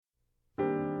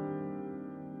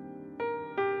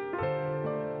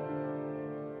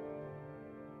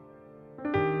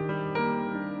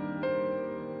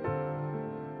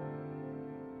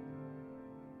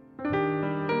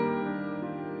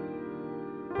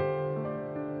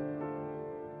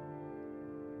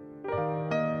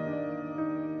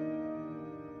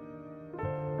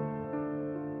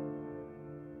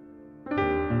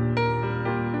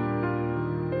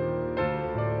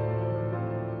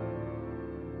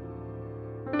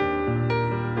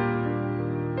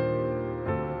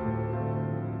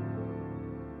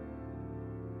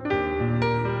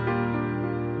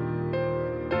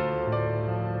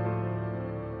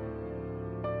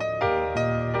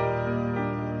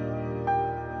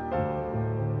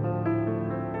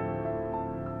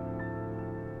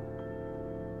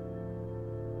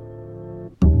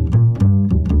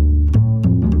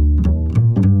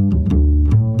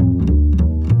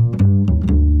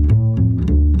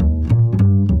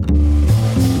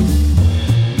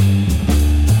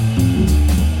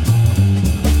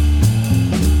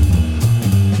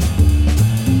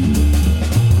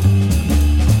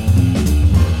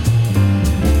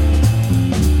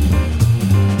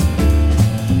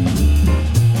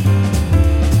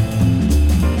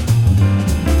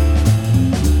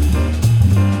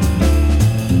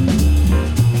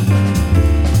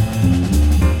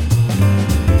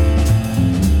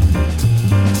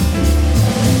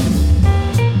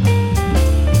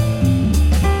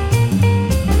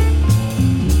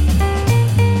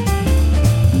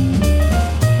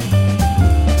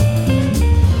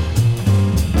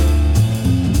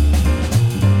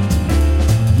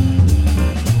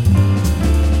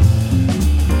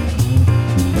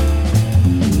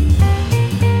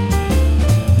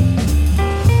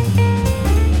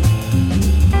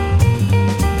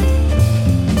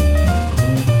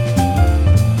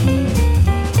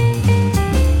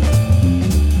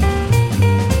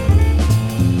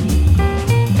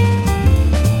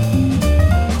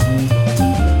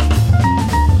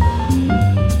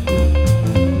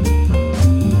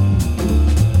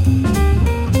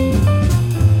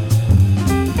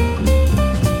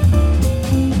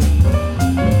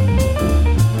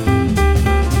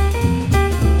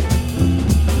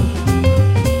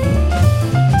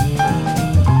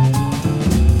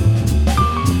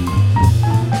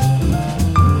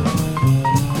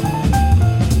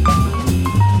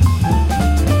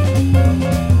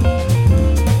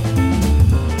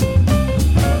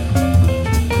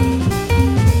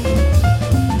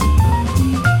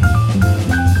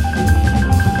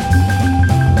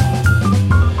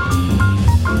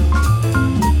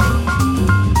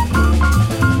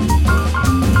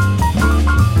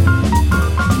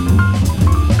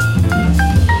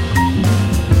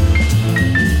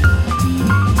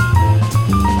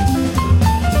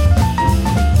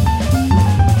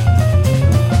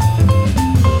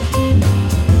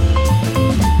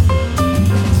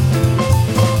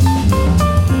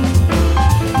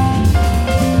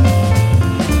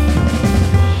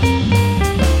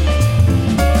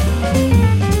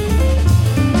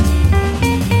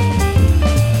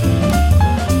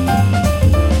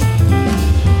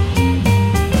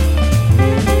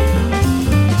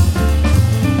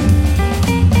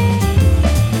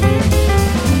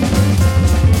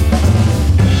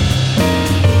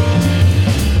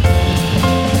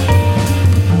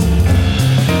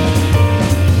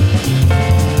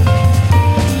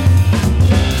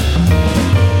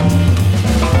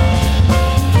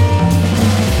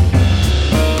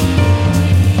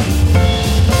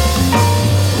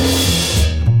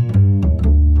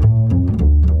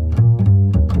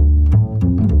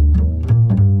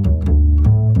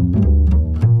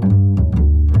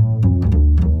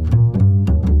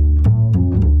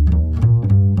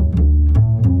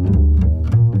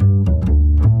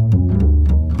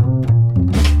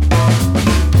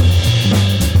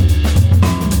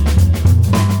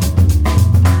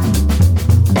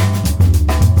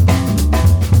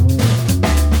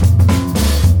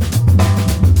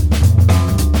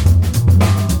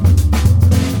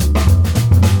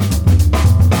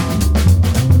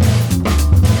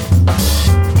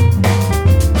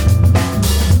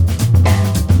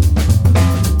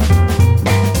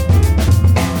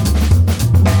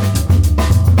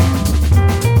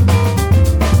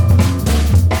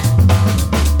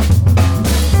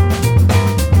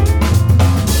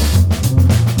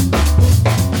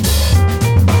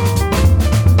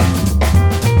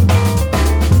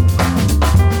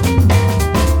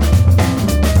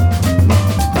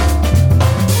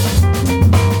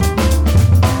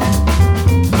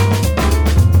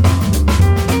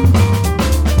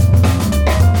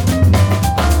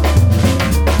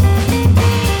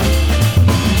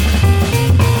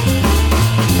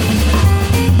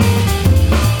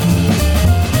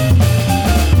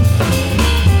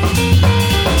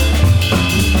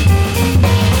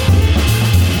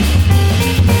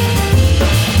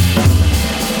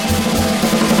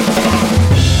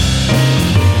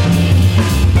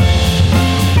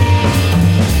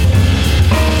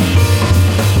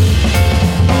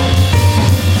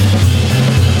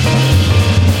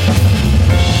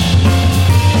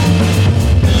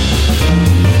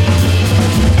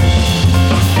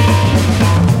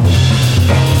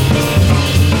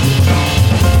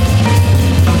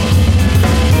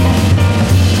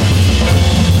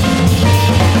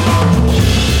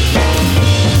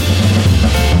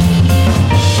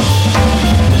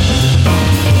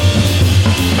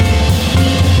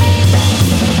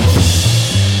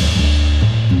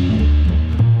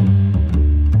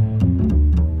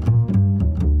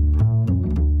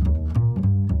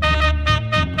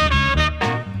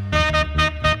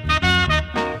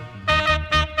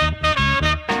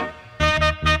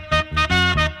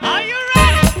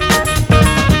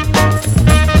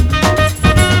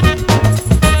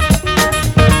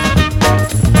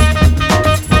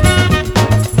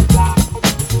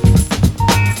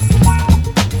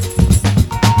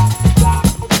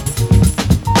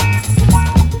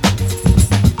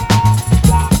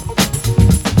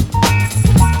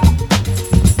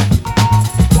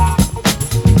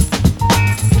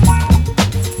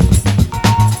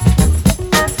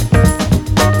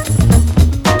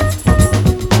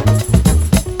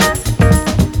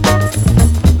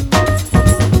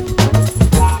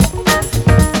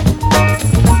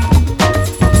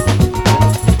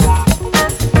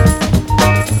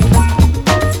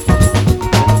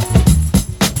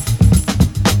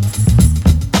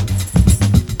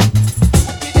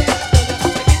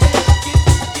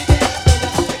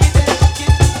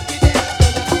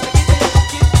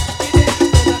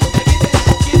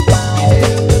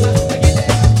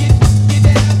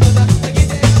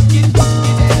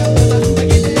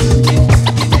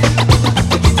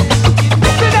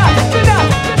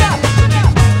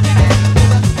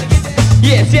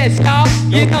yes, y'all.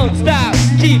 You don't stop.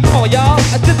 Keep on, y'all.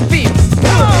 To the beat.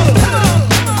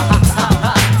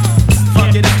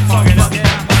 Fuck it up, fuck it up, yeah.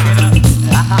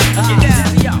 Get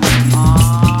down, yo.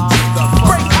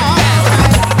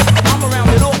 I'm around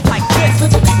it all like this.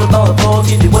 People know the ball,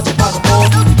 give you what you're talking for.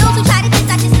 Those who try to diss,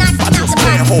 I just knock them out the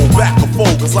park. Can't hold back or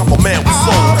fold, cause I'm a man with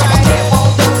soul. I can't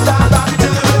hold the style, I can do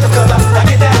it, cause I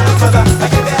get down, cause I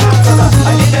get down, cause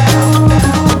I get down.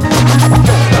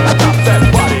 That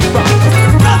body rock.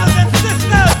 Brothers and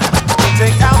sisters,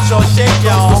 take out your shake,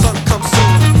 y'all. The sun comes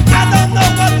soon.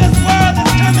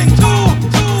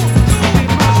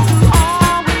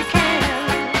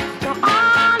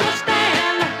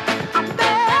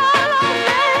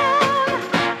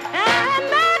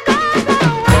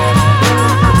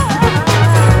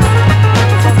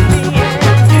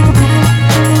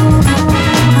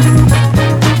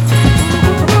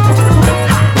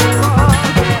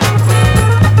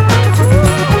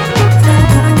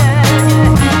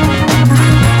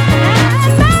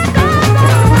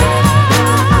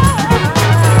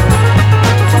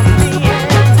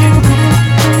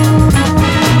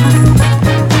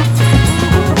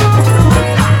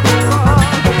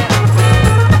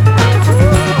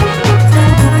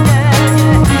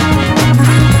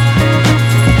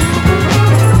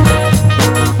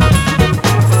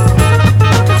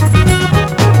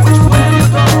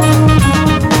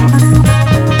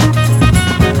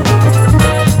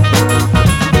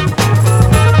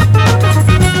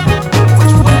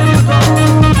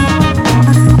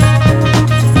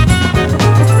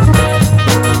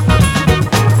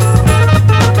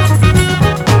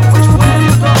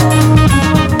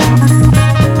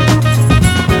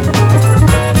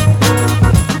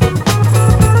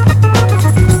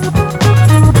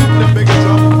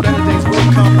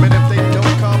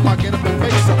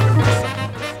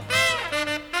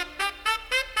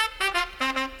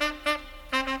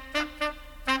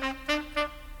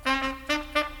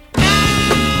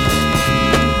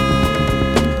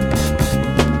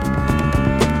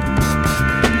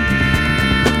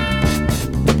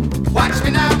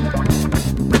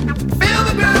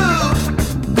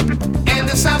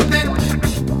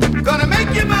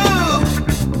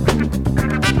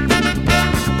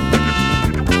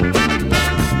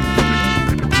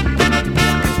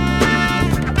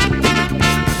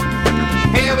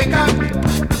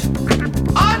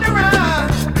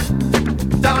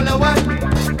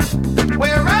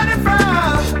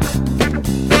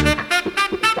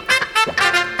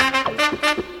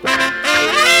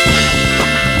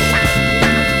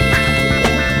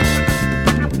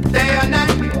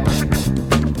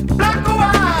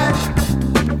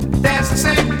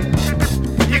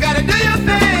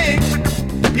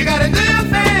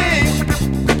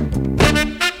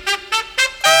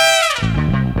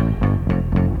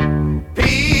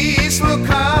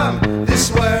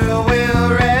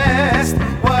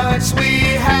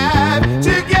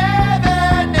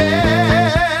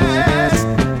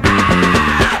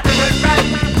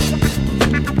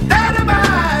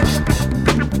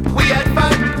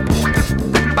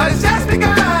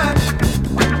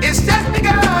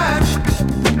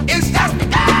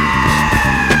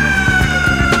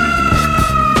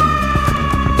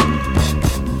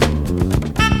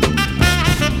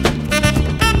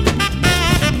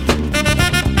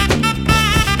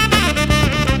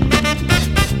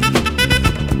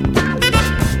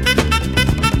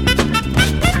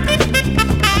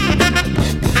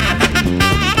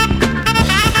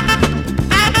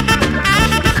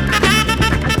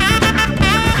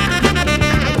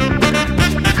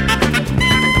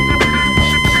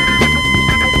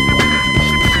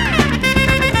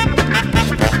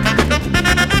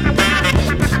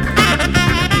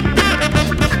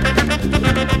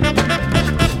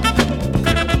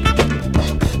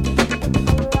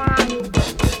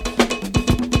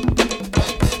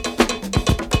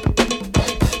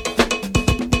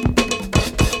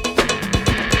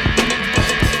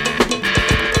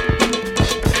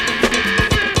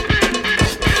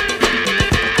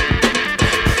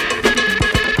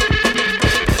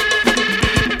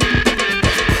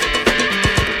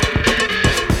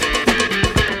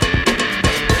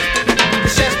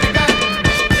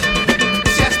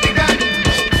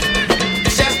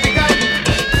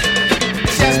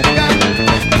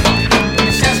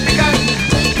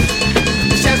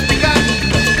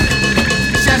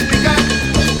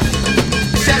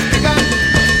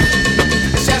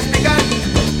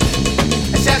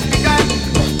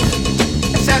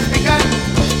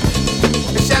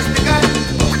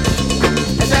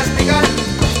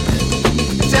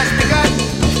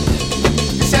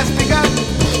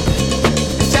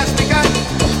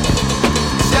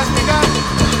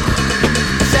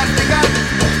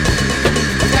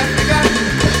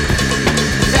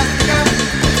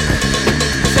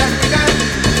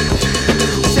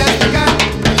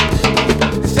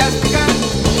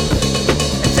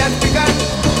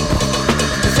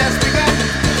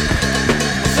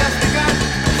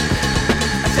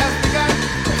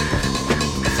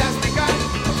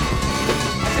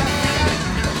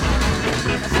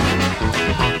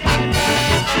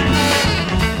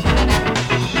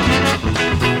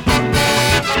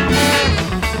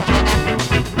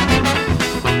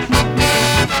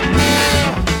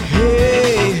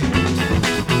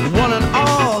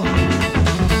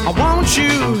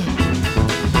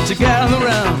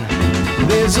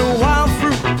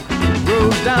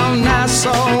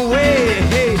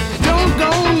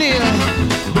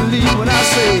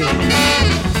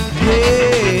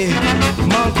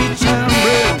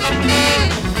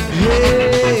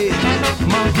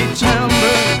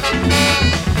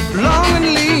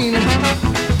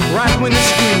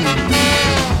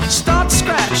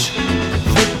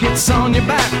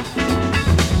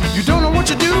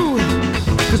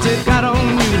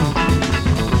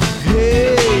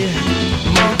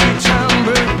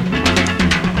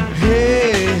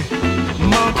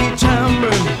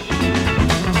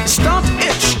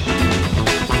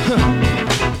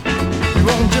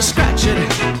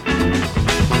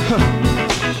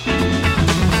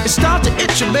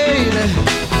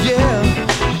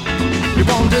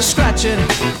 scratching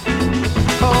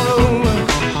all over.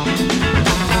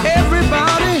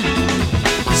 Everybody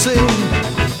sing,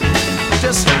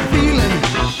 just feeling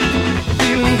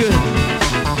good.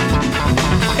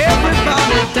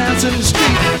 Everybody dance in the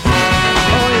street.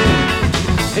 Oh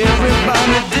yeah,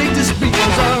 everybody dig this beat.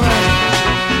 It's alright.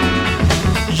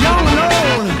 Young and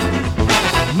old,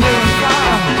 near and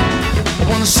far, I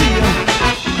wanna see you.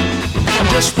 I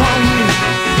just want you.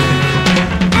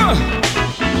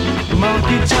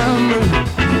 Monkey timbre,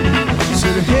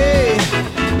 said hey,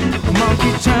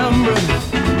 monkey timbre,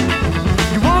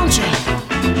 you want ya,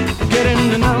 get in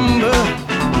the number,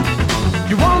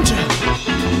 you want ya,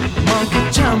 monkey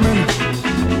timbre,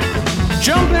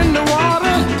 jump in the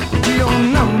water to your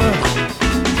number,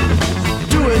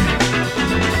 do it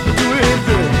good,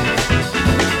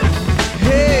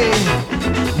 hey,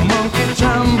 monkey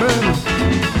timbre,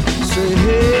 say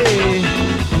hey,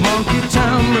 monkey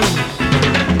timbre.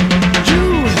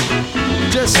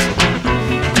 Just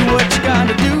do what you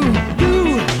gotta do.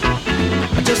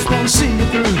 I just wanna see you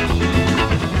through.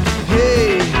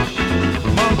 Hey,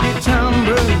 monkey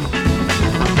timbre.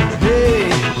 Hey,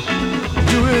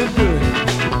 do it good.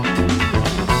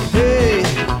 Hey,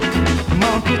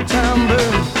 monkey timbre.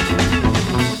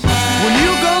 When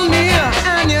you go near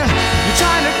and you're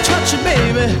trying to touch it,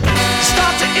 baby,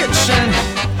 start to itch and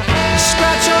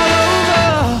scratch all over.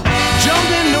 Jump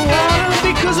in the water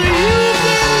because of you've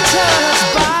been touched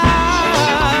by.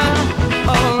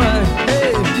 Alright,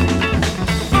 hey,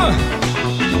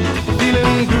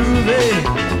 feeling groovy.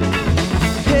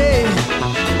 Hey,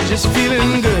 just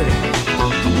feeling good.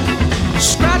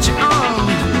 Scratch your arm,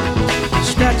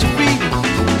 scratch your feet.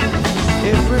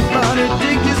 Everybody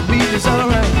dig this beat, it's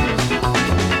alright.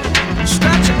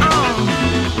 Scratch your arm,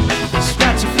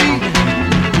 scratch your feet.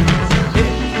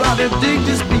 Everybody dig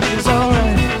this beat, it's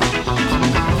alright.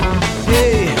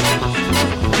 Hey,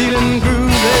 feeling groovy.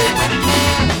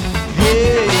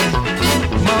 Hey,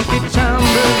 monkey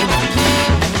timbre.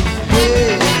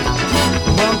 Hey,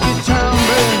 monkey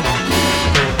timbre.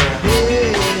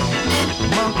 Hey,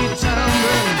 monkey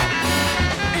timbre.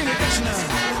 International.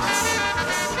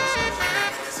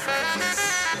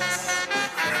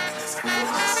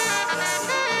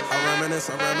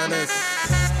 I reminisce.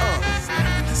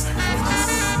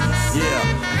 Yeah.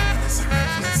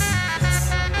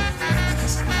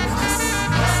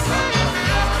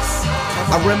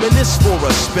 I reminisce for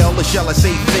a spell, or shall I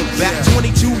say think back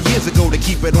 22 years ago to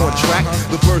keep it on track.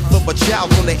 The birth of a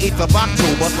child on the 8th of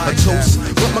October, a toast,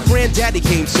 but my granddaddy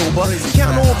came sober.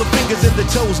 Count all the fingers and the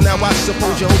toes, now I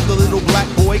suppose you hope the little black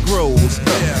boy grows.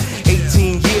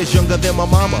 18 years younger than my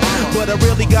mama, but I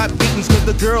really got beatings cause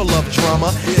the girl loved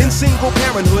drama. In single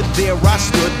parenthood, there I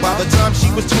stood. By the time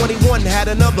she was 21, had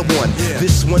another one.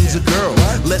 This one's a girl,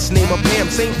 let's name her Pam.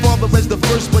 Same father as the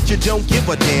first, but you don't give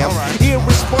a damn.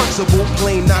 Irresponsible,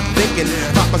 plain not thinking.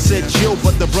 Papa said chill,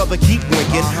 but the brother keep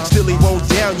winking. Still he won't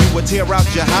down you or tear out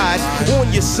your hide.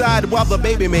 On your side while the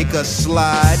baby make a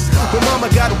slide. But mama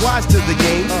got wise to the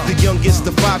game. The youngest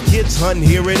of 5 kids, hun,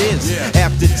 here it is.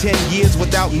 After 10 years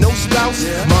without no spouse,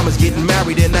 mama's getting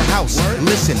married in the house.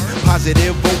 Listen,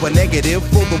 positive over negative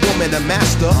for the woman a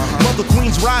master. Mother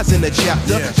Queen's rise in the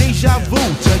chapter. Deja vu,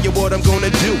 tell you what I'm gonna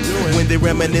do when they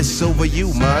reminisce over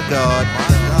you, my God.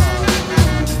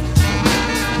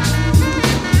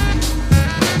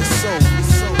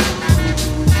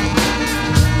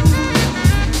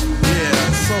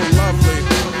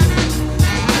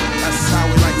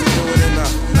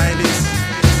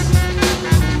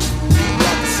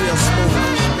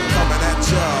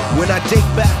 When I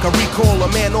date back, I recall a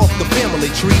man off the family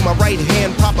tree. My right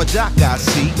hand, Papa Doc, I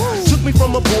see. Took me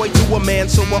from a boy to a man,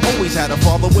 so I always had a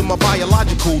father when my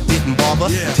biological didn't bother.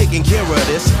 Taking care of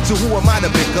this, so who am I to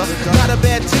picker? Not a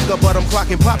bad ticker, but I'm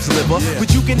clocking Pop's liver.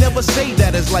 But you can never say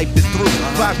that his life is through.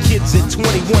 5 kids at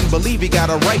 21, believe he got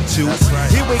a right to.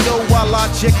 Here we go while I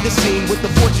check the scene with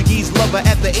the Portuguese lover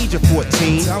at the age of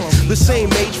 14. The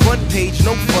same age, front page,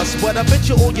 no fuss, but I bet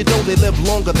you all you know they live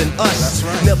longer than us.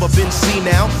 Never been seen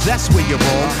now, that's where you're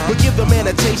wrong. But give the man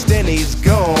a taste and he's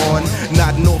gone.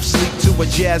 Nodding off sleep to a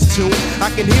jazz tune. I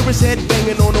can hear his head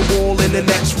banging on the wall in the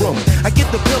next room. I get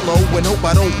the pillow and hope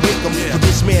I don't wake him. For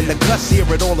this man to cuss, hear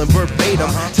it all in verbatim.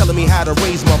 Telling me how to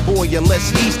raise my boy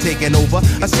unless he's taking over.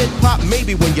 I said, Pop,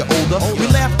 maybe when you're older. We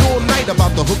laughed all night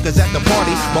about the hookers at the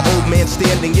party. My old man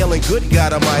standing yelling, good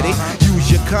God Almighty.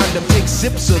 Use your condom, take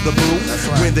sips of the brew.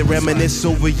 When they reminisce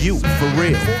over you, for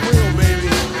real. For real, baby.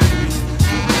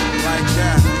 Like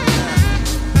that.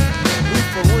 We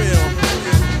for real.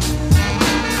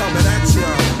 Coming at ya.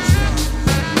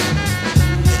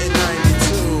 In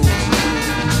 92.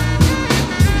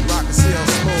 Rock and CL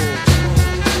Smooth.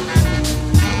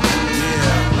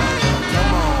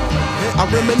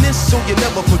 reminisce so you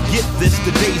never forget this.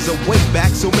 The days are way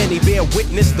back, so many bear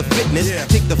witness the fitness.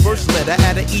 Take the first letter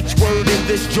out of each word in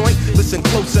this joint. Listen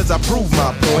close as I prove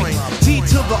my point. T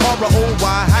to the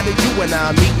R-O-Y, how did you and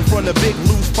I meet in front of Big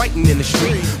Lou's fighting in the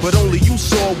street? But only you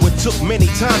saw what took many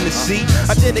time to see.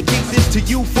 I dedicate this to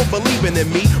you for believing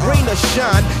in me. Rain or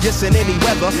shine, yes, in any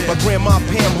weather. My grandma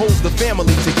Pam holds the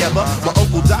family together. My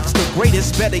Uncle Doc's the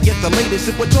greatest, better get the latest.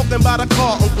 If we're talking about a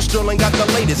car, Uncle Sterling got the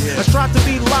latest. I strive to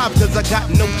be live cause I got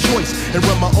no choice and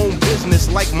run my own business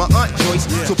like my Aunt Joyce.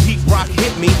 So Pete Rock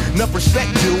hit me, enough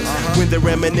respect due when they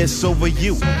reminisce over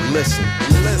you. Listen,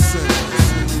 listen,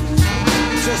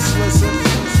 just listen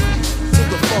to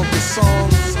the funky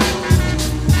songs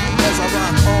as I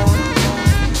rock on,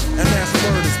 and as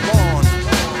word is born.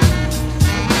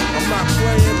 I'm not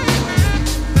playing,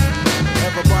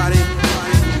 everybody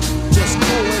just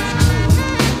coolin'.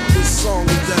 This song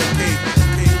is dedicated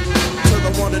to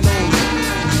the one and only.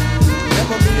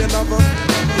 Never be another,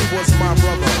 he was my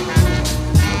brother.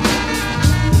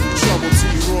 Trouble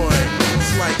T-Roy,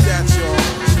 it's like that, y'all.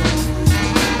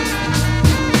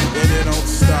 And it don't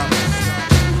stop.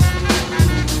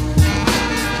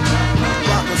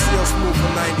 Rock us real smooth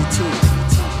for 92.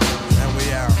 And we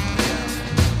out.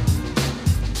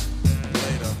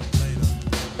 Later.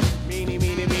 Meanie.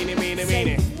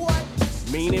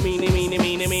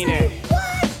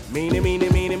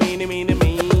 Meanie.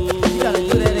 You gotta do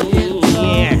that again.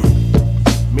 Yeah.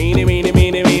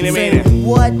 Meanie. Say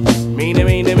what?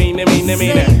 Meanie.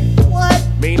 Say what?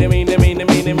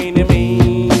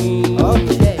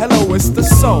 Okay. Hello, it's the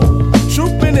soul,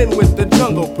 trooping in with the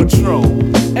jungle patrol.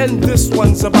 And this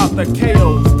one's about the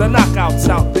KOs, the knockouts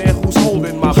out there who's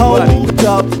holding my bloody. Hold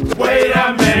up. Wait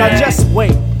a minute. Now just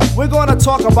wait. We're gonna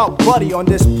talk about Buddy on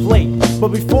this plate. But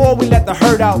before we let the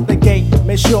herd out the gate,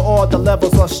 make sure all the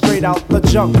levels are straight out the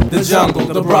jungle. The jungle,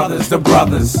 the brothers.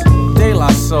 De La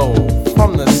Soul,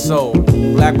 from the soul.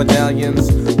 Black medallions,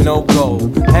 no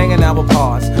gold. Hanging out with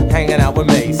Pars, hanging out with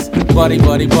Mace. Buddy,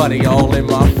 all in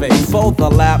my face. For the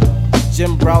lap,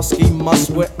 Jim Browski must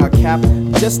wear a cap,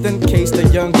 just in case the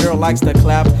young girl likes to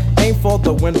clap. Aim for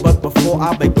the win, but before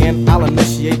I begin, I'll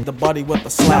initiate the buddy with a Now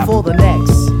slap. for the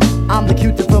next, I'm the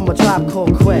cutie from a tribe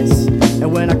called Quest.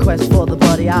 And when I quest for the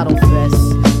buddy, I don't fess.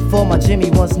 For my Jimmy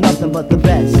wants nothing but the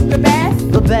best. The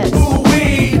best? The best.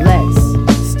 Ooh-wee.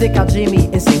 Let's stick out Jimmy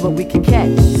and see what we can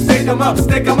catch. Stick 'em up,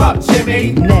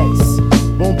 Jimmy. Next,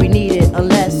 won't be needed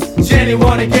unless Jenny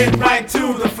wanna get right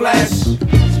to the flesh.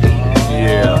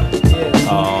 Yeah.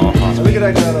 Look at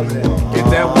that girl over there. Get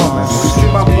that woman. See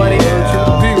my buddy?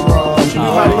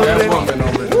 That woman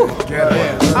over there. Get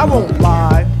her. I won't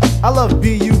lie, I love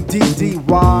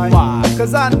B-U-D-D-Y. Why?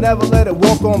 Cause I never let it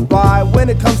walk on by. When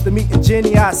it comes to meeting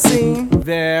Jenny, I seem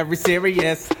Very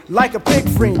serious. like a pig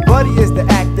fiend. Buddy is the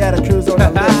act that accrues on the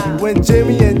list. When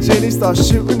Jimmy and Jenny start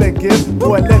shooting the gift,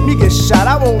 boy, let me get shot,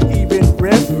 I won't even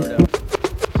riff.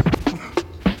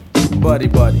 Buddy,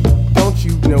 don't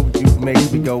you know you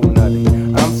make me go nutty?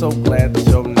 I'm so glad that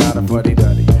you're not a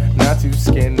fuddy-duddy. Not too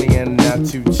skinny and not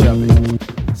too chubby.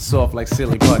 Soft like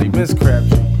silly putty. Miss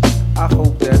Crabtree, I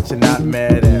hope that you're not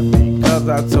mad at me, cause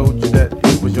I told you that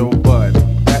it was your buddy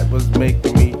that was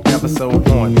making me ever so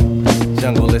horny.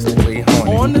 Jungleistically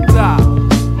horny. On the dial,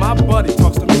 my buddy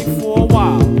talks to me for a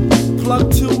while.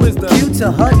 Plug 2 is the due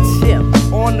to her tip.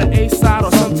 on the A side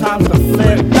or sometimes the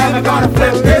flip. Never gonna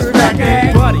flip this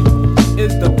record. Buddy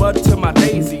is the bud to my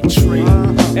daisy tree,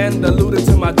 and the looter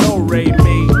to my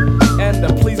do-re-mi, and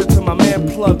the pleaser to my man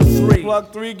Plug 3.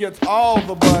 Plug 3 gets all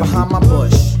the buddy. Behind my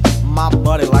bush, my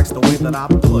buddy likes the way that I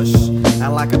push.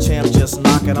 And like a champ, just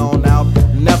knock it on out.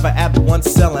 Never at once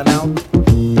selling out.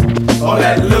 Or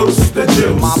let loose the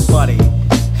juice. My buddy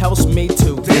helps me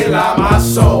to Daylight my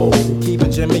soul.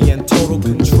 keeping Jimmy in total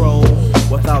control.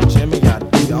 Without Jimmy, I'd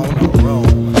be on the road.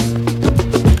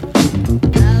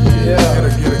 Get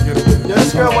it. Yo,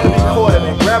 this girl wanna be caught in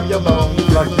it. Grab your bone.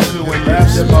 Plug 2 when Grab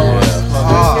your bone.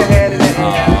 Stick your head in the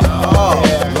air.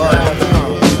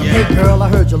 Hey girl, I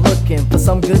heard you're looking for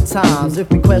some good times. If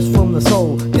we quest from the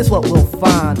soul, guess what we'll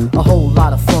find? A whole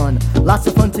lot of fun. Lots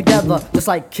of fun together, just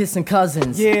like kissing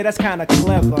cousins. Yeah, that's kinda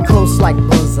clever. Close like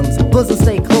bosoms. Bosoms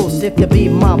stay close. If you be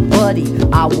my buddy,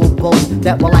 I will boast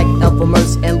that we're like Ethel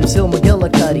Merce and Lucille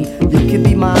McGillicuddy. You can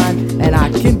be mine, and I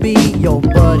can be your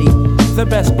buddy. The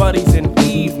best buddies in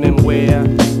evening wear.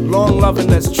 Long loving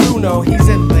that's true, no, He's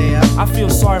in there. I feel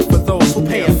sorry for those who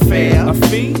pay a fare. A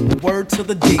fee? Word to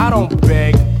the D. I don't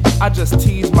beg. I just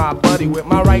tease my buddy with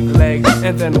my right leg.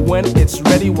 And then when it's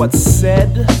ready, what's said?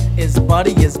 His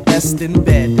buddy is best in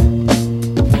bed.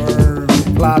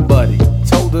 Fly buddy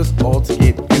told us all to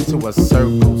get into a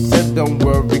circle. Said don't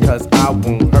worry cause I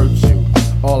won't hurt you.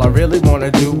 All I really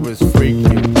wanna do is freak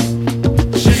you.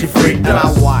 She freaked And I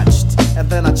us. watched, and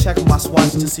then I checked my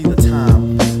swatch to see the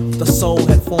time. The soul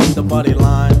had formed a buddy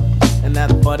line, and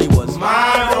that buddy was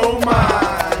Mine, oh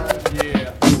mine.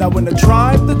 Yeah. Now when the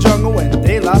tribe, the jungle, and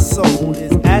De La Soul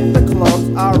is at the clubs,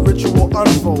 our ritual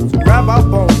unfolds. Grab our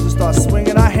bones and start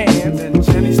swinging our hands, and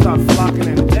Jenny start flocking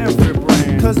in every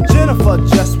brand. Cause Jennifer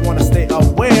just wanna stay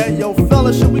aware. Yo,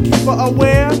 fella, should we keep her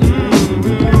aware?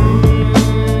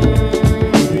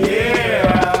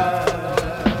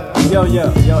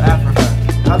 Yo, Africa,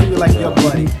 how do you like your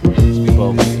buddy?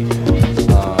 Both.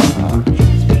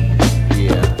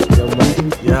 Yeah. Yo, buddy.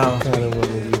 Yo, Kind of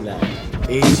women you like.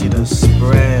 easy to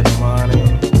spread money.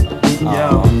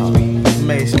 Yo,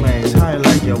 Mace, how you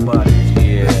like your buddy?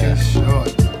 Yeah.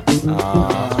 Short.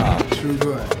 True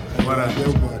good. What up,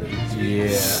 your buddy?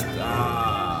 Yeah.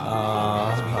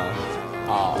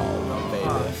 Oh, my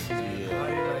baby.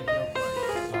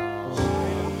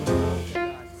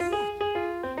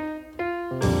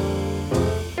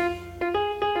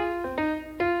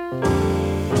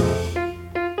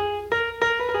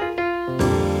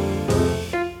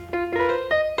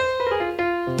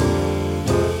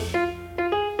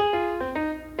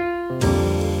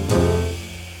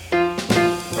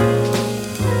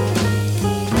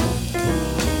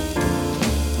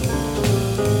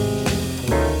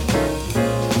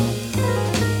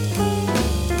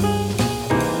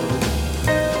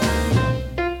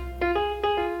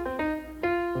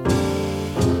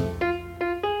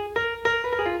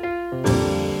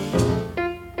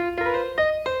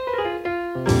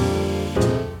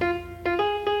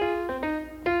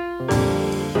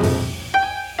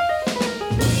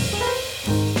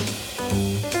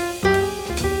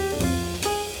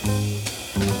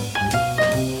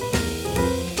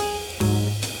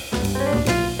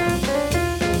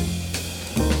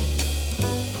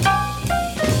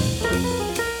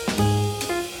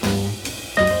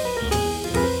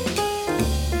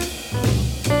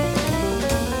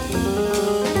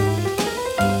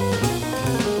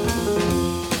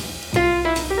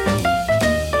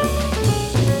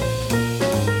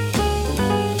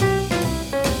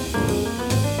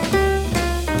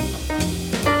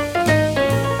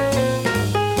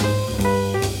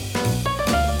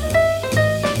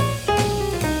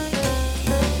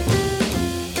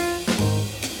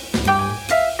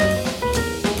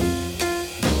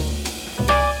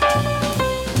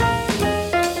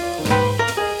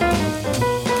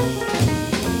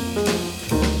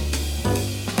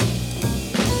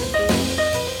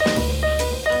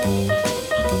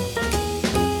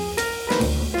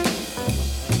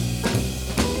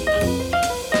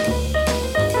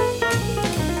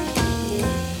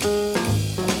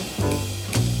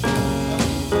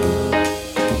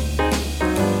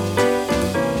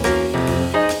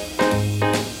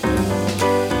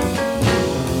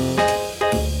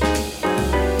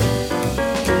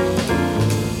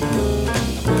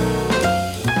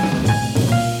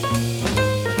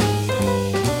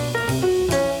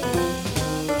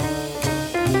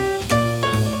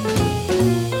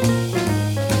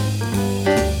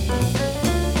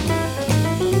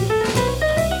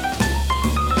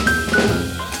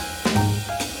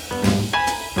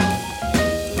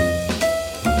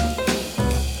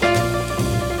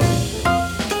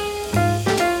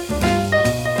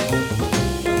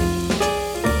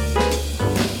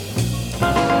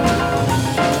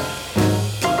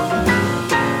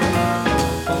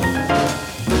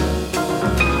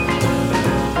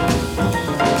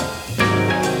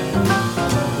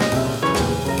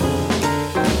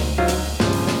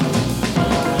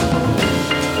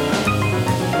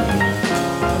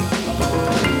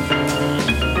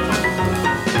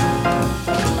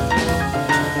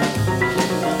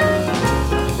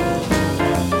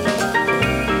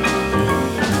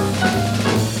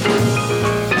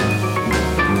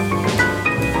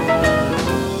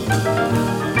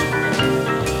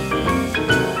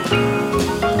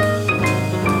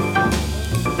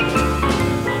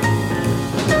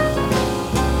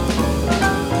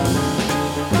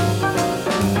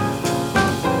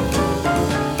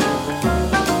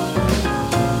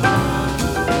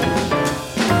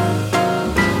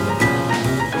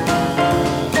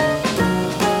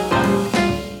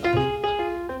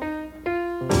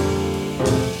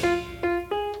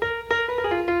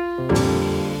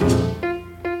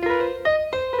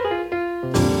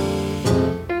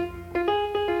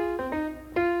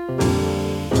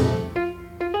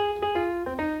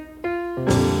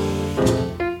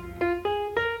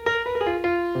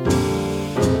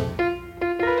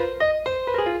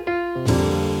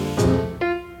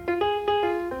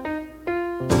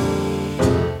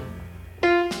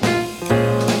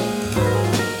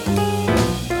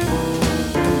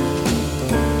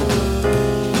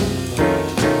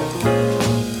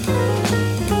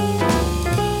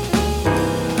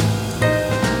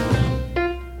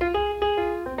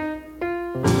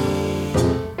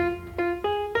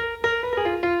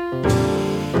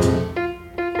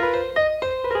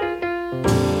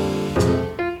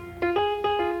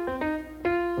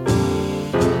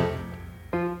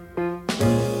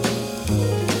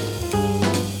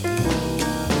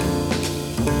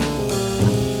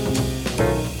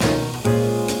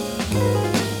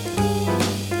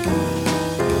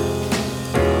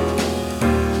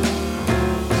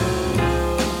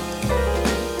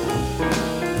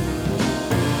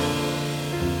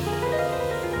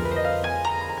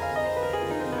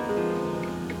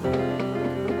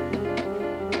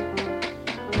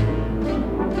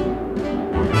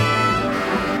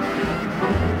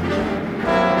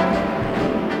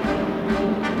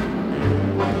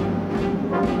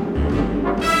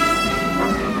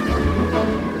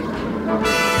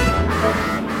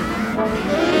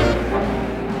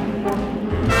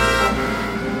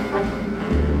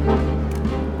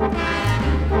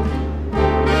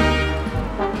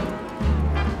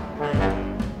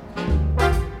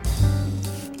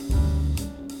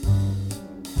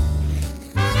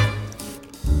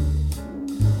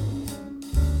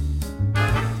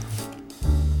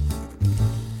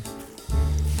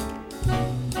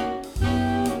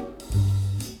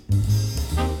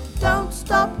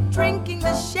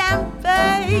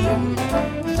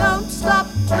 Don't stop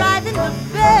driving the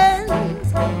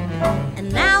Benz.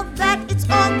 And now that it's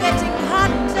all getting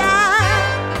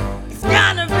hotter, it's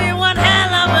gonna be one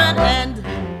hell of an end.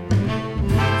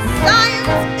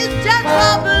 Science is just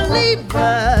for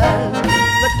believers,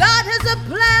 but God has a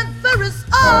plan for us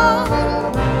all.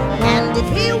 And if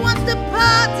He wants to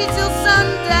party till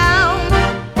sundown,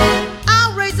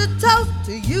 I'll raise a toast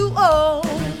to you all.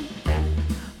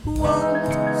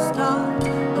 Won't stop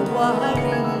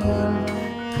worrying,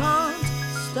 can't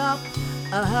stop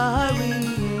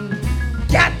hurrying.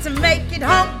 Got to make it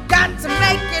home,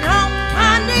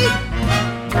 honey.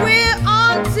 We're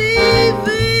on TV.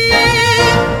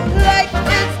 Life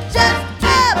is just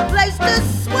a place to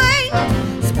swing.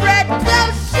 Spread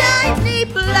those shiny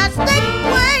plastic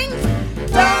wings.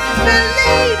 Don't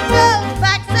believe those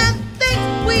facts and things.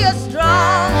 We are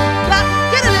strong.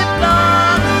 Get a little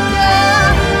longer.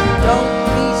 Don't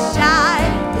be shy.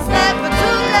 It's never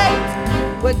too late.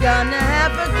 We're gonna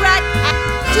have a great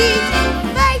cheating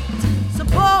fate.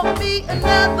 Support me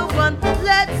another one.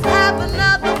 Let's have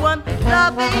another one.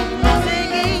 Loving,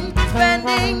 singing,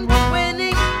 spending,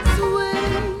 winning,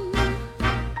 swing.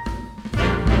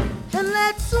 And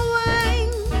let's swing.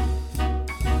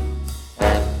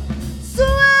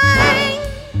 Swing.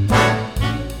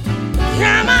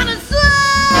 Come on and swing.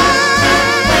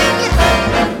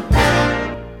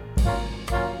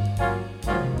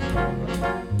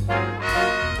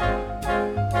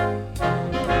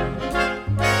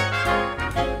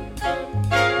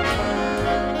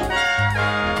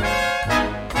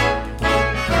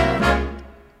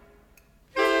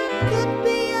 Could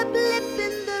be a blip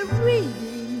in the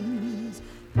readings,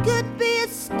 could be a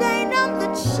stain on the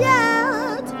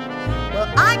chart. Well,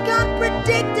 I can't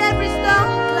predict every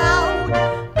storm cloud,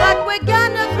 but we're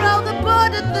gonna throw the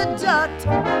board at the dot.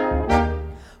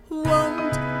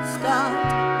 Won't stop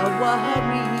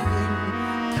worrying,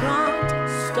 can't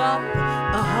stop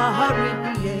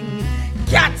hurrying.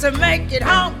 Got to make it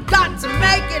home,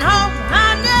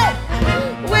 honey.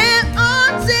 We're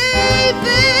on TV.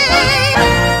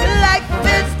 Life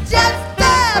is just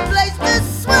a place to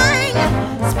swing.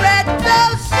 Spread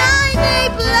those shiny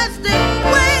plastic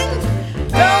wings.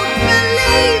 Don't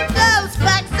believe those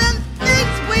facts and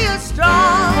things. We are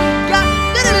strong. Got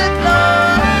to live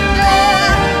longer.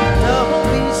 Don't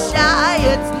be shy.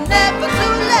 It's never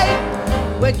too late.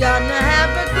 We're gonna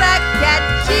have a crack at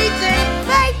cheating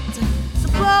fate.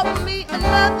 Support me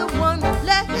another one.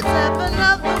 Let's have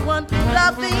another one.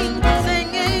 Loving,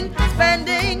 singing,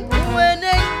 spending,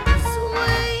 winning,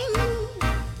 swing.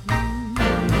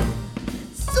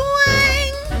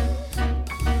 Swing.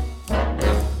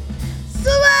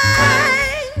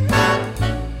 Swing.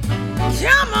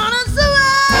 Come on and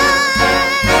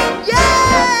swing.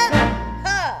 Yeah.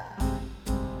 Huh.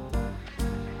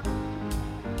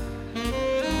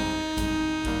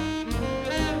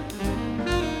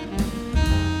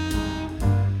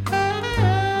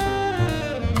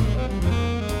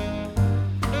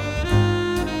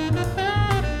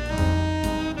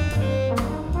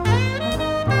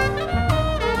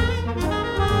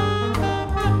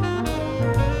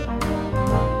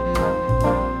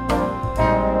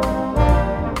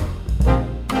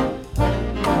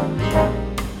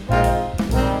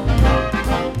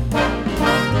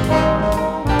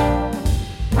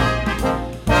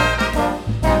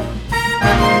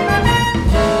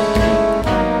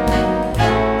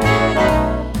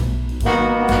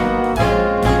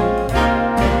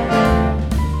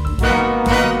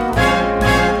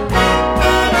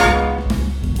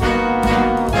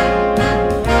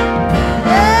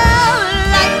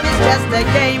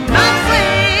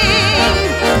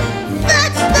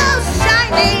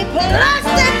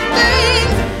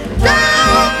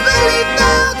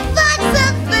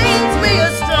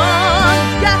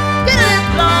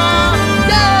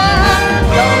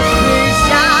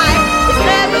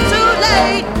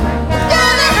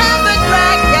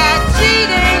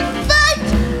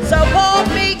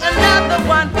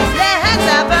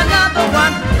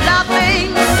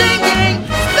 Loving, singing,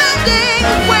 spending,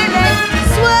 winning,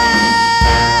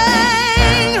 sway.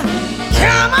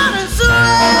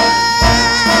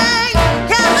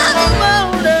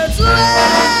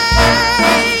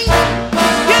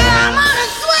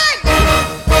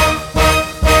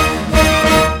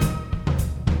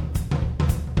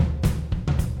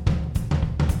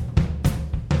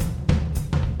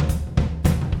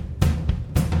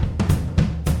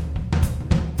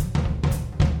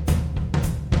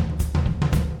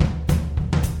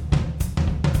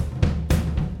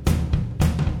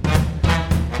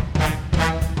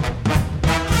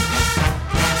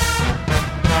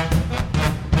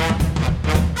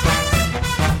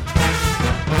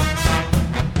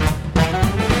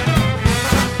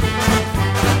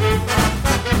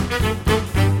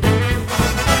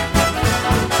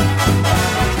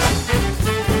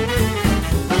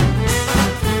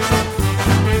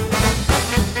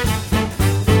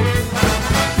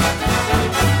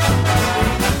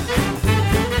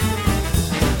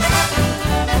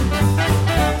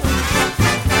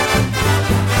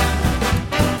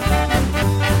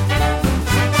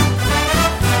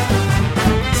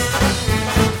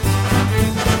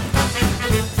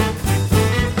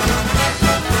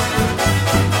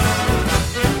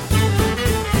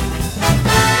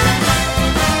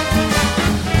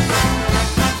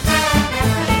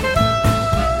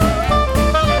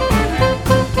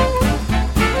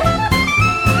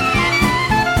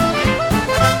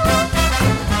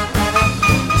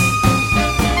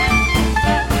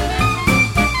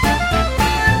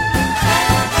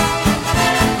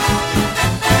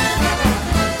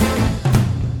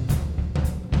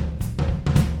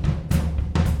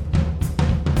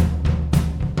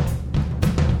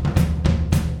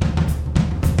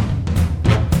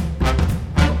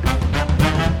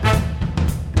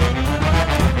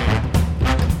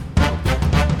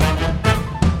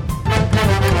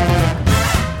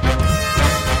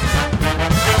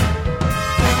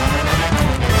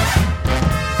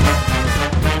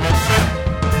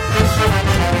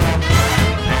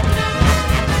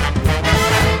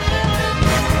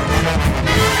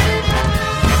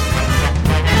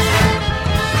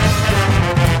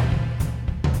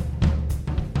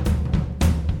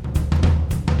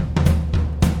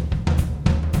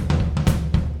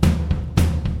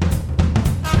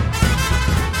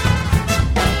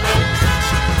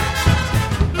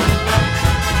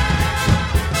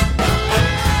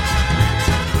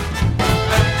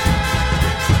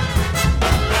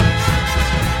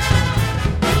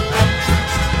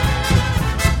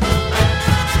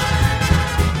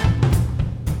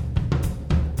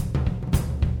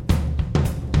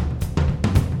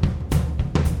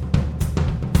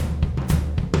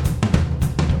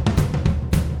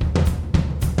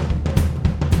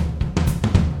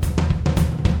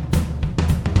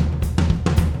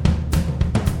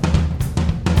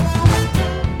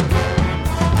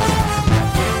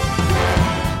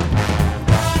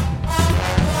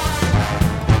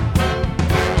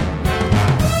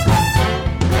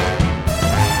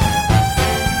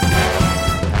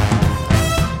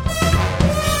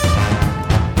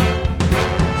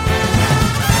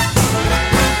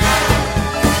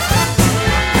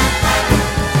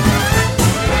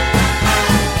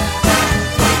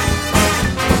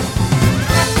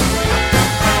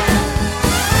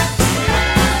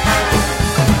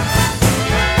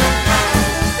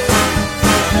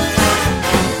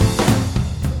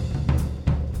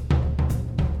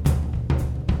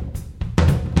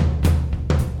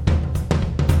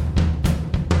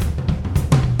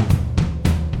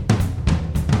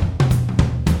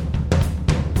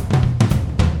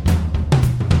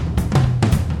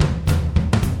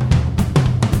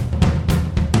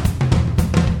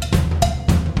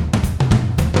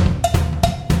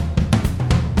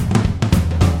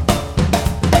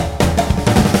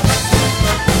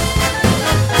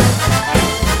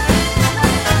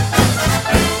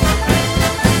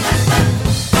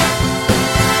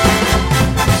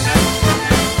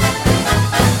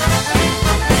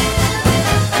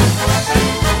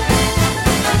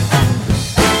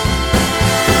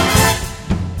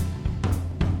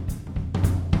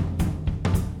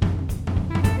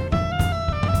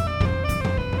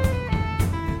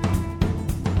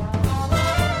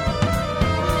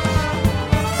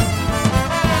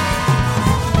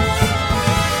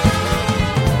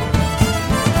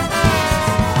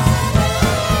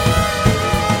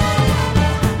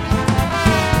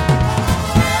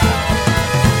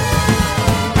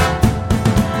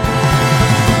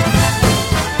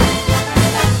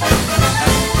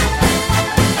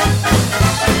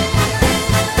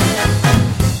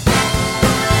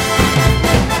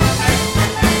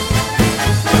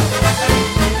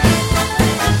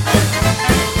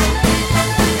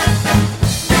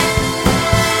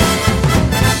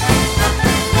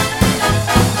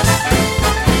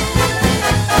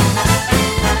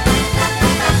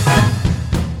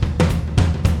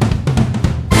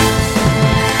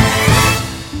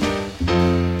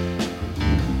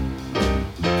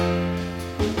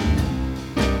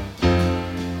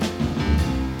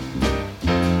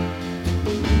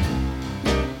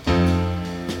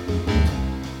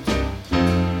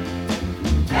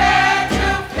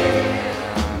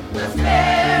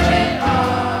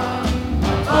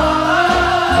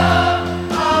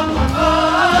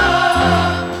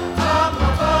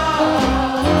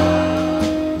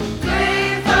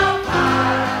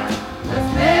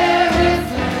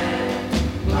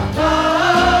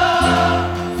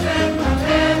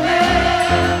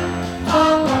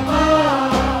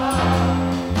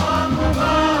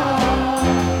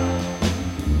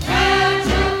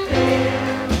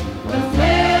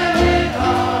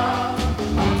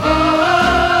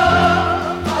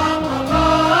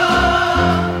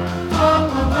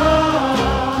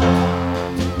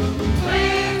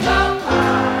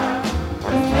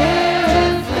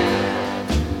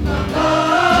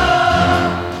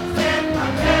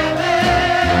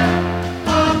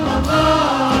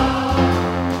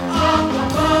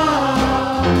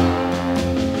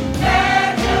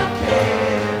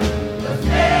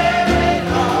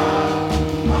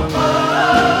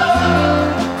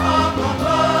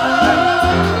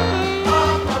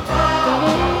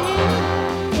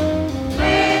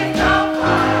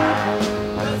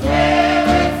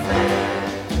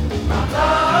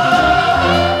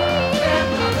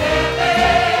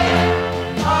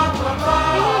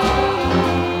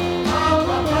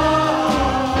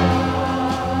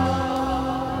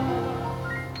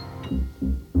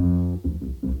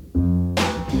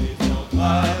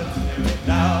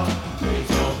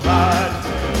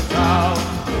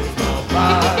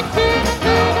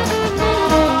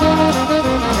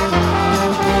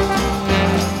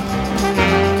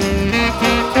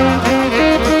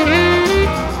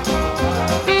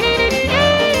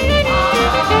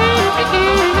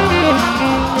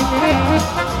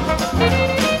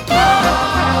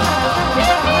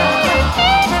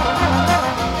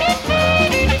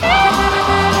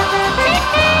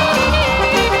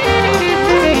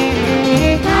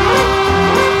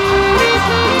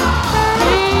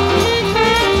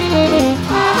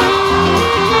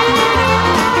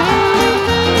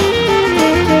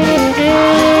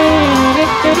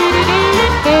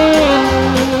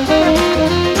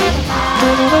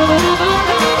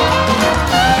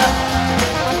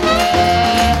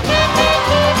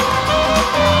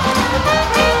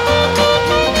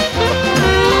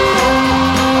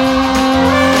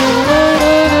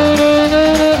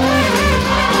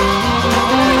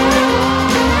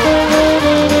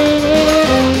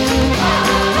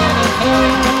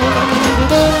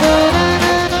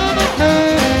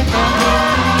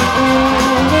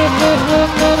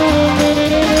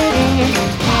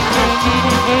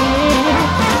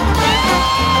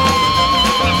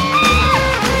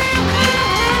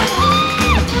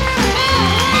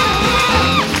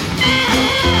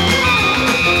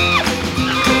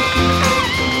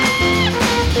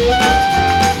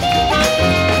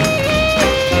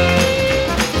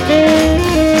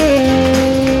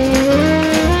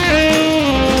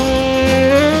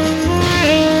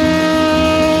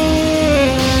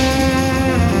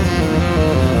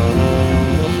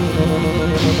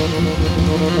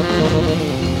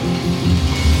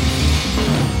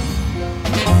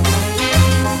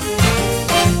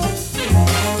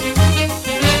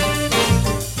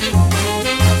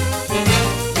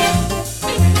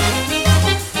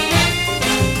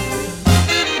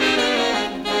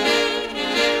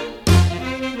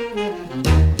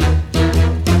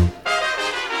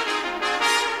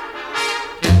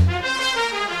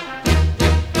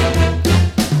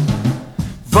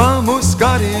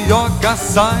 Carioca,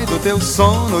 sai do teu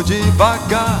sono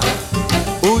devagar.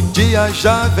 O dia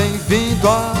já vem vindo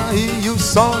aí e o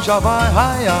sol já vai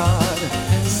raiar.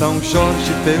 São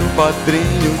Jorge, teu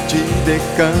padrinho, te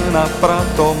decana pra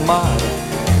tomar.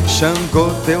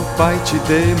 Xangô, teu pai, te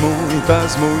dê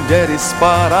muitas mulheres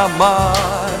para amar.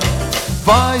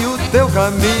 Vai o teu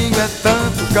caminho, é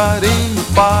tanto carinho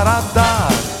para dar.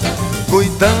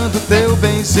 Cuidando teu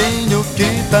benzinho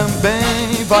que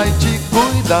também vai te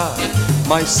cuidar.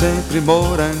 Mas sempre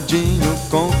morandinho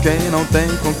com quem não tem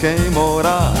com quem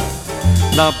morar.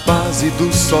 Na base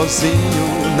do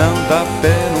sozinho não dá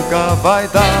pé, nunca vai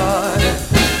dar.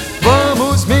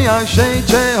 Vamos minha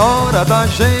gente, é hora da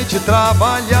gente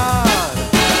trabalhar.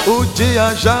 O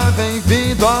dia já vem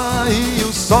vindo aí,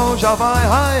 o sol já vai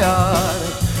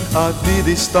raiar. A vida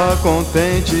está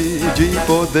contente de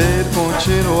poder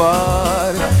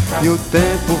continuar. E o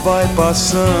tempo vai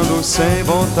passando sem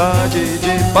vontade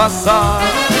de passar.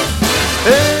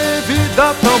 Ei,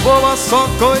 vida tão boa, só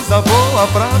coisa boa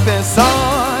pra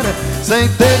pensar. Sem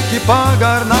ter que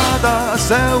pagar nada,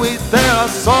 céu e terra,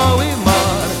 sol e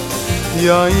mar. E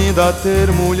ainda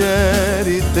ter mulher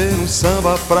e ter um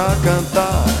samba pra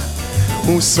cantar.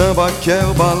 Um samba que é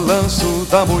o balanço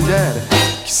da mulher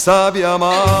que sabe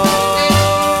amar.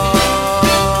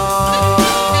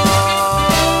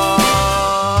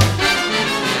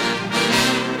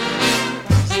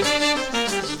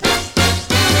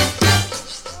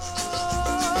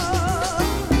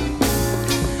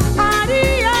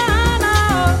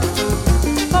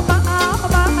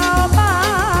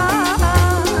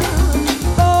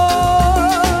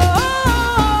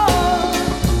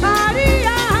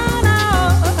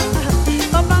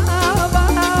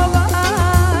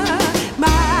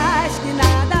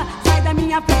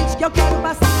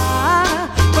 passar,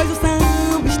 pois o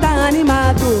samba está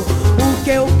animado. O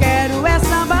que eu quero é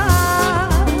sambar,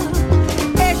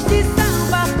 este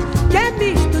samba que é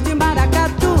misto de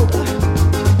maracatu.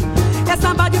 É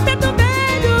samba de preto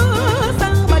velho,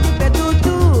 samba de preto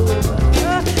duro.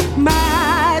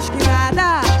 Mais que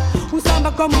nada, um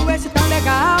samba como esse tão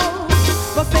legal,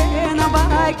 você não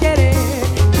vai querer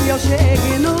que eu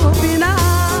chegue no final.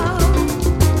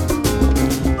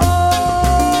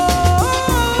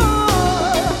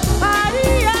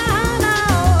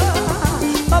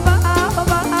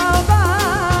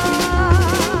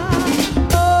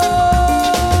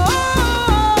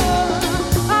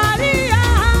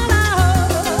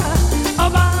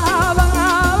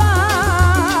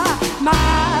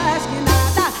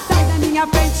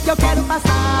 Eu quero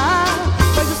passar,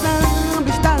 pois o samba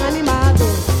está animado.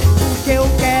 O que eu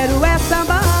quero é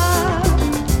sambar,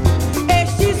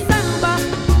 este samba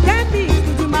que é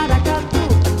misto de maracatu.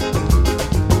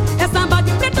 É samba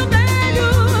de preto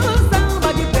velho,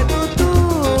 samba de preto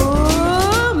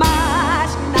duro.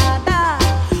 Mais que nada,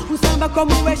 um samba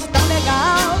como este tão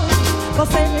legal,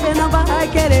 você não vai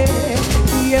querer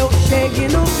que eu chegue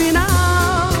no final.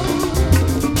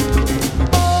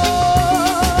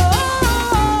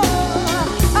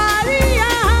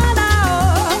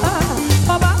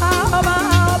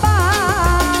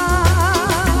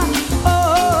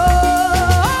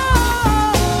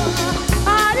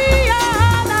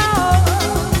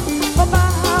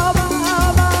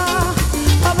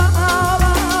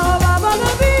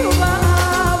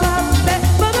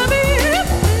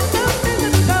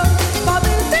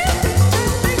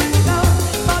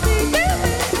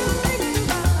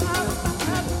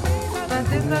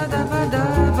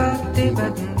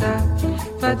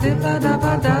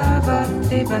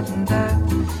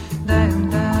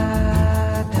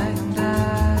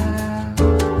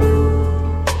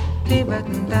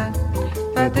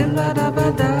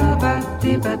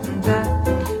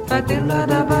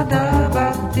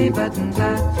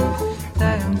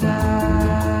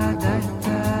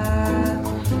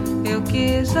 Eu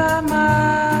quis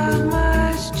amar,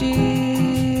 mas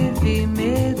tive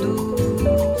medo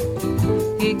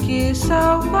e quis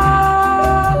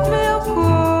salvar meu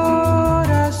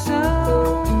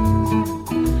coração,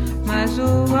 mas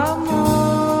o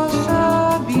amor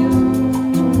sabe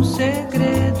um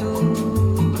segredo.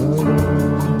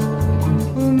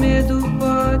 O medo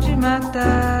pode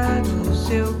matar o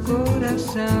seu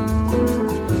coração.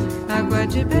 Água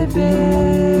de beber,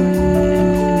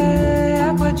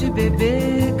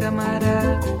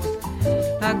 camarada.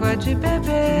 Água de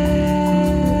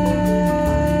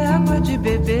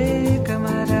beber,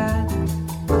 camarada.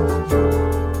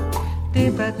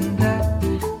 Tibadunda,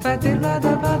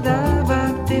 batelada badaba,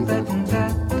 tibadunda,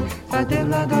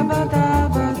 batelada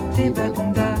badaba,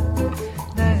 tibadunda,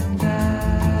 daiunda,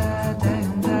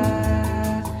 daiunda.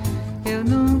 Eu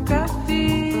nunca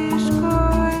fiz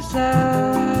coisa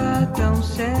tão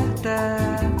certa.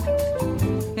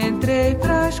 Entrei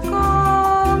pra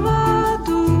escola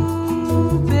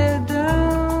do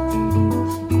Pedrão,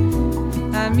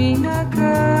 a minha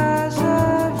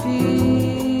casa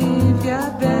vive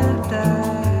aberta.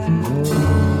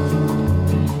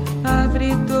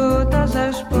 Abre todas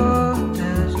as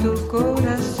portas do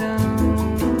coração.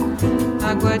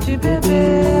 Água de beber,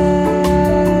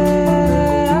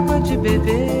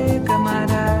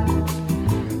 camarada.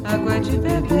 Água de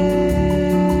beber.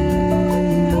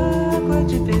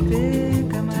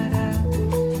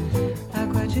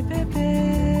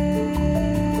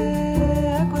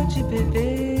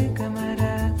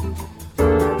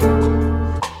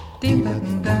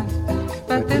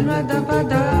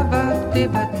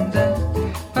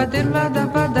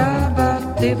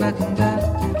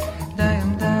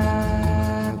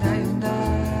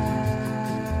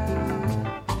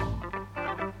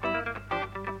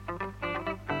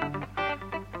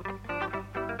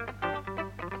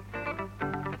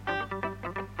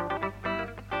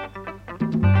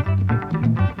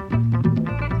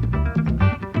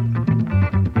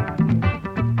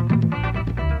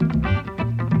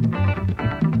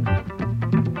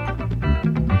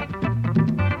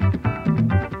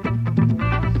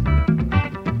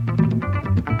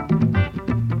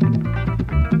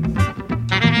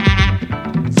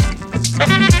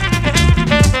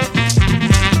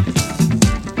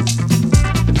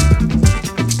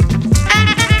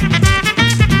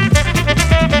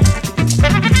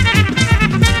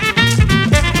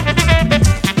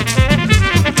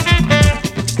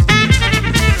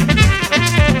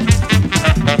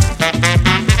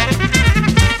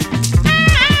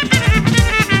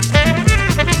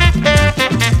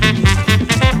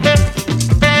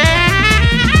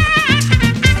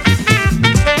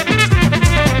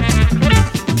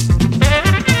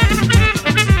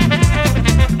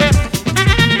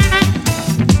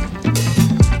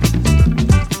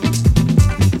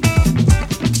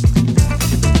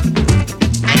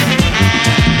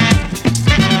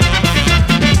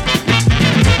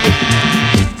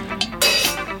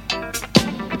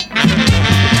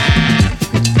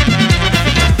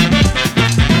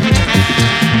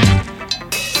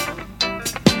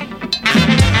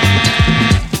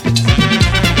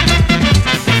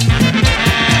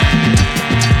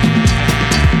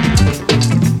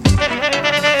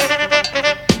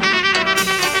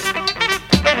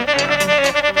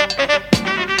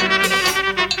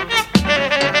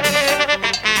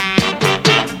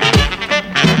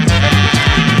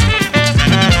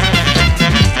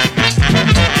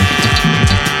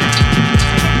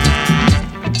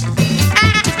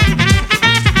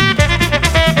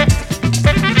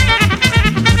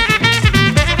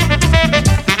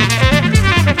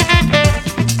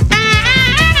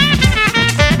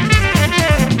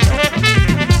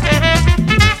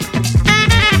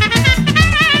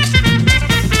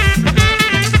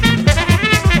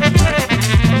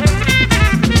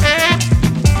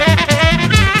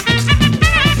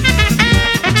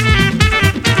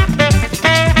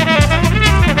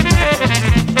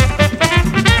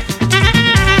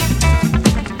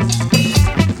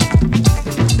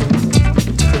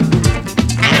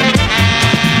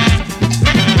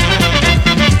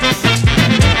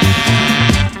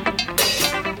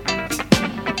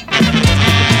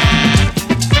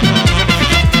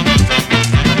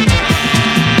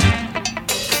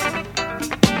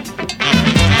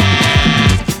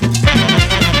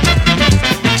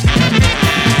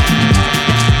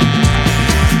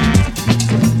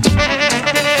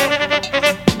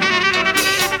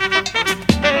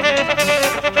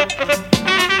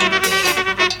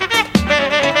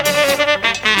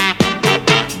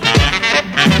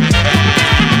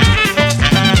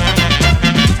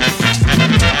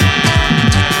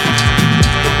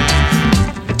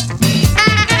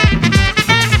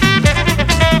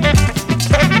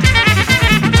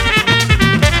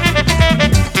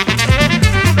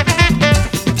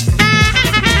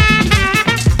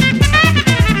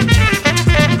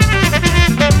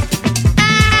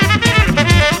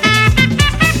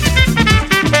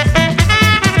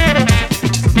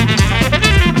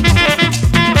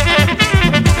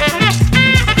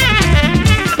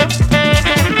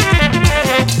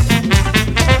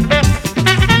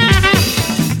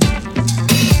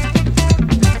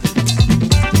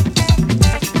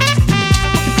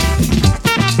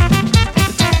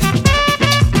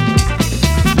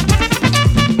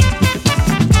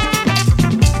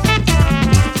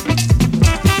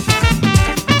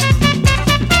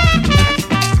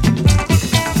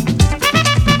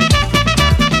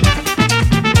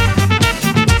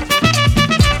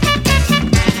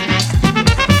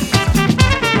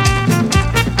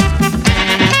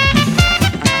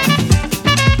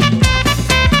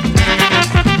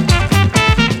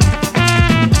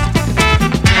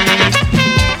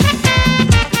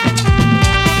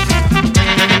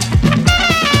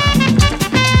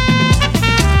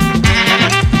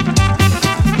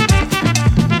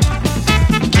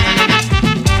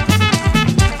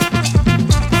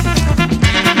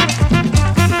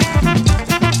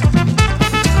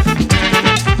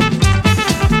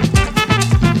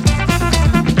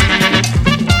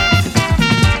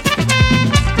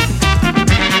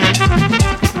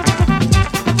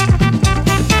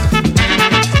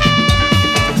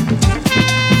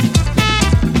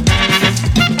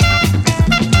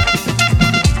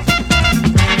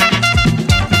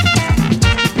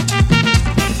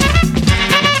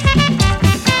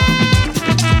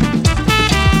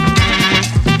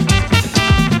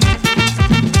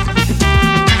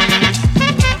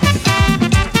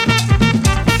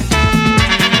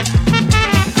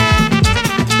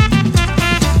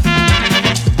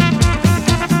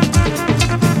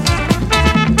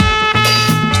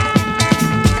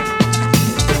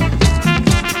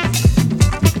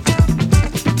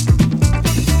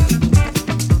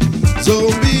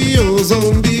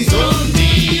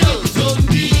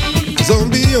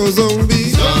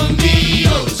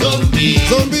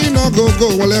 not go go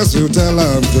unless you tell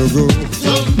him to go.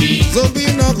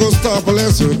 Zombie not go stop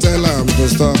unless you tell him to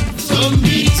stop.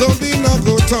 Zombie not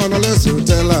go turn unless you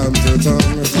tell him to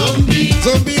turn.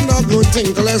 Zombie not go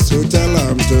think unless you tell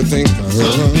him to think.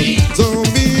 Zombie,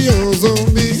 oh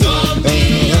zombie.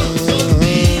 Zombie,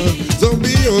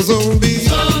 oh zombie.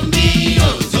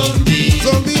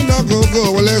 Zombie not go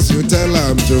go unless you tell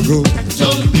him to go.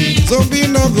 Zombie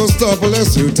not go stop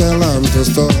unless you tell him to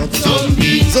stop.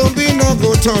 Zombie not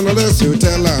go turn unless you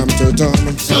tell him to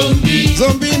turn.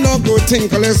 Zombie not go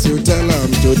think unless you tell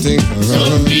him to think.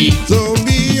 Zombie,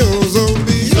 oh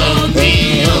zombie.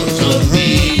 Zombie, oh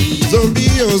zombie.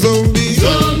 Zombie, oh zombie.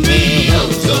 Zombie,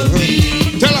 oh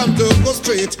zombie. Tell him to go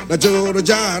straight. Na joro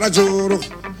jara joro.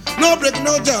 No break,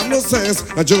 no jam, no sense.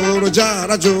 Na joro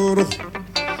jara joro.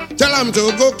 Tell him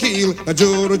to go kill. Na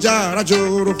joro jara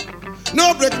joro.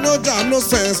 No break, no jam, no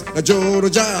sense. Na joro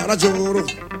jara joro.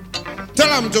 Tell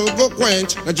him to go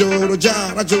quench. Na joro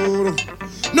jara joro.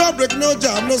 No break, no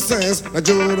jam, no sense. Na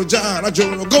joro jara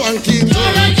joro. Go and kill.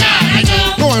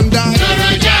 Go and die.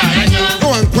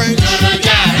 Go and quench.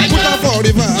 Put up all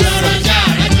the verse.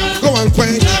 Go and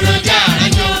quench.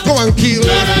 Go and kill.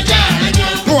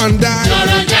 Go and die.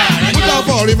 Put up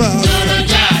all the verse.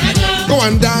 Go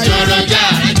and die.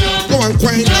 Go and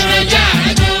quench.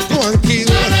 Go and kill.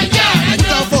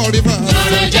 Put up all the verse.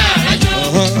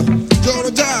 Joro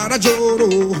jara joro.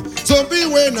 Zombie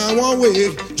when I one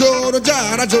way. Joro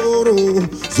jara joro.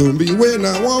 Zombie when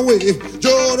I one way.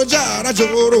 Joro jara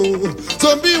joro.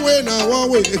 Zombie when I one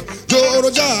way. Joro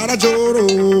jara joro.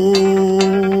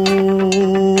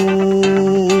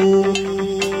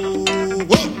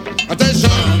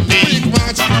 Attention, big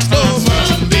match, slow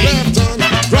match, left turn,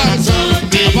 right turn,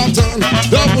 about turn,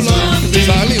 double up,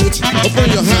 salute, open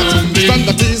your hat, stand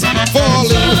at ease, fall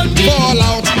in, fall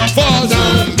out, fall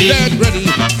down, dead ready.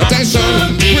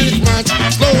 Attention, quick match,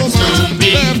 slow match,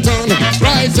 left turn,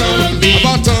 right turn,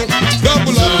 about turn,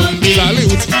 double up,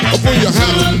 salute, open your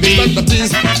hat, stand at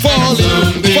ease, fall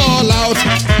in, fall out,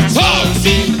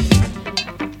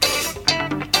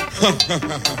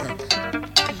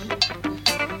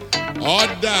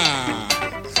 Order.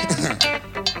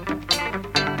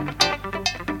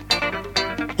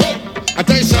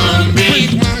 Attention,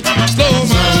 quick march, slow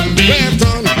march, left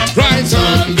turn, right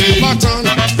turn, back turn,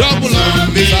 double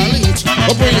up, salute,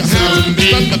 open your hands,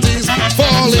 stand at ease,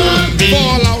 fall in,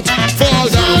 fall out, fall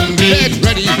down, get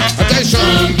ready.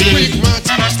 Attention, quick march,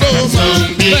 slow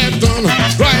march, left turn,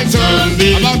 right turn,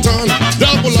 back turn,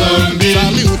 double up,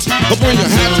 salute, open your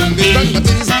hands, stand at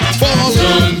ease, fall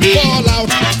in, fall out,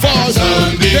 fall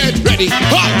down, get ready.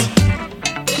 Hot.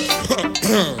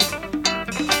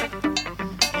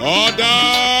 Order!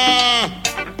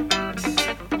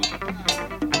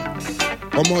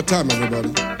 One more time,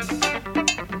 everybody.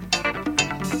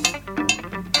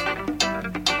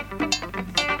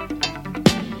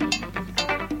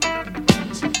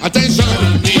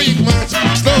 Attention, quick march,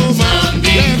 slow march,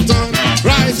 left turn,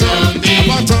 right turn,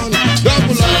 about turn,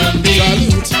 double up,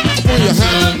 salute, open your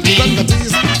hands, stand at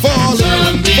ease, fall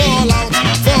in, fall out,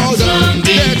 fall down,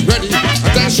 get ready.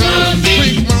 Attention,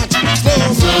 quick march,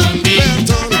 slow march, left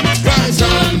turn, right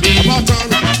turn, about turn,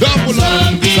 double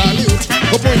up, salute,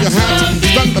 open your hands,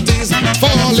 stand at ease,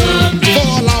 fall in,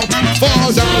 fall out, fall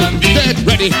down, get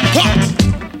ready. Hot!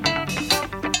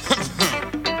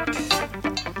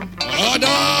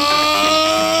 Order!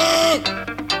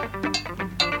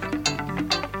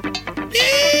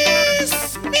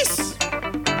 Dismiss!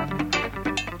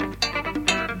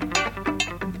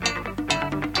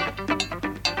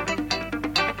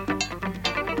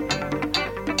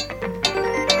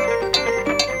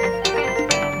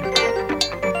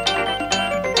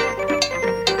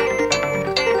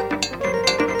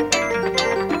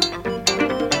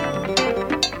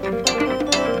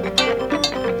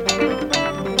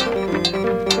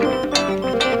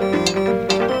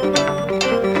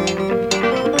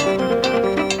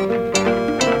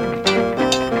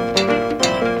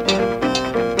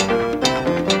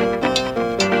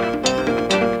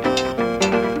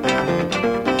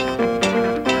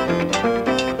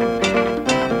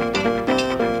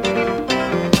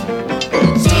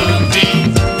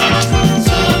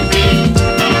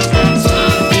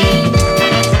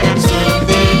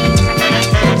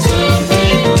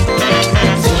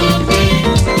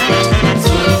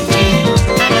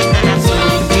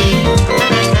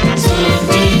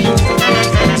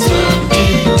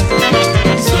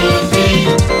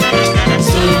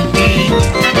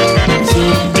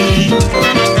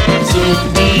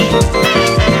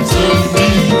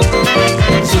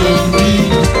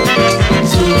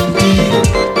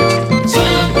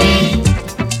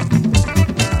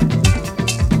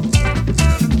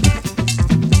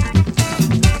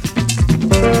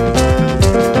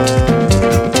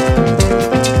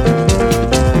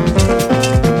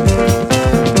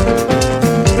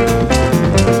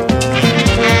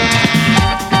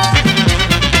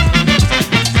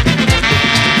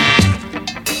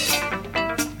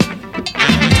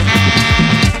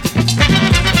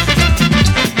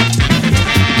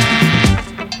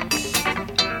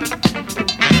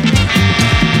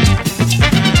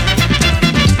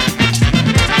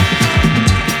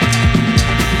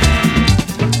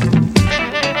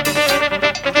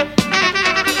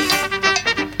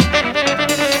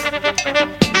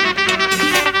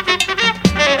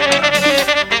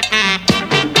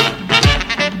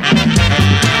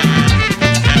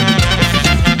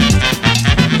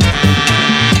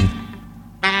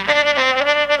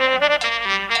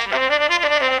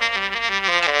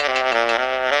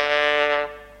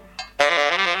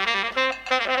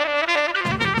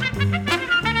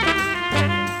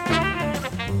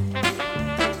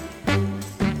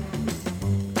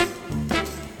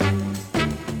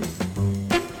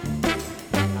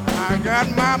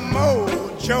 got my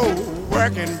mojo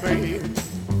working, babe,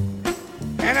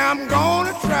 and I'm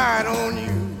gonna try it on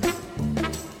you.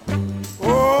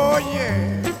 Oh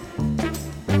yeah,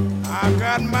 I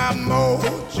got my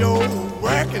mojo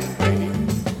working, babe,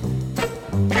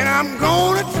 and I'm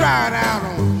gonna try it out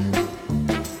on you.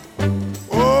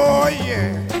 Oh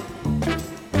yeah,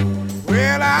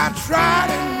 well I tried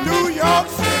in New York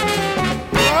City.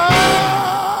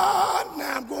 Oh,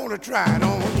 now I'm gonna try it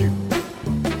on you.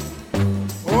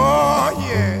 Oh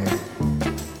yeah,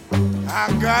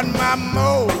 I got my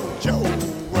mojo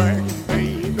working,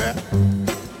 baby,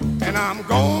 and I'm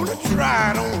gonna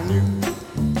try it on you.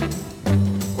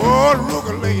 Oh, look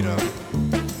later,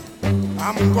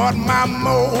 I'm got my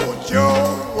mojo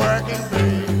working,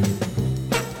 baby.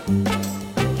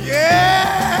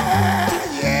 Yeah,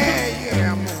 yeah,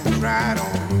 yeah, I'm gonna try it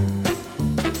on you.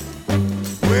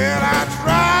 Well, I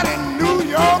tried in New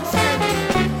York City.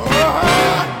 Oh,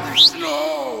 no,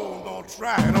 gonna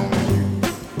try it on you.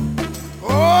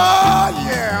 Oh,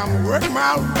 yeah, I'm working my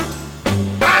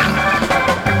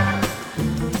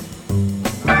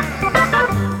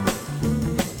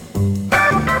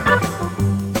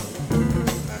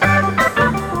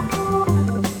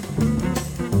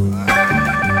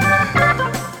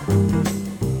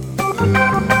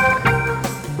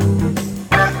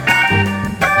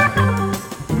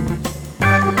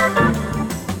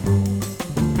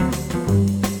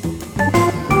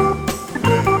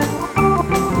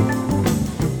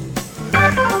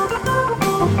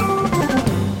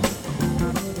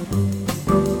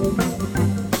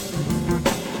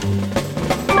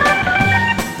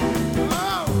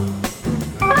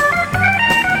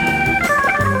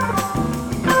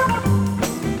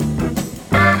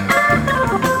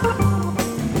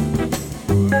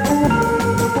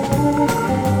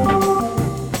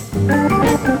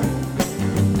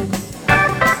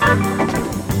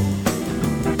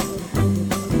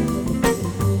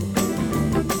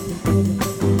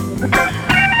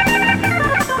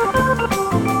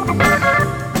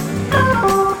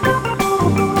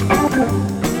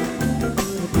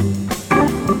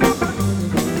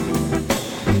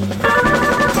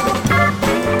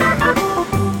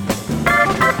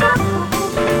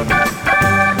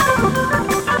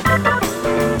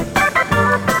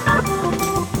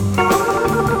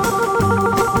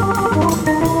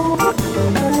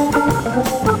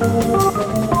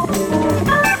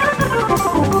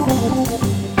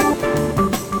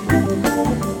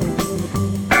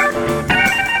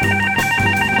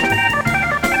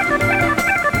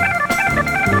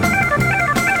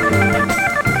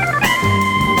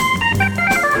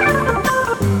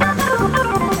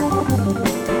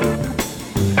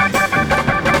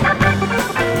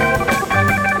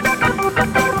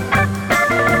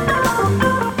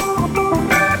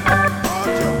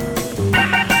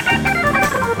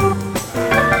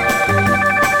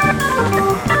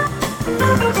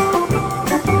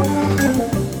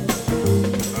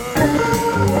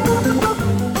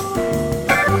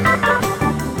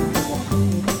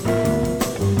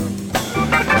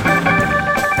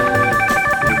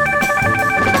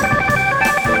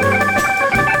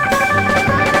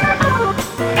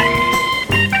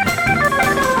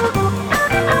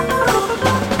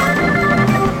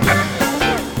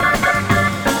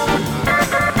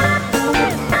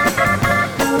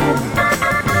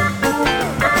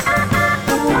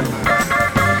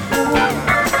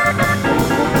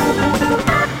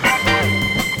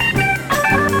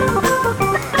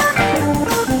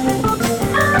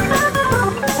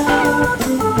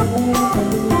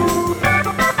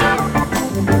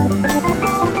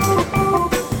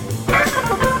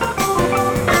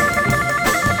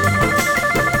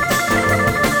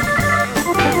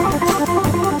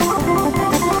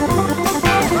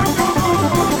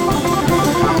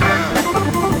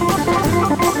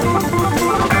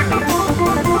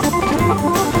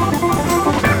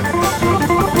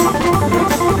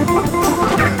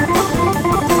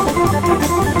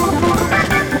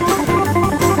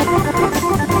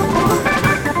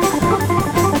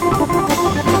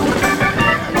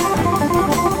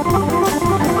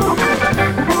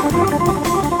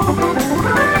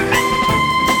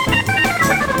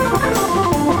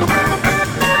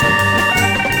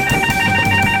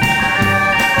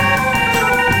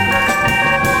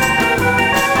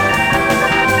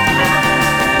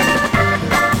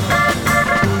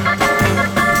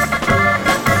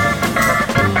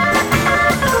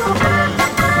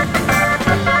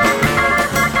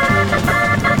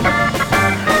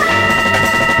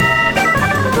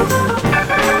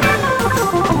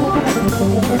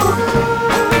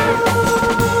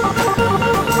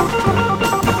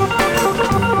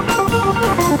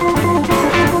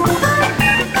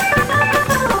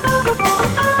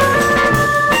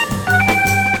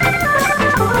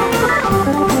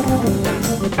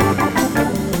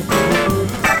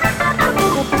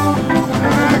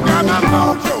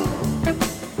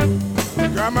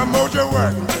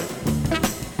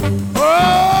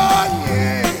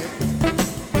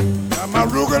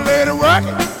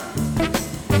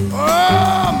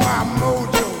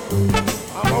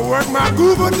work my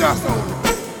goober dust on you.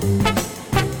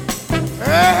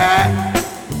 Hey, hey.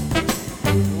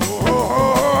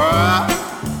 Oh,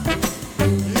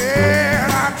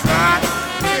 yeah, I tried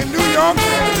in New York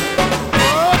City.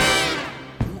 Oh,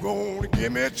 you gonna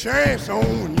give me a chance on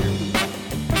you.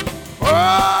 Oh,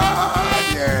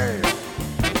 yeah.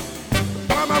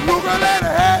 Why my goober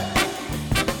lady, hey?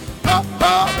 Oh,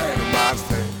 baby, my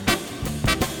say.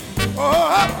 Oh,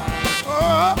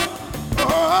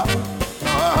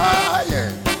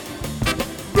 yeah.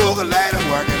 Google lady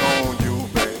working on you,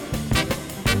 baby.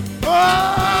 Oh,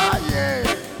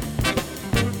 yeah.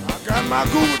 I got my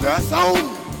Google dust on you.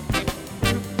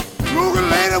 Google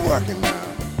lady working now.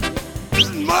 This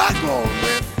is my goal,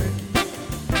 man.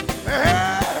 Hey,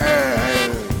 hey,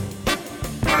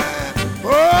 hey. Oh,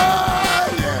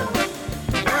 yeah.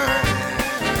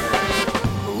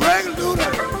 Regular do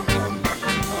that.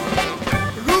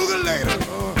 Google lady.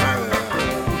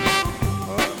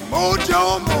 Mojo,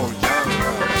 mojo,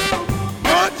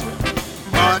 mojo, mojo,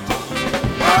 mojo,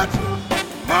 mojo,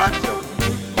 mojo, mojo,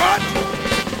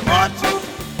 mojo,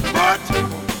 mojo,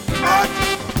 mojo,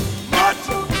 mojo,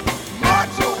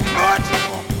 mojo,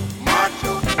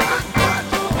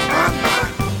 mojo,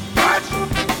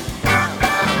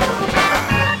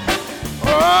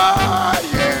 oh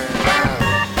yeah,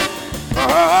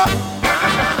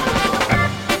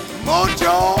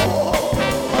 mojo.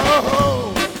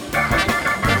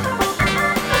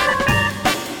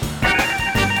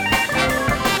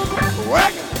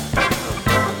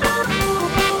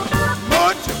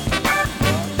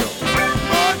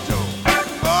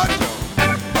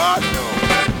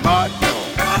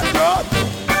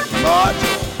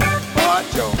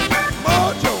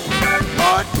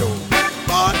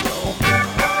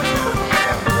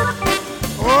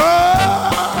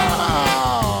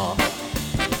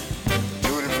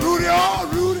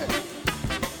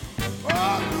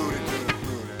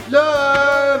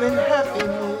 Love and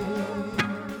happiness,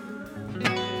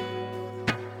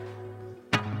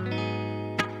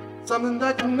 something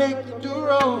that can make you do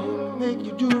wrong, make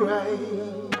you do right.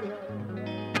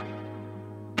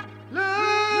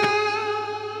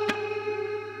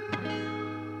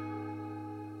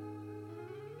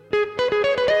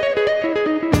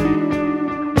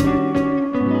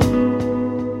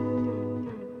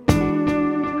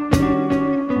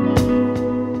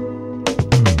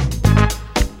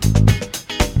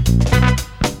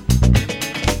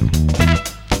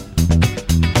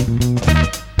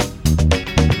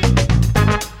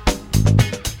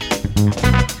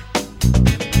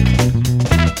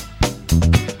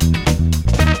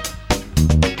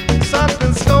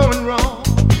 Something's going wrong.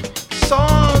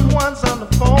 Someone's on the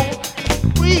phone,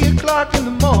 3 o'clock in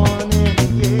the morning,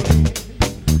 yeah.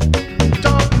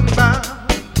 Talking about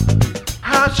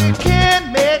how she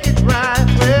can't make it right.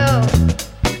 Well,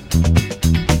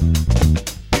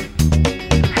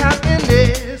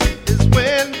 happiness is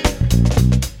when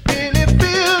really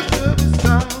feels to be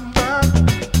somebody.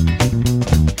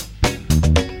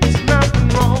 There's nothing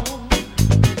wrong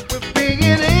with being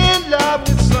in love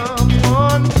with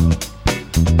someone.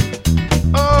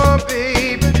 Oh,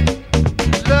 baby,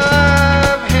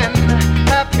 love and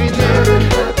happiness.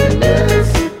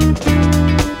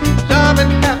 Love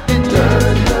and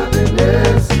happiness.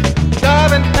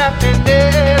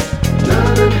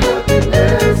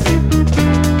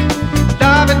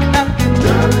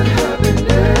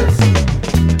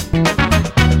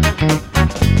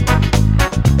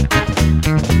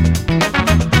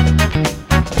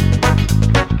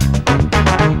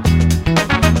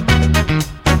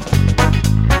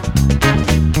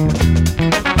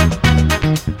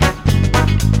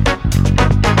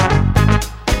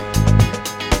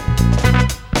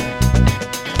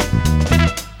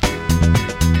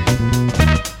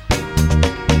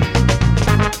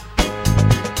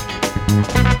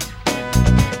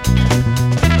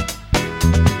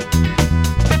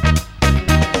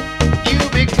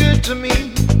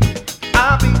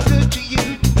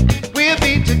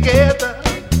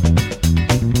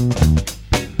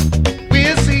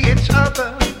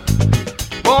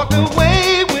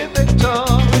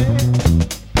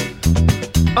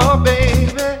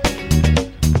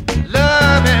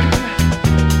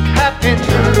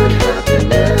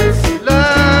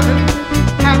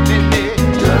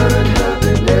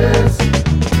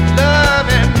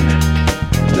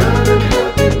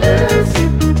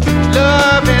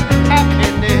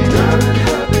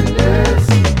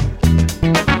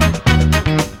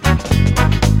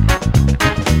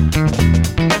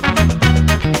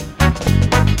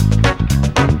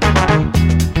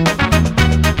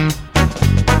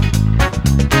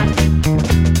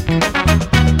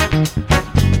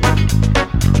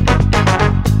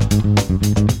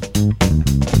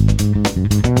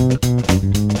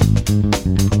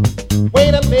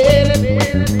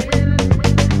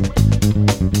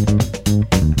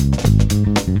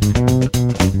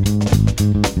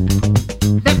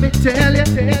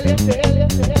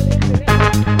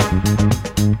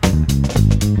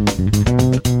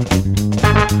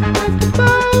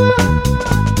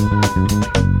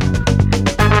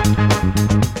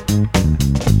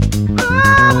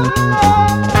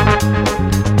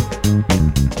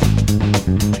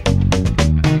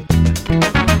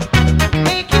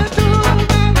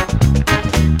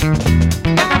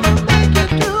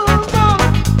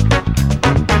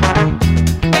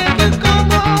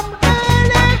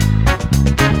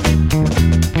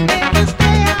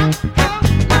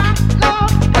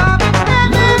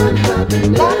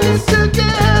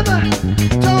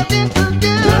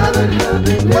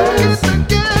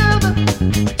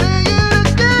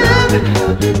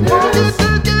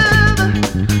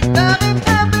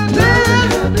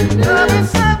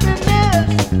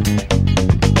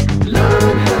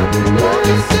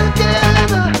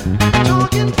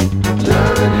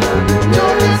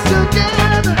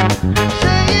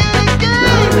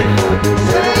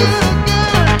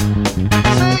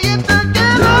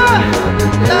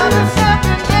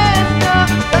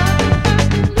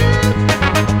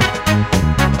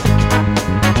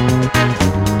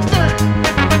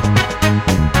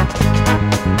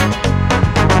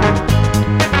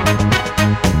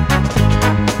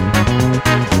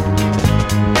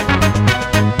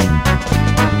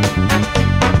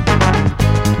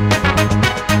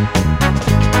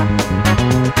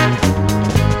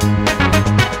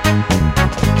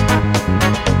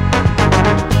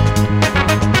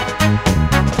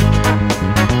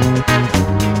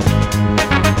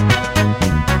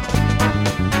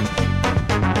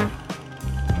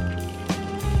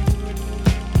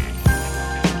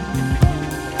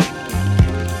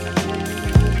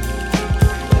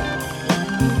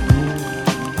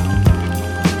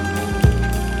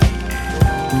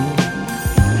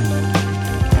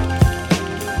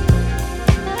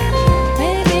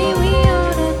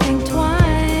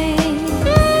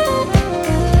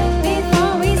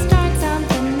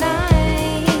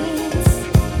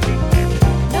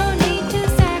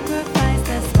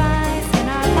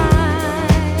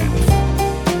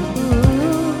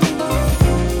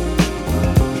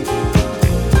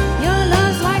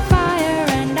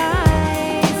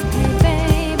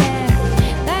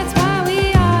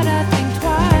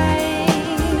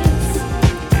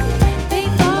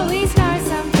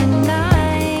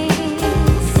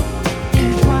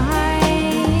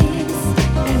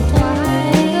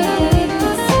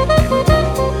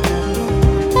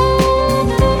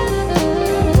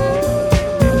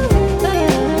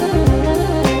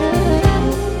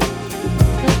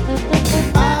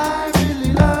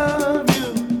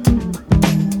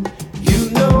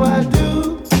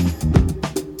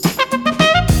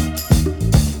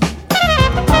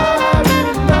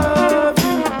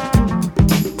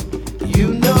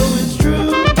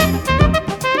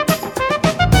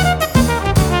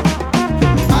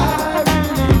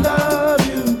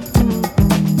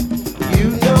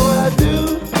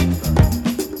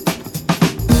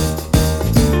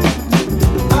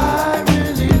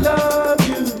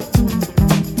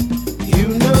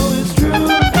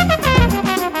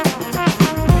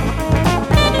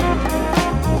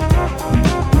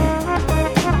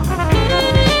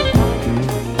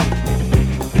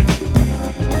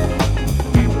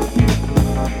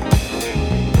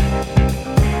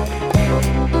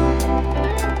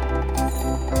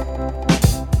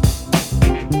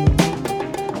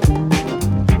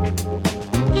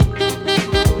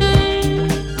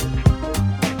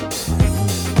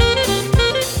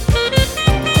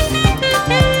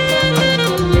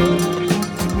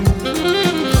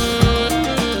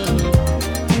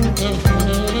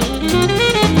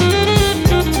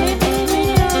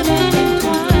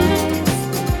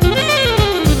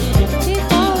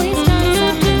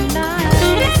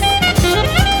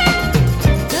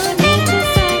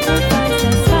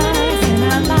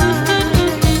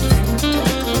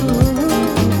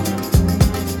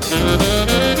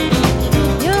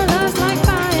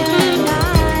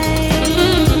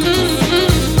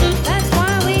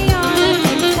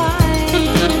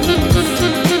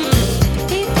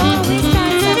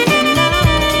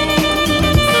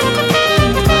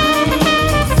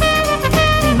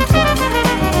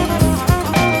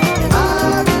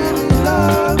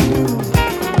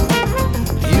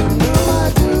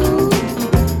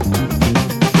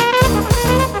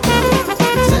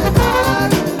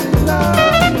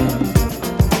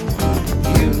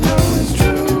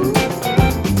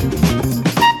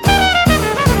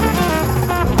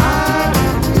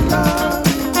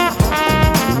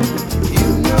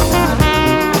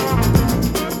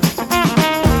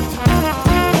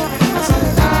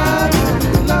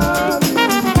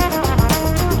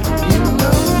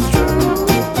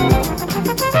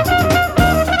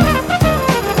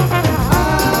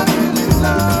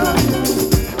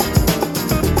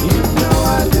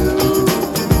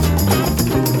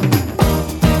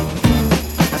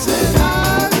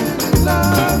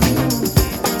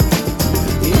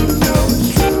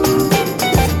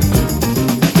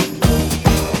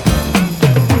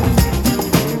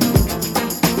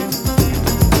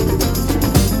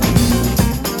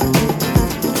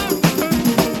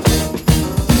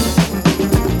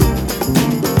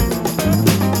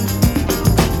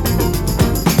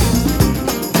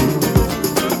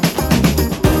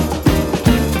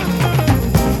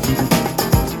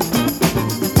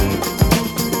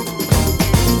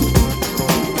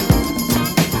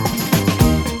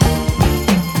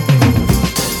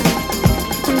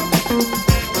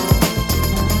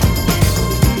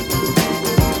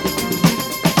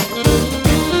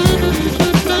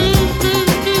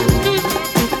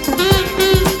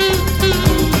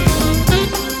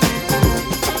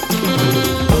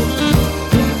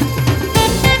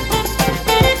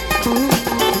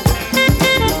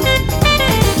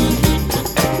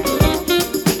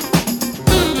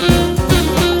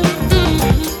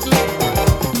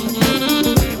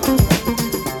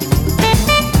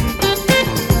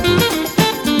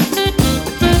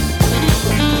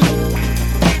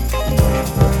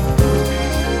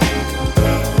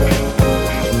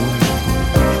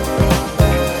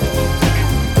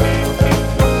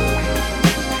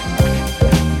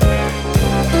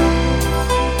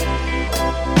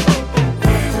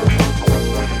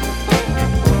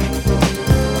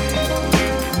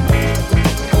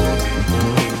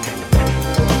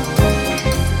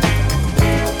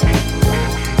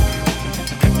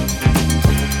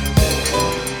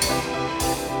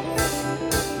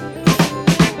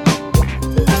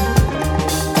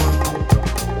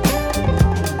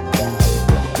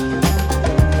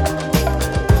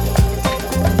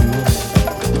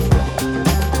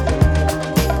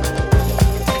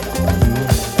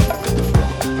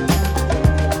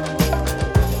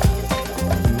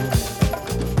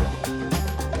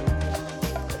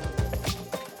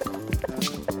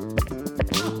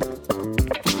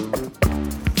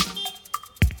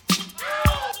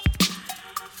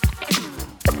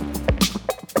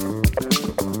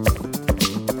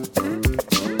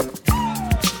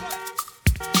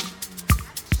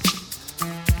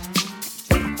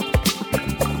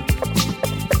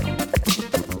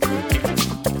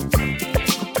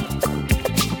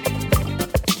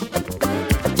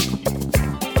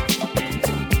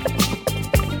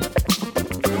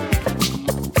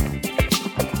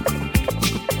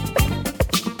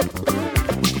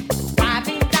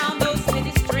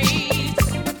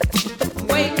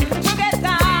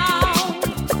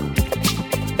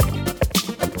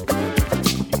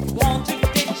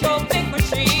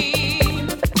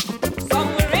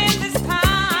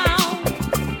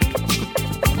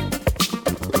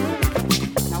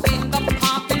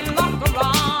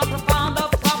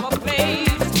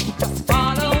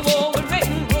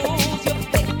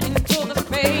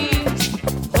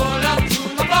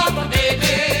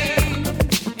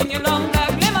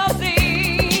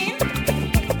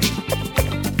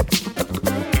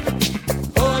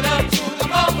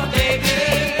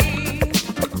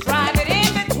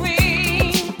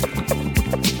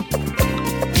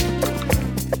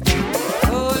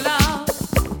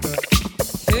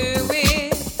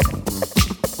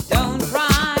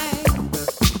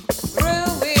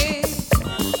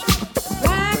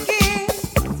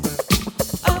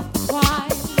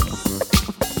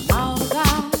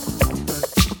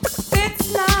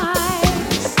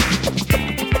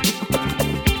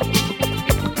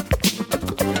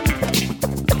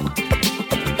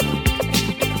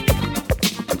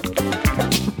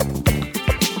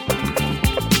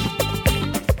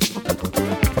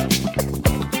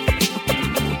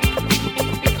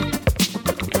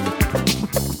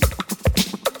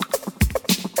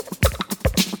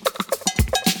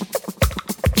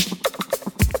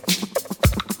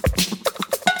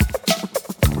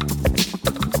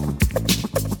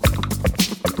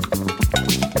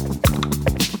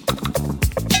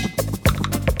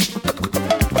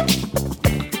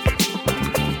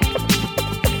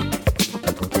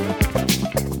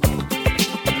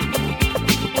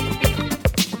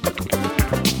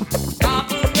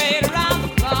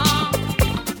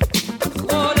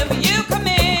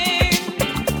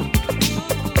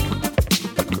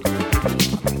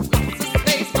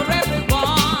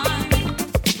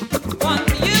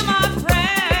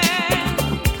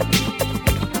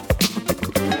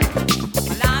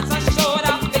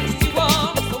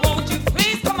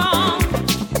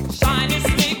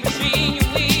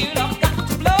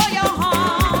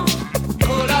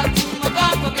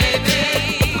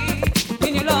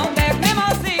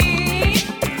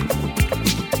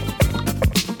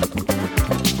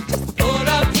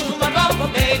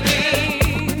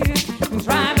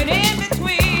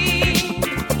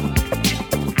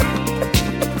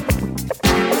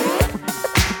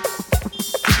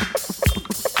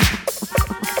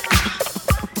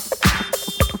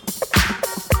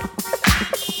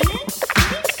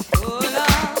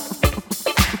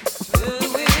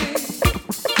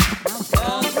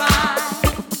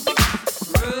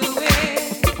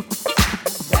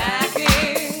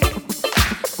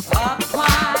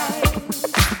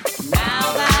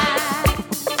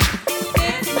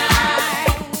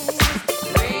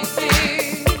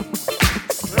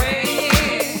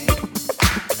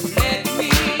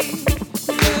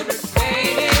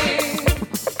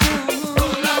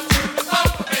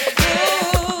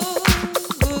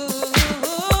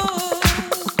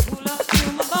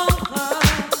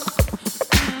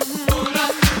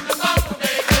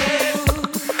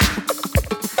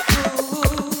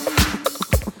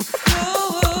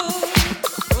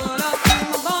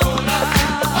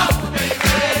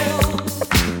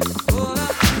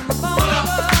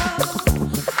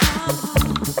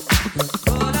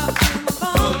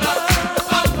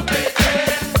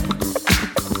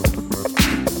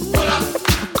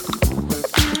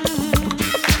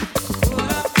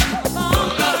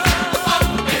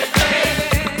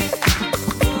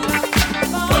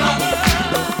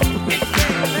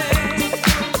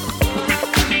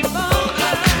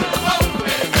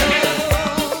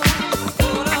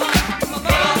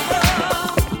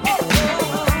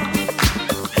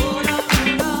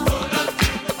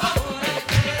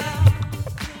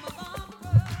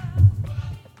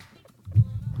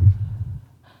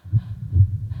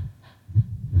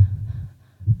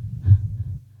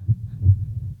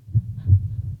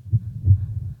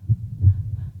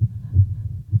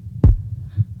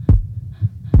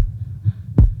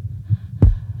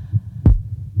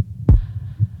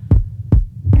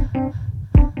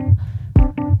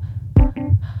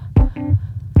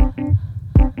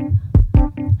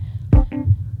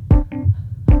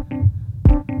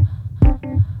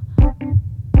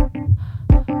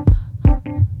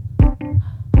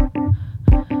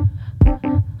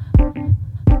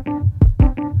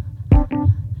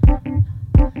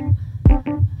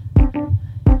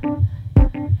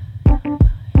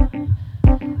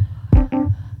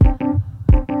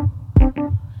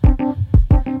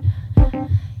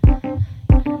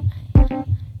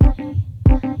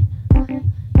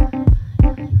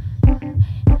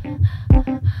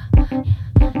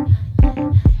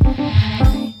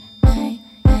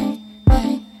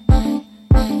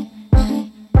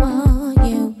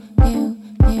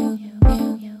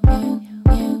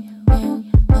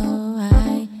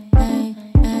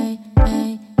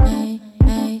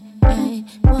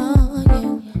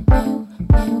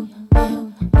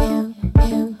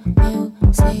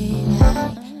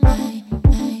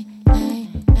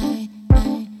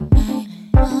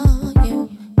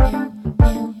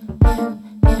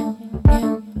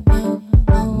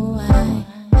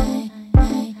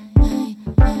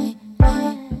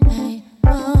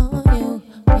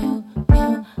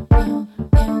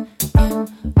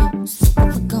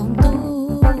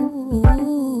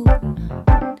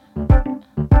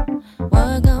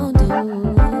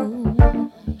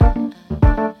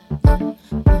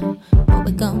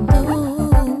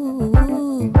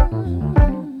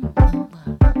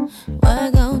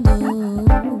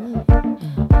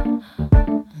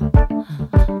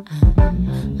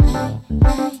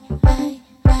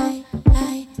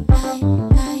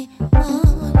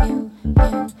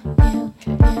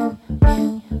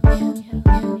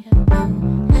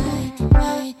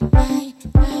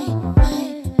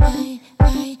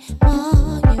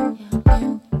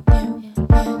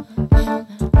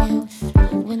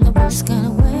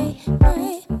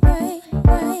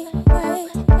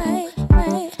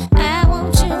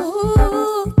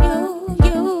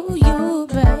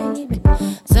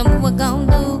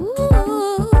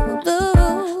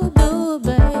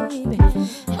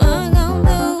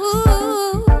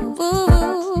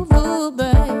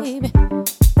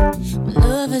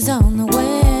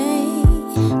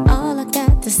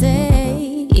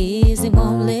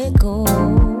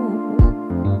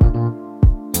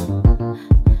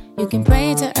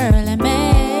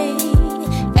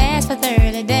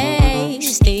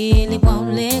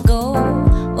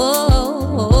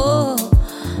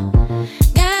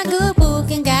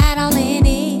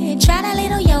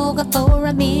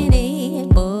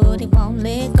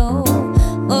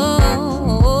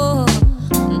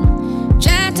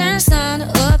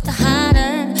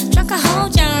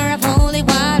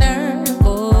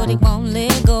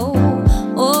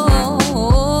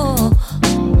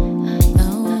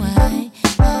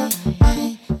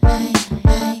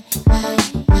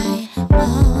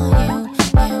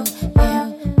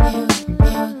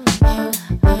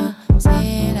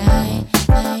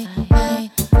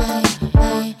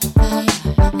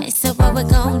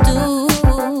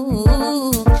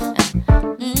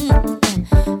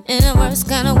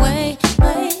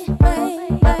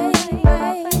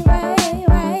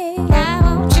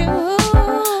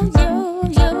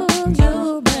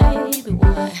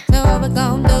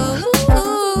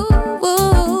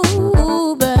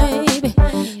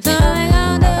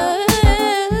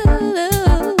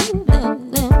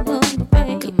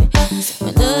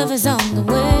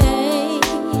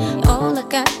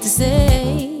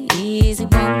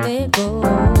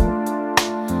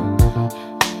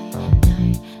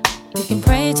 can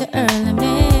pray to early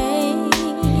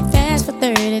May, fast for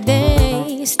 30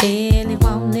 days, still it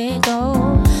won't let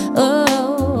go.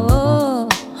 Oh,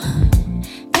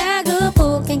 got a good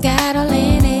book and got all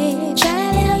in it. Try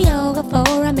a little yoga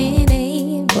for a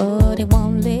minute, but it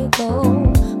won't let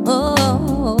go.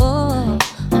 Oh,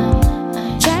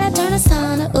 try to turn the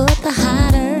sun up the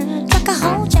hotter, like a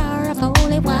whole jar of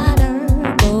holy water,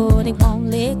 but it won't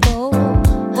let go.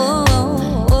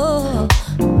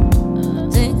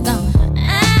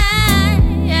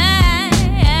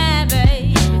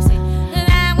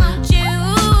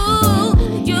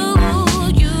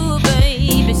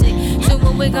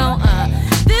 We gon'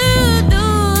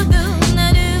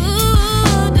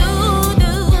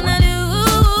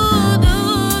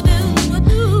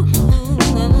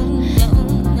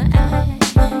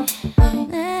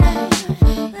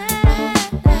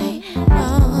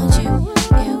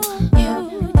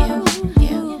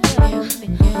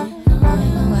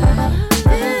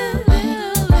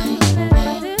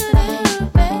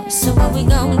 so what we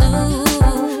gon' do?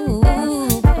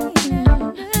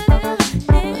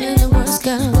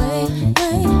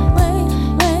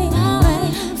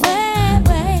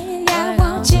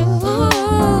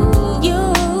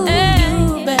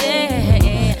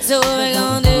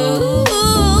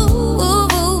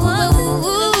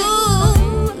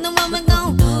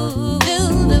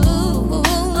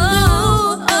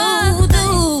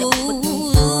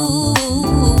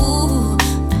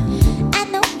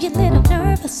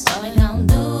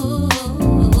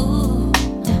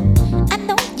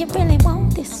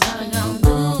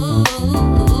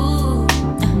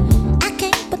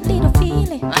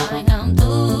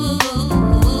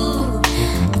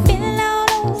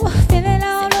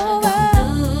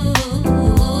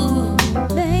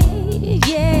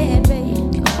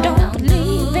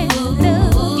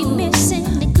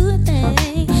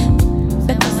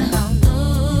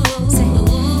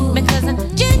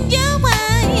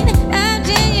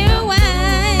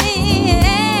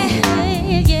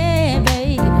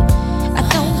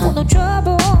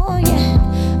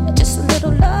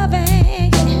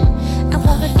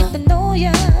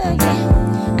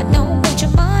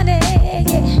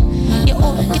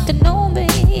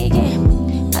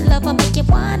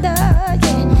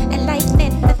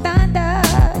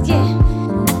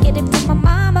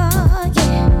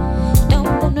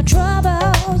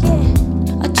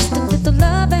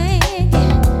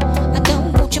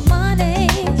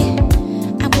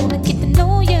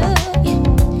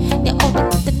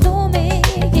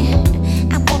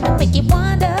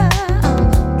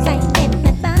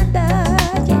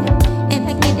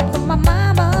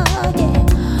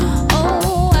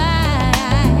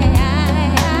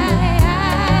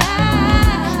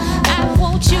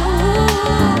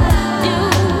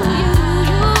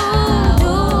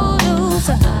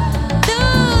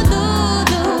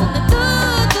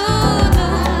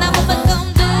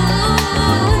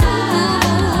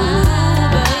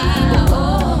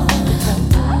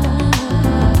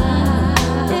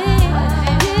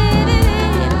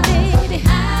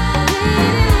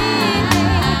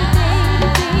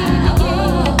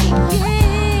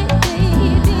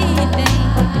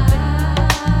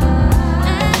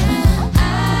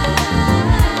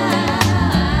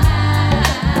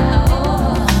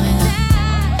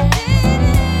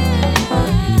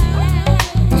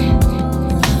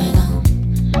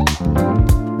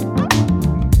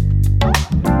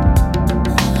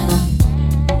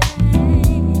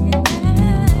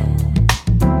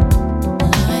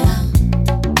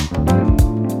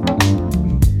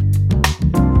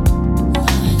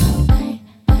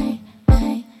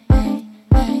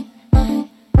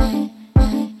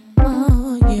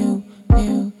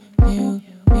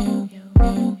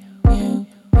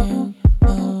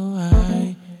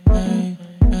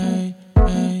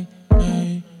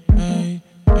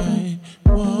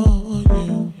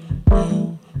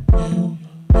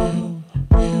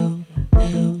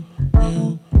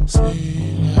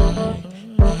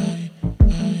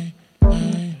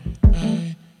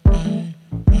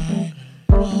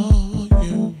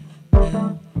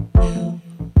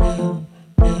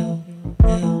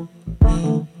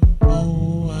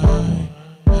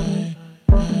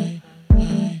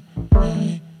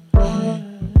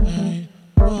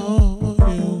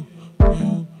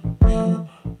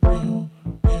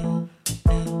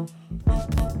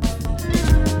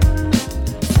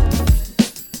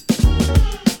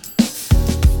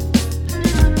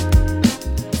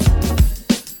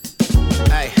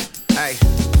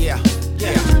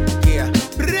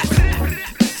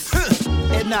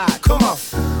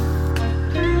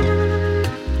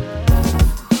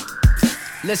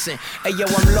 Listen, hey yo,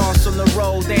 I'm lost on the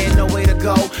road, there ain't no way to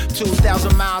go.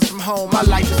 2,000 miles from home, my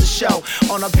life is a show.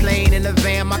 On a plane, in a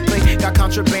van, my clique got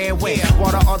contraband with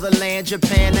water, all the land,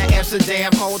 Japan to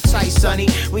Amsterdam. Hold tight, sonny,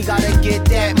 we gotta get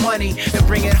that money and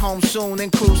bring it home soon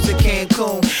and cruise to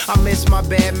Cancun. I miss my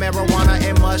bad marijuana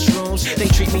and mushrooms. They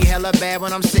treat me hella bad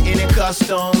when I'm sitting in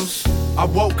customs. I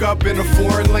woke up in a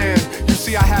foreign land. You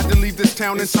see, I had to leave this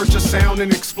town in search of sound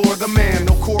and explore the man.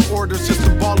 No court orders, just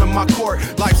a ball in my court.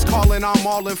 Life's calling, I'm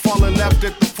all in, falling left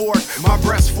at the fort. My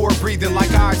breath's for breathing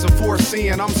like eyes are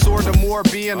foreseeing. I'm sort of more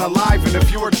being alive, and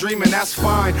if you're dreaming, that's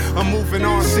fine. I'm moving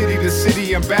on city to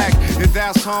city and back, and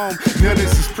that's home. None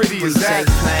is as pretty as that. We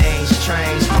take planes,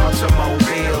 trains,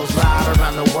 automobiles, ride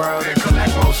around the world and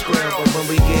collect more skrill. But when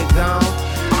we get gone,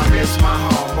 I miss my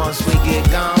home once we get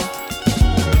gone.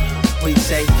 We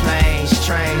take planes,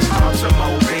 trains,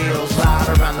 automobiles,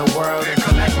 ride around the world and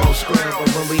collect more skrill. But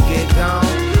when we get gone,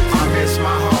 I miss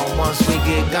my home once we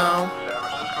get gone.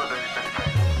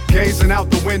 Gazing out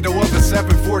the window of a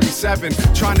 747,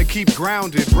 trying to keep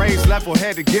grounded, raise level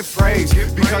headed, give praise.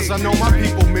 Because I know my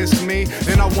people miss me,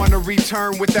 and I wanna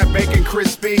return with that bacon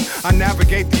crispy. I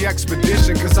navigate the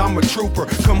expedition, cause I'm a trooper.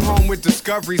 Come home with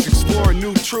discoveries, exploring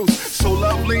new truths. So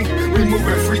lovely, we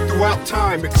moving free throughout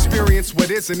time. Experience what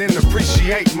isn't and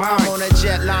appreciate mine. I'm on a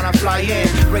jet line, I fly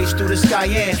in, race through the sky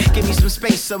in. Give me some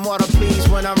space, some water please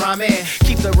when I'm rhyming.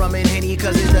 Keep the rum and Henny,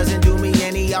 cause it doesn't do me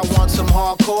any. I want some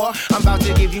hardcore, I'm about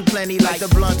to give you plenty, like the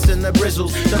blunts and the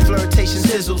brizzles, the flirtation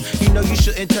sizzles. You know you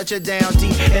shouldn't touch it down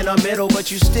deep in the middle, but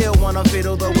you still wanna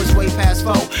fiddle, though it's way past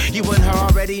 4. You and her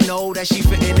already know that she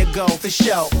fitting to go for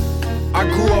show. I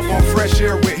grew up on fresh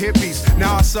air with hippies.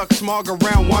 Now I suck smog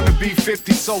around, wanna be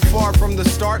 50. So far from the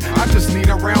start, I just need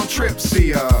a round trip.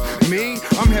 See, me,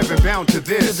 I'm heaven bound to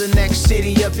this. To the next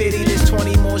city of pity, there's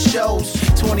 20 more shows,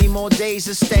 20 more days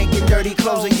of stankin' dirty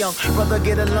clothes. A young brother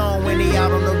get along when he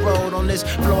out on the road. On this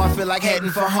floor, I feel like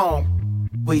heading for home.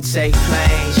 We take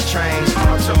planes, trains,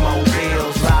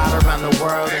 automobiles, ride around the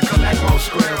world and collect more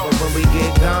skrill. But when we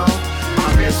get gone,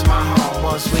 I miss my home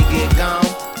once we get gone.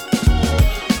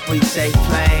 We take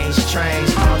planes,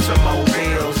 trains,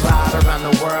 automobiles, ride around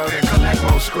the world and collect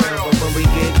more skrill. But when we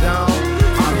get gone,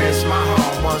 I miss my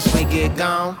home once we get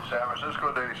gone. San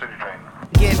Francisco Daily City train.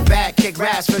 Get back, kick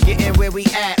raps, forgetting where we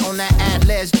at. On that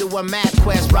atlas, do a map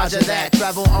quest, roger that.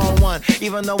 Travel on one,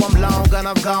 even though I'm long gone,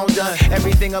 I've gone done.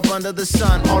 Everything up under the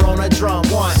sun, all on a drum.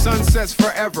 One. Sunsets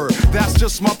forever, that's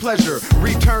just my pleasure.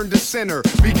 Return to center,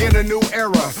 begin a new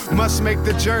era. Must make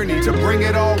the journey to bring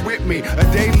it all with me. A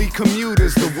daily commute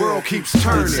as the world keeps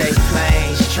turning. We take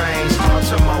planes, trains,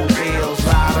 automobiles,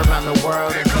 ride around the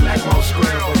world and collect more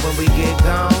skrill. But when we get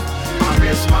gone, I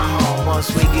miss my home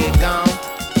once we get gone.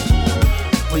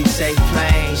 We take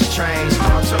planes, trains,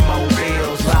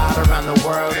 automobiles, ride around the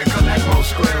world and collect more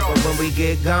skrill. But when we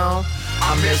get gone,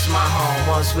 I miss my home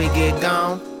once we get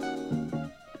gone.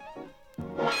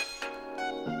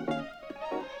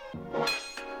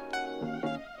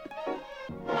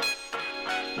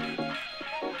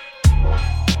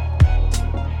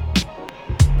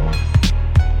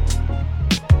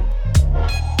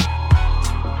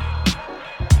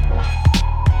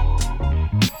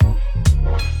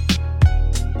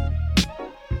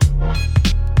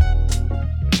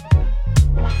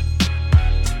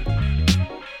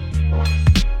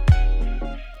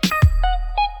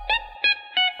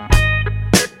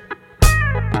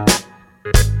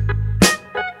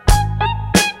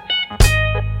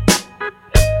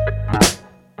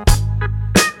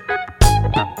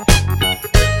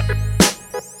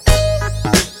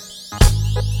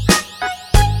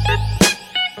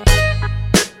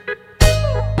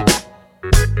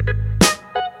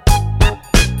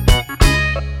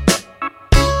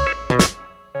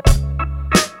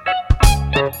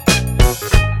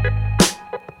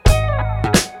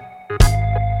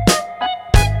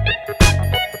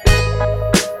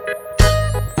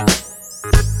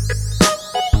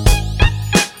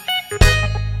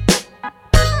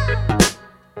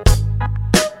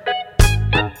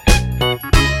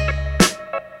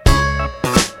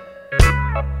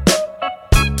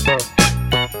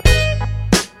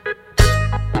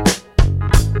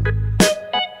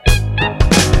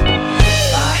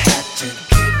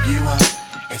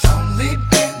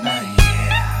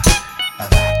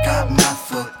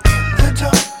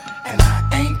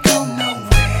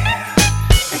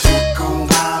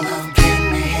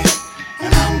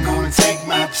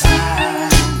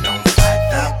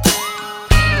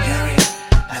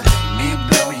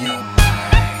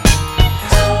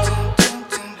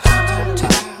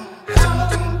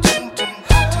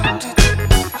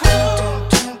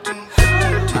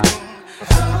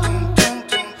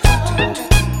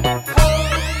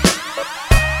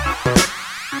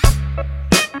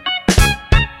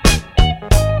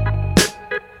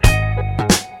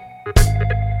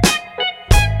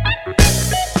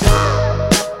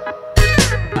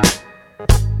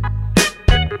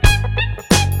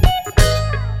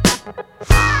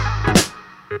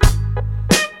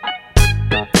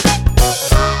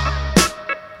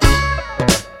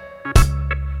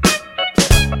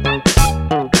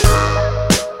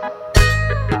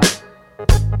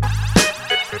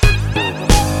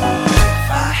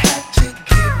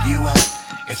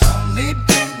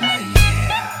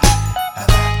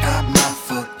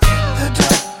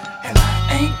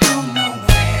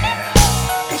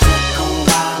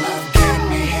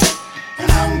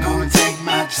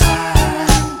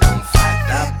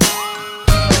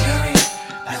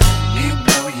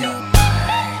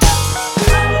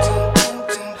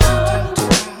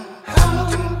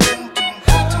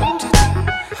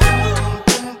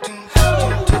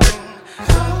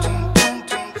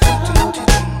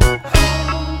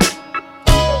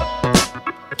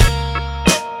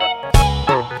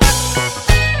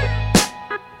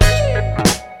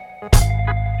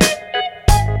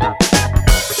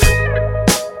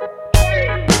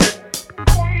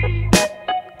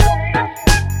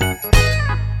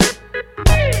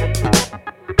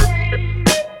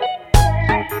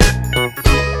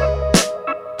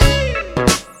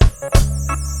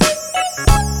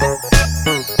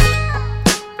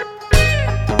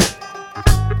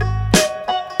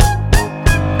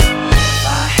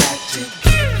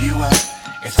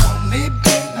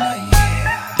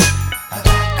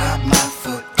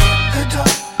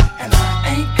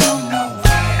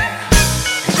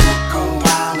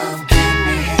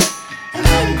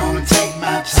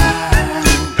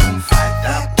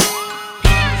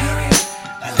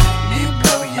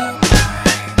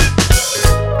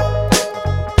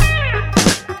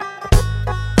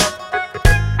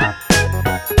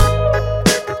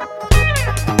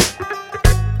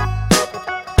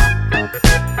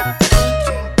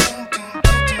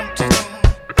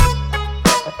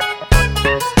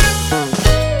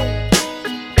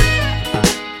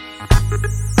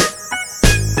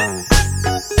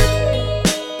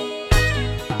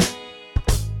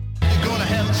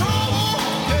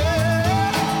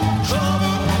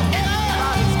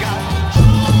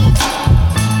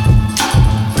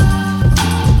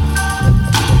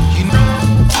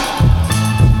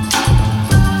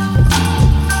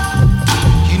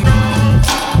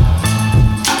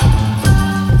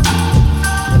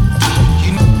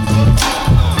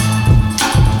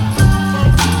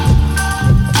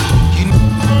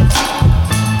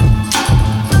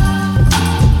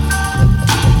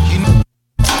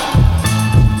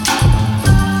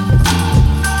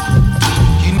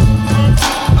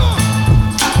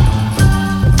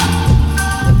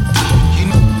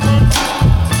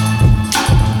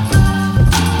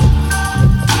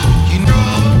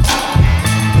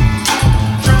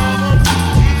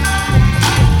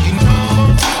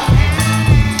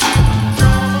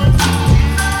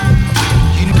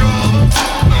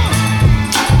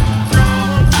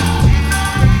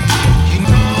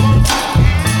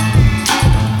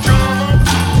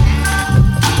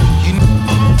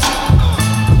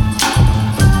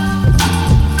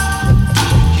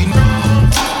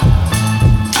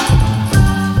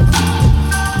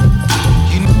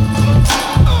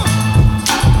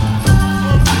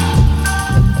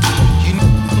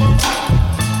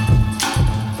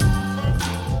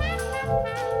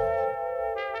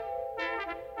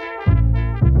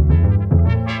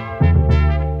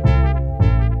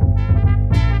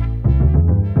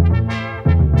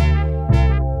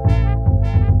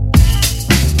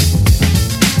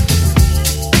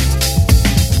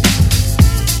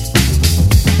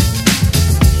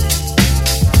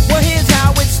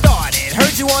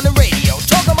 on the radio,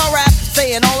 talking about rap,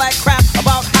 saying all that crap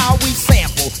about how we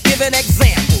sample, giving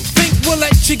examples. Think we'll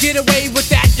let you get away with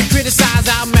that? You criticize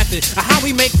our method of how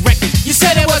we make records. You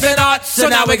said it wasn't art, so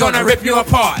now we're gonna rip you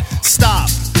apart. Stop,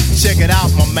 check it out,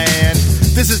 my man.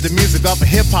 This is the music of a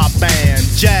hip-hop band.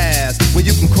 Jazz, well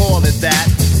you can call it that.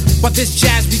 But this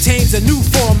jazz retains a new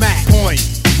format. Point,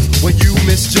 when you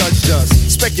misjudged us,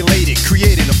 speculated,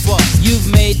 created a fuss. You've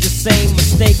made the same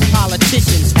mistake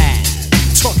politicians have.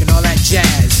 Talking all that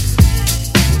jazz.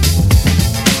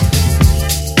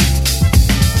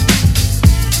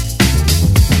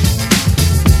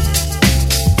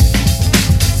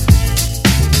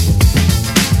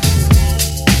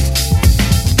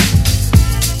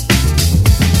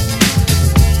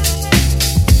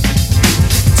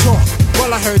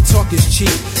 I heard talk is cheap,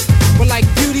 but like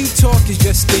beauty, talk is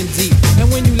just skin deep.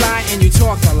 And when you lie and you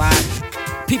talk a lot,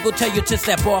 people tell you to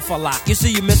step off a lot. You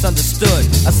see, you misunderstood.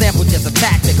 A sample just a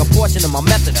tactic, a portion of my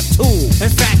method, a tool.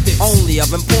 In fact, it's only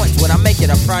of importance when I make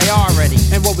it a priority.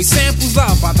 And what we sample's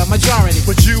loved by the majority.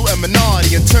 But you a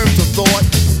minority in terms of thought,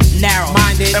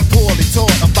 narrow-minded and poorly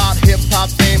taught about hip-hop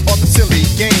fame or the silly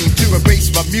game to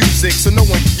erase my music so no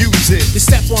one can use it. You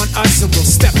step on us and we'll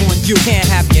step on you. Can't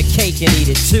have your cake and eat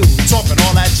it too. Talking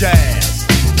all that jazz.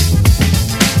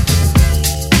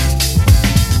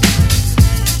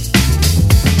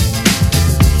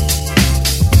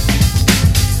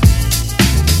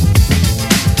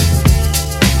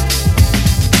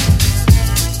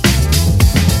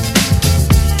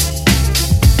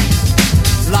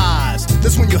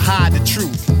 That's when you hide the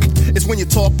truth. It's when you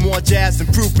talk more jazz than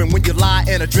proof, and when you lie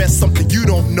and address something you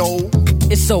don't know.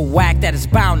 It's so whack that it's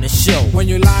bound to show. When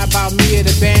you lie about me or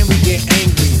the band, we get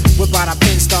angry. Whip out our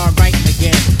pen, start writing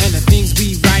again. And the things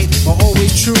we write are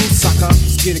always true. Sucker,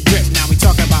 let's get a grip, now we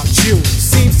talking about you.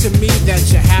 Seems to me that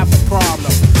you have a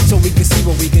problem, so we can see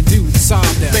what we can do to solve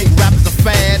them. Think rap is a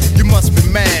fad? You must be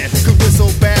mad, cause we're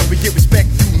so bad we get respect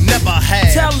you never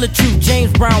had. Tell the truth,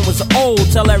 James Brown was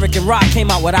old. Tell Eric and Rock came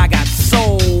out with I Got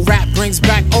Soul. Rap brings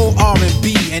back old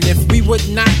R&B, and if we would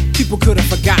not, people could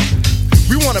have forgotten.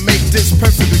 We want to make this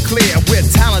perfectly clear. We're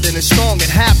talented and strong and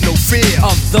have no fear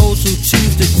of those who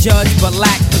choose to judge but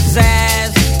lack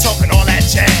pizzazz. Talking all that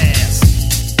jazz.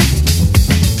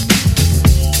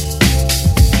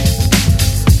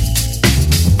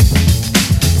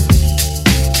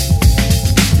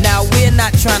 Now we're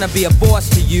not trying to be a boss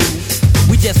to you.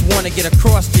 We just want to get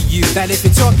across to you that if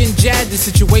you're talking jazz, the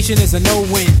situation is a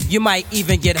no-win. You might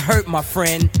even get hurt, my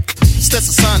friend.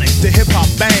 Stetsasonic, the hip-hop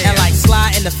band. And like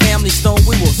Sly and the Family Stone,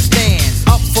 we will stand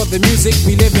up for the music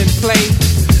we live and play,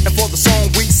 and for the song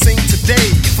we sing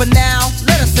today. For now,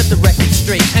 let us set the record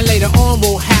straight, and later on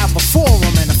we'll have a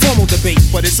forum and a formal debate.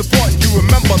 But it's important you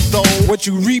remember though, what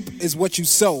you reap is what you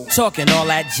sow. Talking all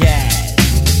that jazz.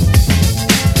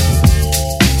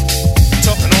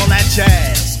 Talking all that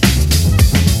jazz.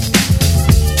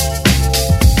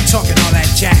 Talking all that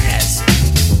jazz.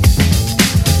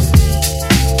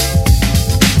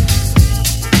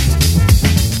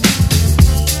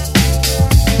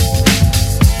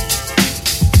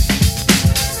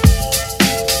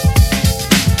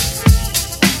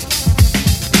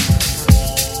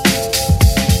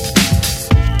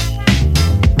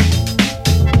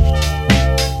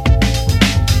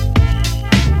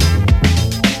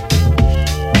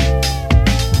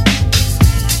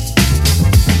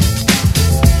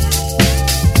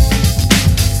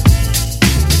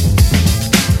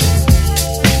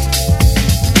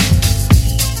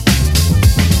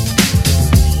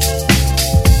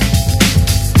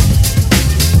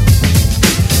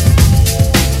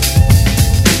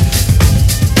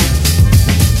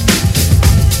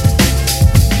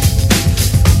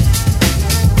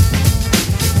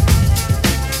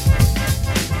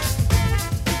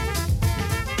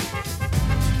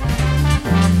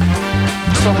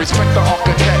 So respect the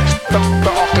architect, the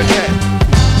architect.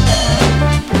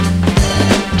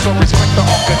 So respect the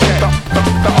architect,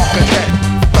 the architect.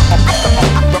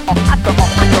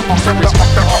 So respect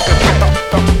the architect,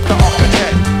 the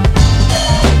architect.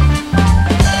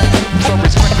 So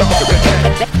respect the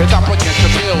architect. It's up against the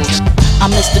bills. I'm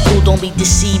mystical, don't be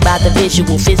deceived by the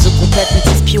visual. Physical presence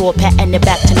is pure, patting it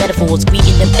back to metaphors.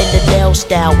 Greeting them in the Dell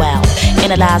style, wow.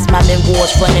 Analyze my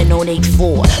memoirs, running on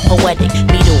 8-4. Poetic,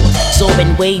 meteors,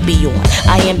 soaring way beyond.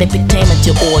 I am the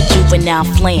pentameter or juvenile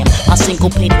flam. My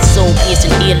syncopated soul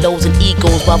piercing earlobes and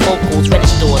egos while vocals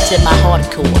register to my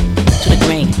hardcore. To the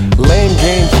grain. Lame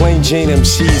game, plain Jane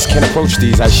MCs can approach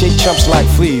these. I shake chumps like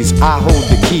fleas. I hold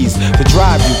the keys to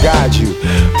drive you, guide you,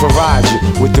 provide you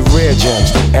with the rare gems.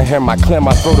 And here my clem,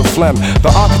 I throw the phlegm. The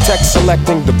architect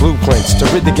selecting the blueprints to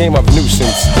rid the game of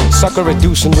nuisance. Sucker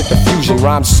reducing with the few fusion.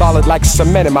 Rhymes solid like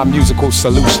cement in my musical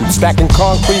solution. Stacking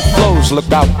concrete flows, look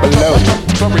out below.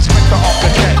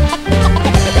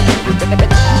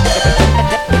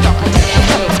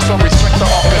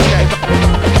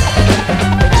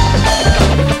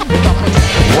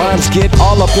 Rhymes get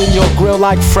all up in your grill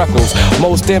like freckles.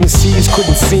 Most MCs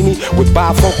couldn't see me with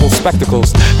bifocal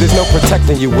spectacles. There's no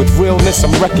protecting you. With realness,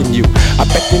 I'm wrecking you. I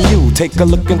beckon you, take a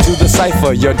look into the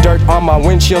cipher. Your dirt on my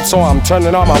windshield, so I'm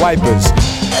turning on my wipers.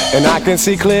 And I can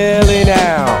see clearly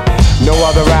now. No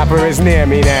other rapper is near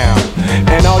me now.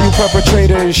 And all you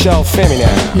perpetrators shall fear me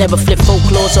now. Never flip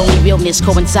folklore's only realness.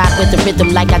 Coincide with the rhythm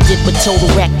like I did with Total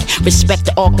Wreck. Respect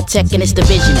the architect and its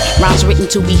division. Rhymes written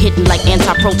to be hidden like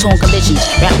anti-proton collisions.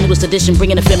 Rap newest edition,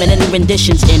 bringing the feminine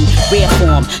renditions in rare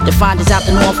form. Defined as out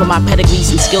the norm for my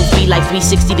pedigrees and skills be like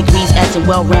 360 degrees as in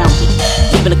well-rounded.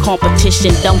 Leaving the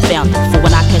competition dumbfounded. For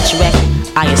when I catch wreck,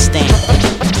 I stand.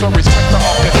 So respect the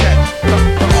architect.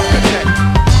 Respect the architect.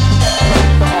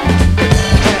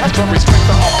 Respect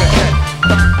the architect.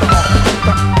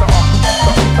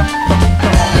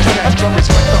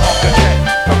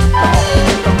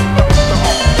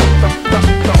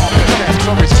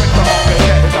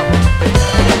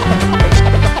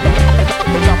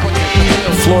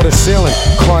 Floor to ceiling,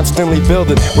 constantly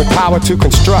building with power to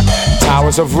construct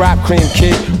towers of rap cream,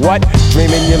 kid. What?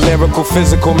 Dreaming you're lyrical,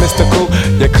 physical, mystical.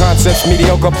 Your concept's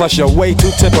mediocre, plus you're way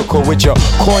too typical with your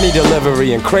corny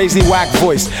delivery and crazy whack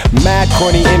voice. Mad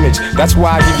corny image, that's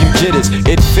why I give you jitters.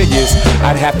 It figures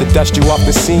I'd have to dust you off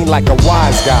the scene like a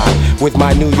wise guy with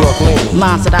my New York lean.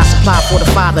 Lines that I supply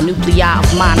fortify the nuclei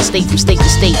of mind, state from state to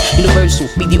state. Universal,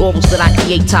 be the orals that I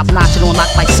create, top notch and on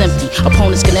lock like Simpy.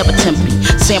 Opponents can never tempt me.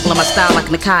 Sampling my style like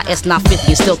Nakai S950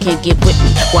 and still can't get with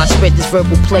me. While I spread this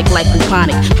verbal plague like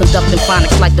bubonic, conducting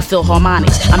phonics like the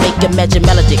Philharmonics. I make a measure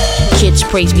melodic. Kids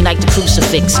praise me like the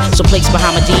crucifix. So place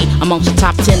Muhammadi amongst the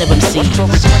top 10 of MCs.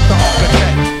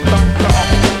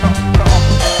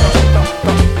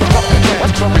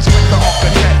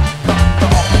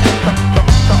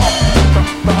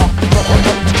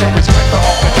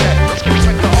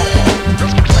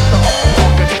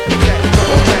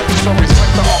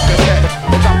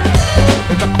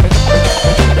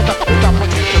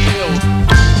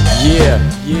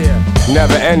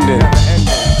 Never ending,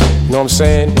 you know what I'm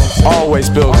saying? Always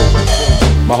building.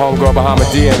 My homegirl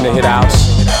Bahamadia in the hit house.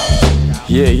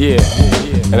 Yeah.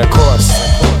 And of course,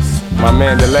 my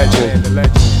man the legend,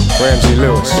 Ramsey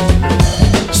Lewis.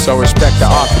 So respect the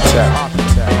architect.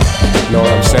 You know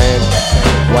what I'm saying?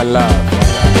 One love.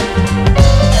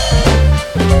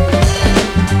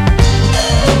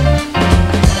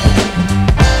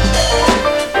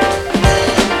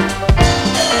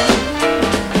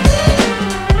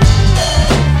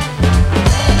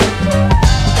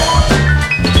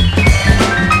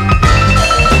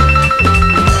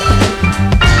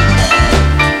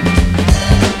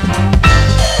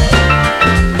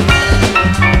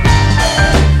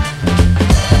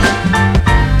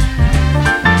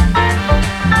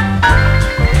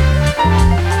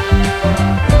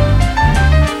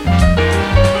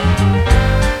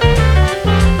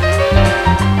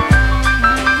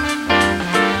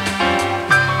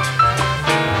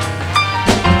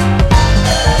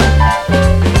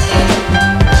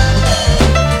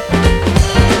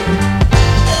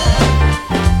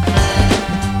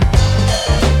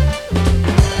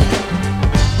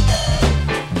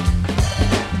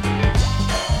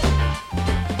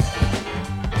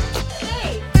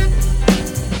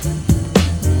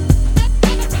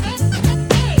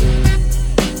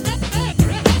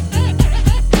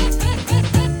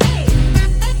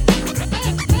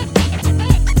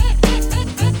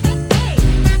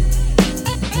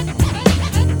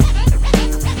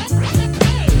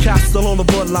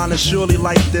 Is surely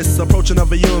like this. Approaching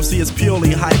of a UMC is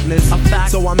purely hypeness.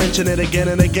 So I mention it again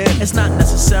and again. It's not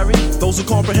necessary. Those who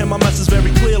comprehend my message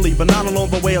very clearly, but not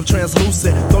along the way of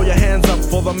translucent. Throw your hands up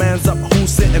for the man's up. Who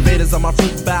sit invaders on my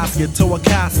fruit basket to a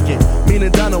casket,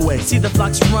 meaning done away. See the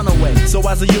flocks run away. So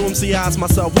as a UMC, I ask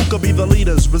myself, who could be the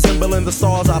leaders, resembling the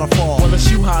stars out of fall? Well, it's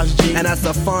you, Haj G. And as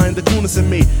to find the coolness in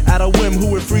me, at a whim, who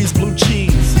would freeze blue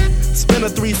cheese? Spin a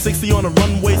 360 on a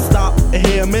runway stop and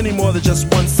hear many more than just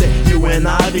one sit.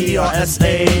 UNIDRSAL.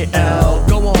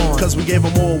 Go on. Cause we gave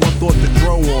them all one thought to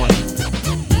grow on.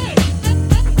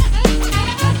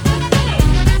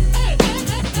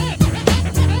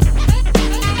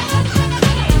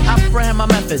 Apprehend my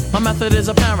method. My method is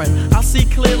apparent. I see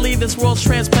clearly this world's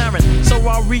transparent. So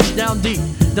I'll reach down deep.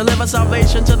 Deliver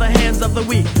salvation to the hands of the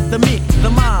weak, the meek, the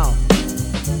mild.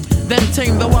 Then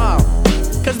tame the wild.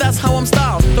 cause that's how I'm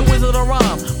styled, the wizard of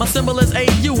rhyme. My symbol is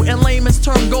AU, and layman's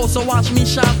term gold, so watch me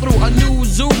shine through. A new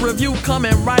zoo review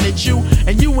coming right at you,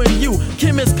 and you,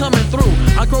 Kim is coming through.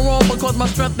 I grow on because my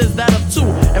strength is that of two.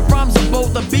 If rhymes are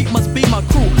both, the beat must be my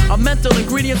crew. A mental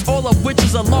ingredients, all of which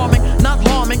is alarming, not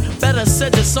harming, better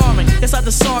said disarming. Yes, I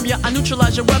disarm ya, I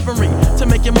neutralize your weaponry to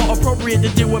make it more appropriate to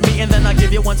deal with me, and then I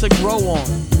give you one to grow on.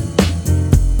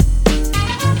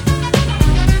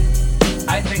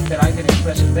 I think that I can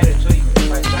express it better to you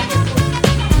if I sang it for you.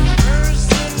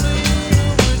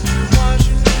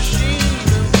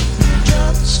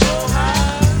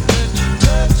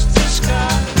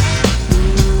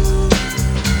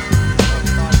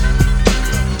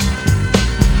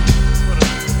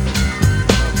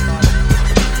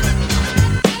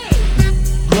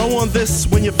 Grow on this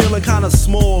when you're feeling kinda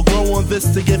small. Grow on this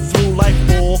to get through life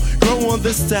all. Grow on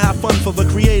this to have fun for the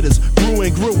creators. Grew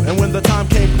and grew, and when the time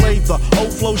came, played the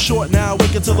old flow short. Now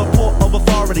wicked to the port of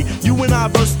authority. You and I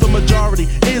versus the majority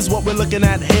is what we're looking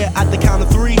at here. At the count of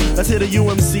three, let's hit a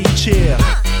UMC cheer.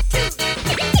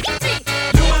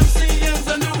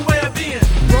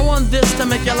 On this to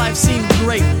make your life seem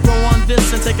great. Grow on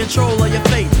this and take control of your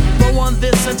fate. Grow on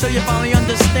this until you finally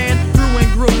understand. Grew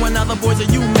and grew, and now the boys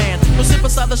are you, man. Go sit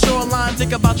beside the shoreline,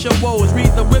 think about your woes.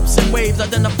 Read the whips and waves,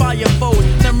 identify your foes.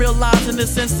 Then realize in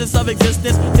this instance of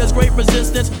existence, there's great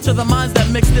resistance to the minds that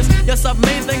mix this. Yes, I've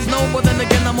made things known, but then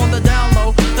again, I'm on the down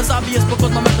low. That's obvious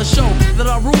because I'm at the show that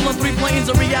I rule on three planes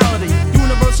of reality.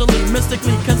 Universally,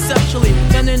 mystically, conceptually.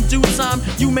 Then in due time,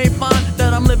 you may find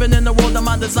that I'm living in the world of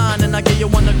my design, and I give you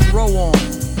one to grow on.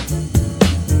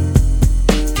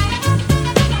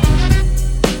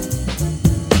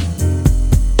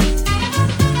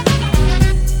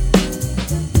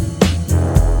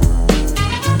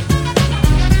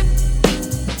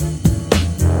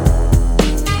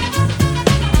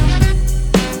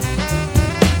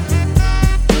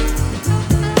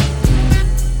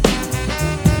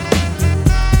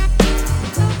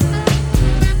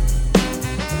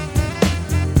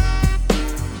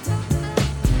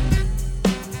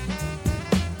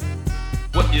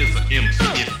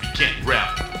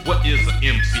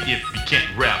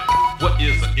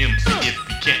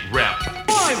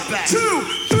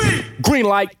 Green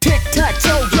light,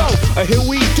 tic-tac-toe, yo, here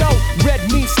we go. Red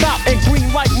means stop and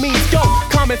green light means go.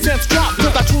 Common sense drop,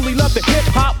 cause I truly love the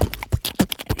hip-hop.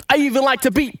 I even like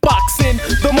to beatbox in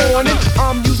the morning.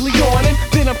 I'm usually yawning,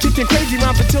 then I'm kicking crazy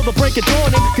rhymes until the break of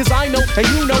dawning. Cause I know, and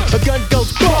you know, a gun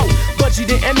goes boom. But you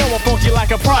didn't know I'm funky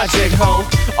like a project, ho.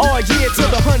 Oh yeah, till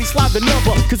the honey slide the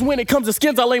number. Cause when it comes to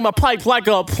skins, I lay my pipe like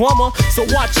a plumber. So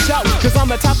watch out, cause I'm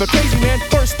the type of crazy man.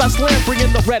 First I slam, bring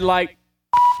in the red light.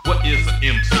 What is an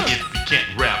MC if you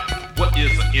can't rap? What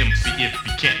is an MC if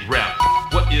you can't rap?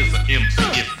 What is an MC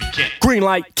if you can't? Green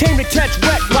light, came to catch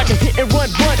wreck like a hit and run,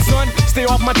 son. Stay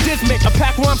off my diss, make a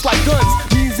pack rhymes like guns.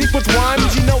 Music with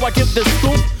rhymes, you know I give this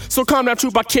scoop. So calm down,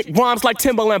 troop, I kick rhymes like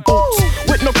Timberland boots.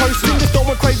 With no cursing, just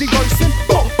throwing crazy versing.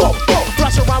 Boom, boom, boom.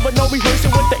 Flash around with no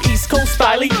rehearsing with the East Coast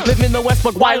style. Living in the West,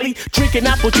 but Wiley, drinking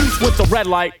apple juice with the red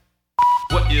light.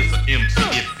 What is an MC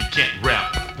if you can't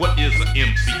rap? What is an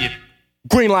MC if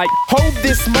Green light, hold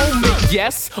this moment,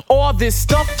 yes. All this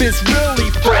stuff is really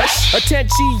fresh.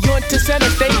 Attention to center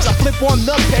stage, I flip on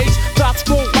the page. Thoughts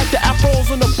roll like the afros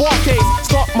on the bar case.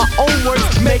 Start my own words,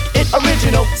 make it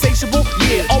original. Satiable,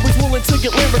 yeah, always willing to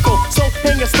get lyrical. So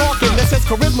hang a stalking, that says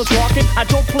charisma's walking. I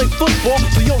don't play football,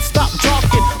 so yo, stop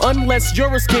talking. Unless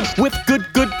you're a skin with good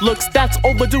looks, that's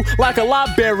overdue like a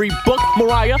library book.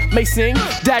 Mariah may sing,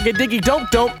 dagger diggy don't.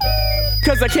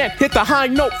 Cause I can't hit the high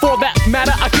note for that matter.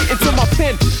 I get into my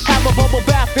pen, have a bubble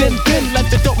bath, and then let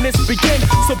the dopeness begin.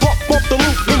 So bump the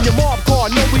loop in your mob car.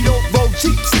 No, we don't roll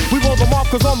Jeeps. We roll them off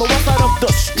cause on the west side of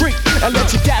the street. And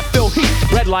let your cat feel heat.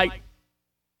 Red light.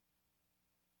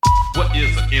 What is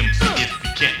an MC if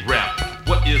you can't rap?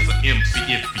 What is an MC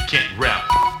if you can't rap?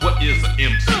 What is an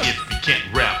MC if you can't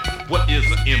rap? What is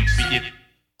an MC if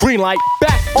Green light,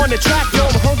 back on the track, yo,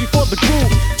 I'm hungry for the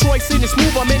groove. Choice in the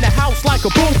smooth, I'm in the house like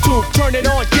a boom tube. Turn it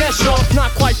on, yes, y'all,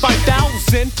 not quite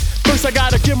 5,000. First I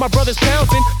gotta give my brothers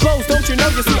pouncing. Blows, don't you know,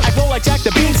 you see, I go like Jack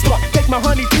the Beanstalk. Take my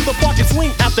honey to the park and swing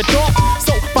after dark.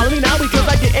 So follow me now because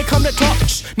I didn't come to talk.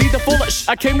 Need the full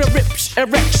I came to rip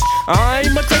and wreck.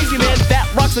 I'm a crazy man that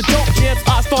rocks a dope jams.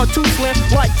 I start to slam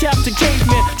like Captain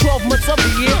Caveman. 12 months of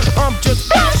the year, I'm just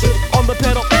bashing on the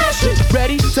pedal, bashing,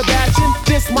 ready to bash in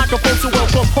this microphone to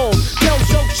welcome home. Tell,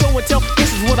 show and tell,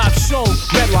 this is what I've shown.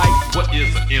 Red light. What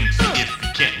is an MC if you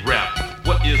can't rap?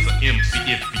 What is an MC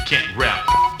if you can't rap?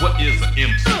 What is an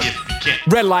MC if you can't?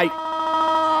 Red light.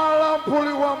 I'll pull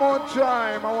it one more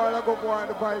time. I want to go and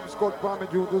the vibes got for me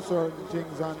due to certain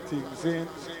things and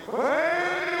things.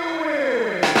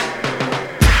 Anyway.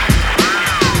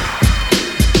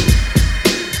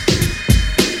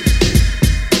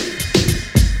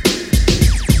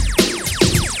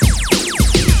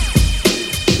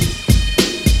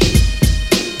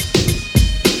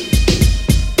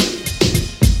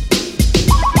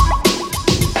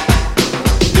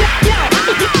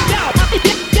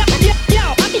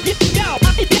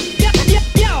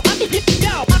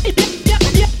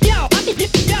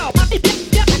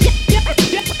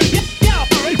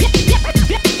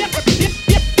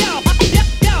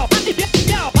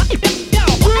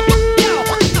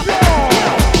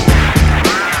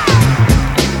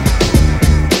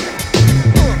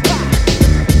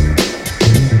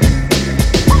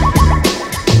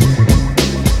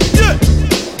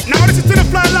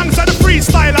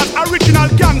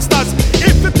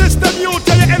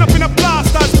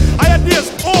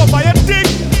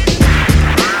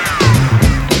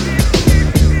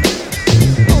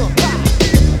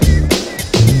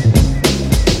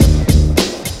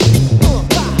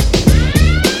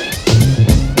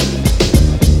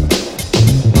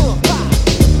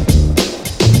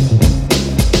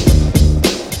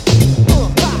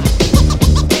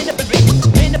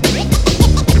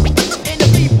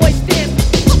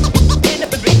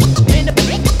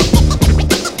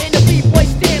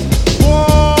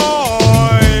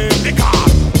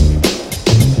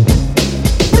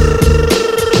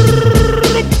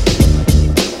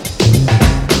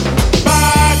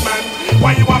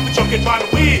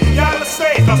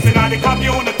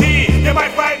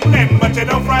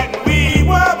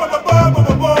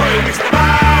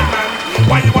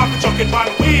 on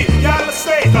we. Y'all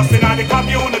say nothing on the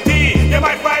community. You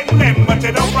might frighten them, but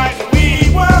you don't frighten we.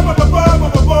 Boy,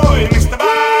 Mr.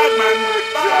 Badman.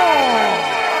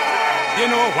 You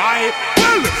know why?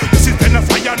 Well, this is then a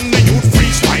fire and the youth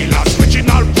freestylers.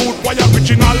 Original root boy,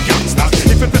 original gangsters.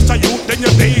 If you press a youth, then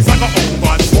your days are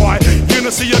over, boy. You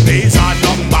know see your days are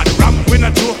numbered. Ramp with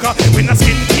a joker, with a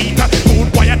skin teeter.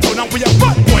 Rude boy a town and we a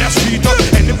bad boy a street.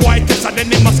 And the boy gets and then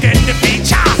they must get the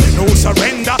feature. No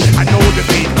surrender, I know the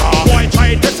beat. Boy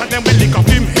try this and then we lick off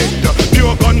him head.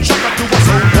 Pure gunshot to us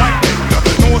own white head.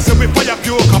 No say we fire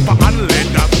pure copper and lead.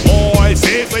 Boy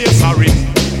say you're sorry.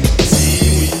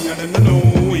 See we and then know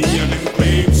we and them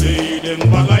claim say them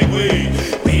bad like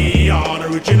we are the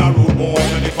original rude boy.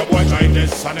 And if a boy try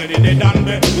this and then they done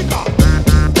the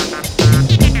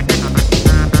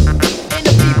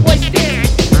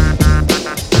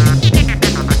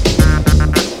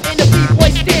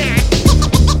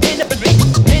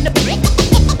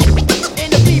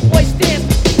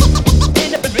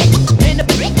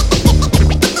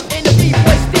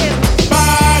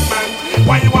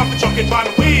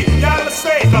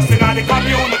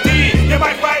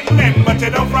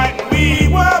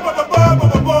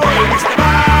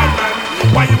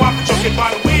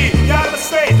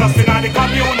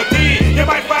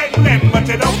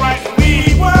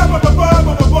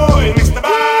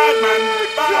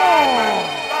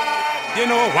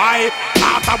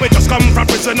we just come from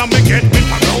prison and we get with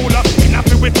parole. In a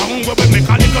few tongue where we make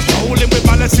a little stroll. And we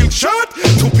buy a silk shirt,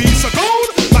 2 pieces of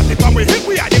gold. But if we hit,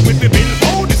 we are here with the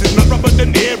billboard. This is not Robert De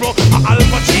Niro or Al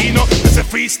Pacino. This is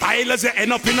freestylers, you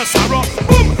end up in a sorrow.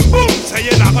 Boom, boom, say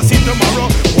you never see tomorrow.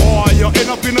 Boy, you end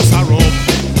up in a sorrow.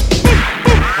 Boom,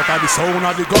 boom, but at the sound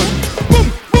of the gun. Boom,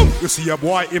 boom, you see a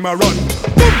boy in a run.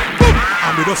 Boom, boom,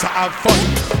 and we just have fun.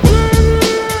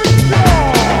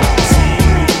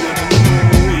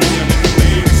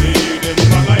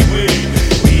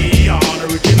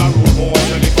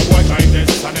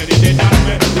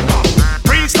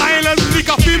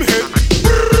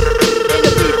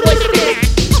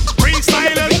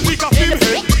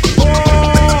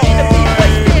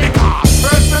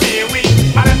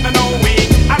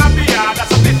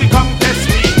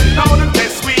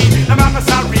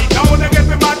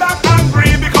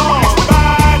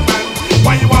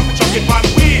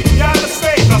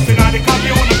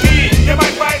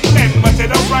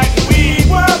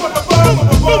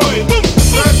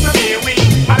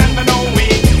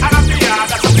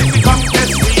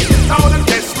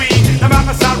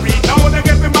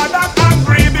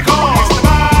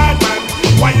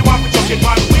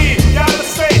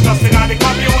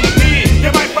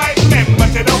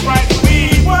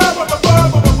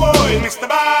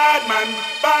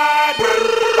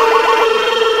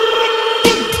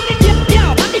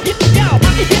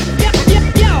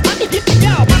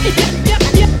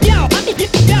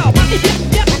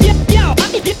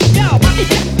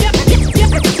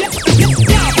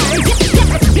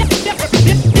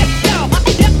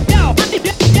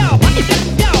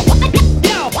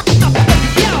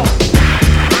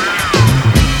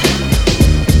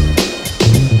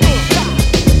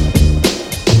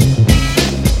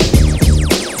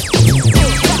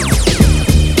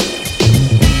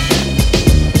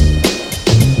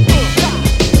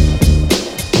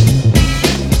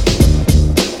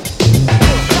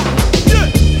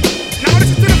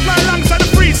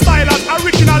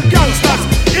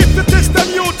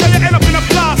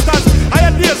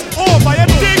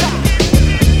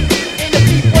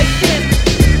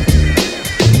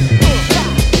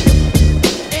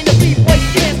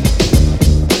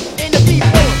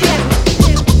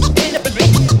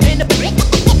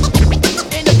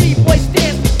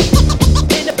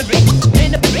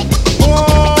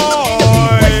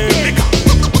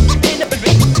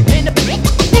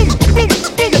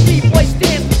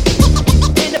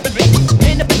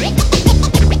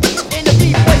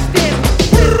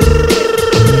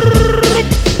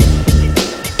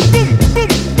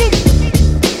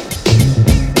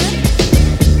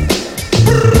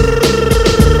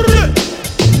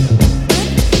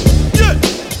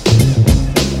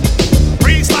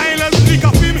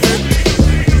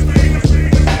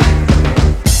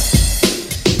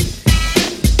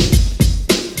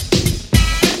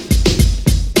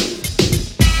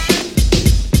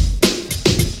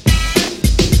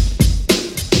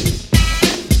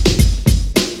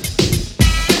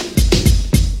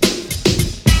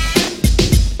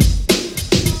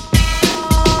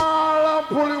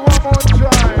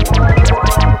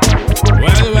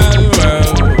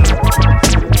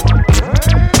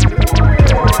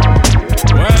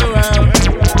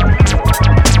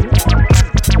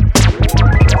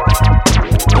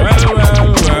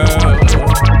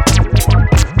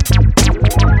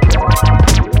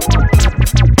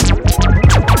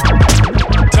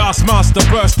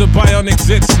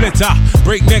 splitter.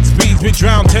 Breakneck speeds, we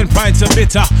drown 10 pints of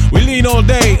bitter. We lean all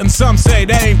day, and some say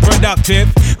that ain't productive.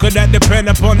 Could that depend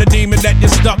upon the demon that you're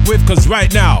stuck with? Cause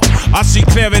right now, I see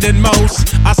clearer than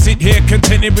most. I sit here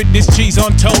contented with this cheese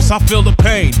on toast. I feel the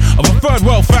pain of a third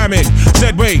world famine.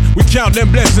 Said wait, we count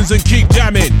them blessings and keep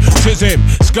jamming. Tis him,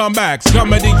 scumbag,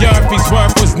 scum of the earth. His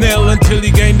worth was nil until he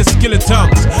gained the skill of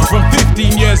tongues. From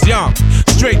 15 years young,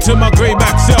 straight to my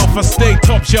greyback self, I stay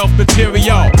top shelf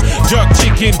material. Jerk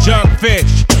chicken, jerk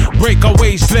fish, break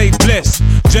away slave bliss.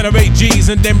 Generate G's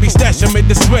and then be stashing with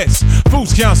the Swiss.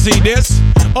 Fools can't see this.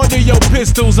 Under your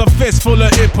pistols, a fist full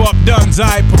of hip-hop duns.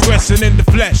 I progressing in the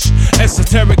flesh.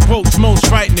 Esoteric quotes most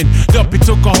frightening. Duppy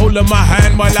took a hold of my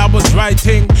hand while I was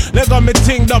writing. Leg on me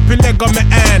ting, Duppy leg on me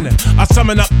hand. I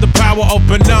summon up the power of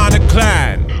Banana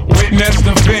Clan. Witness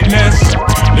the fitness,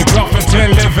 the prophet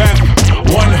liveth.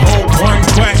 One hope, one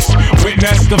quest.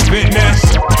 Witness the fitness,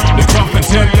 the prophet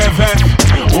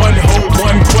liveth. One hope,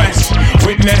 one quest.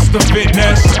 Witness the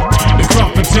fitness, the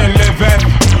prophet liveth.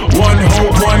 One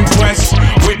hope, one quest.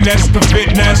 Witness the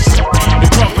fitness, the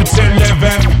prophet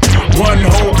liveth. One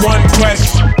hope, one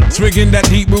quest. Swigging that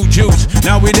deep root juice.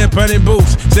 Now we dip in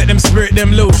boots. Set them spirit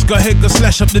them loose. Go ahead, go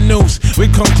slash up the noose.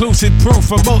 With conclusive proof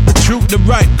about the truth, the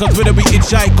right. Cause whether we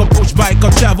hitchhike or push bike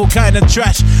or travel kinda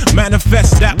trash.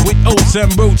 Manifest that with oats and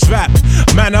roots rap.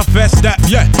 Manifest that,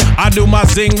 yeah, I do my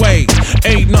zing way.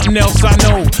 Ain't nothing else I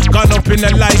know. Gone up in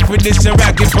the life with this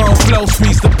ragged bone flow.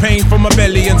 Squeeze the pain from my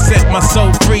belly and set my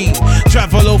soul free.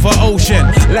 Travel over ocean,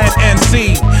 land and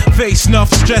sea. Face enough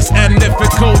stress and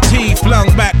difficulty. Flung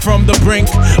back from the brink.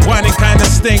 Whining kinda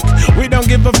stink. We don't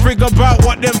give a frig about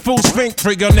what them fools think.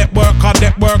 Frig your network, our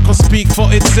network will speak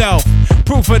for itself.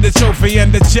 Proof of the trophy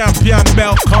and the champion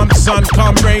belt. Come sun,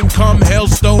 come rain, come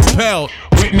hailstone pelt.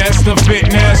 Witness the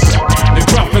fitness, the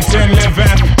prophet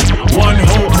liveth. One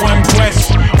hope, one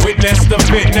quest. Witness the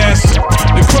fitness,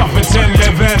 the prophet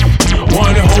liveth.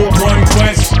 One hope, one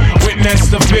quest. Witness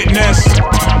the fitness,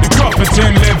 the prophet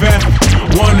liveth.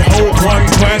 One hope, one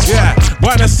quest. Yeah,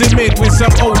 wanna submit with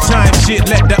some old time shit.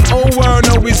 Let the old world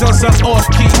know he's on some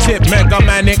off-key tip. Mega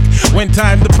manic. When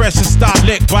time the pressure start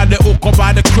lick. By the hook or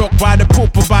by the crook, by the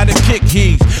poop or by the kick.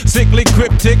 He's sickly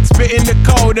cryptic, spitting the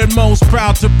code and most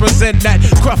proud to present that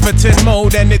Crufferton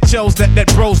mode. And it shows that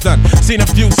bro's done. Seen a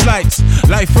few slights.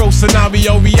 Life row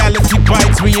scenario, reality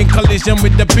bites. We in collision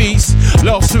with the beast.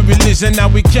 Lost to religion, now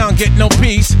we can't get no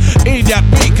peace. Idiot,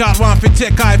 we can't want for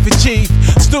tech, eye for chief.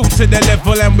 Stoop to the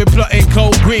level and we plotting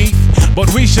cold grief.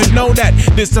 But we should know that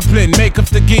discipline make up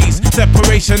the geese.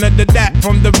 Separation of the dat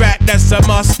from the rat, that's a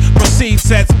must. Proceed,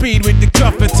 set speed with the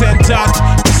Clufferton touch.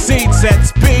 Proceed, set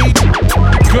speed.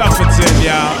 Clufferton,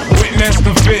 y'all. Witness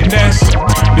the fitness,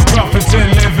 the Clufferton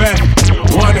liveth.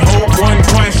 One hope, one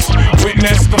quest.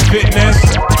 Witness the fitness,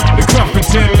 the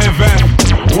Clufferton liveth.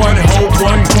 One hope,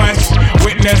 one quest.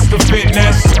 Witness the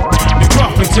fitness, the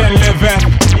Clufferton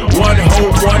liveth. One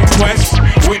hope, one quest.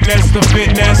 Witness the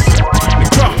fitness, the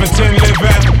Clufferton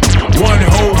liveth. One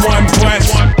hope, one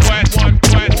quest.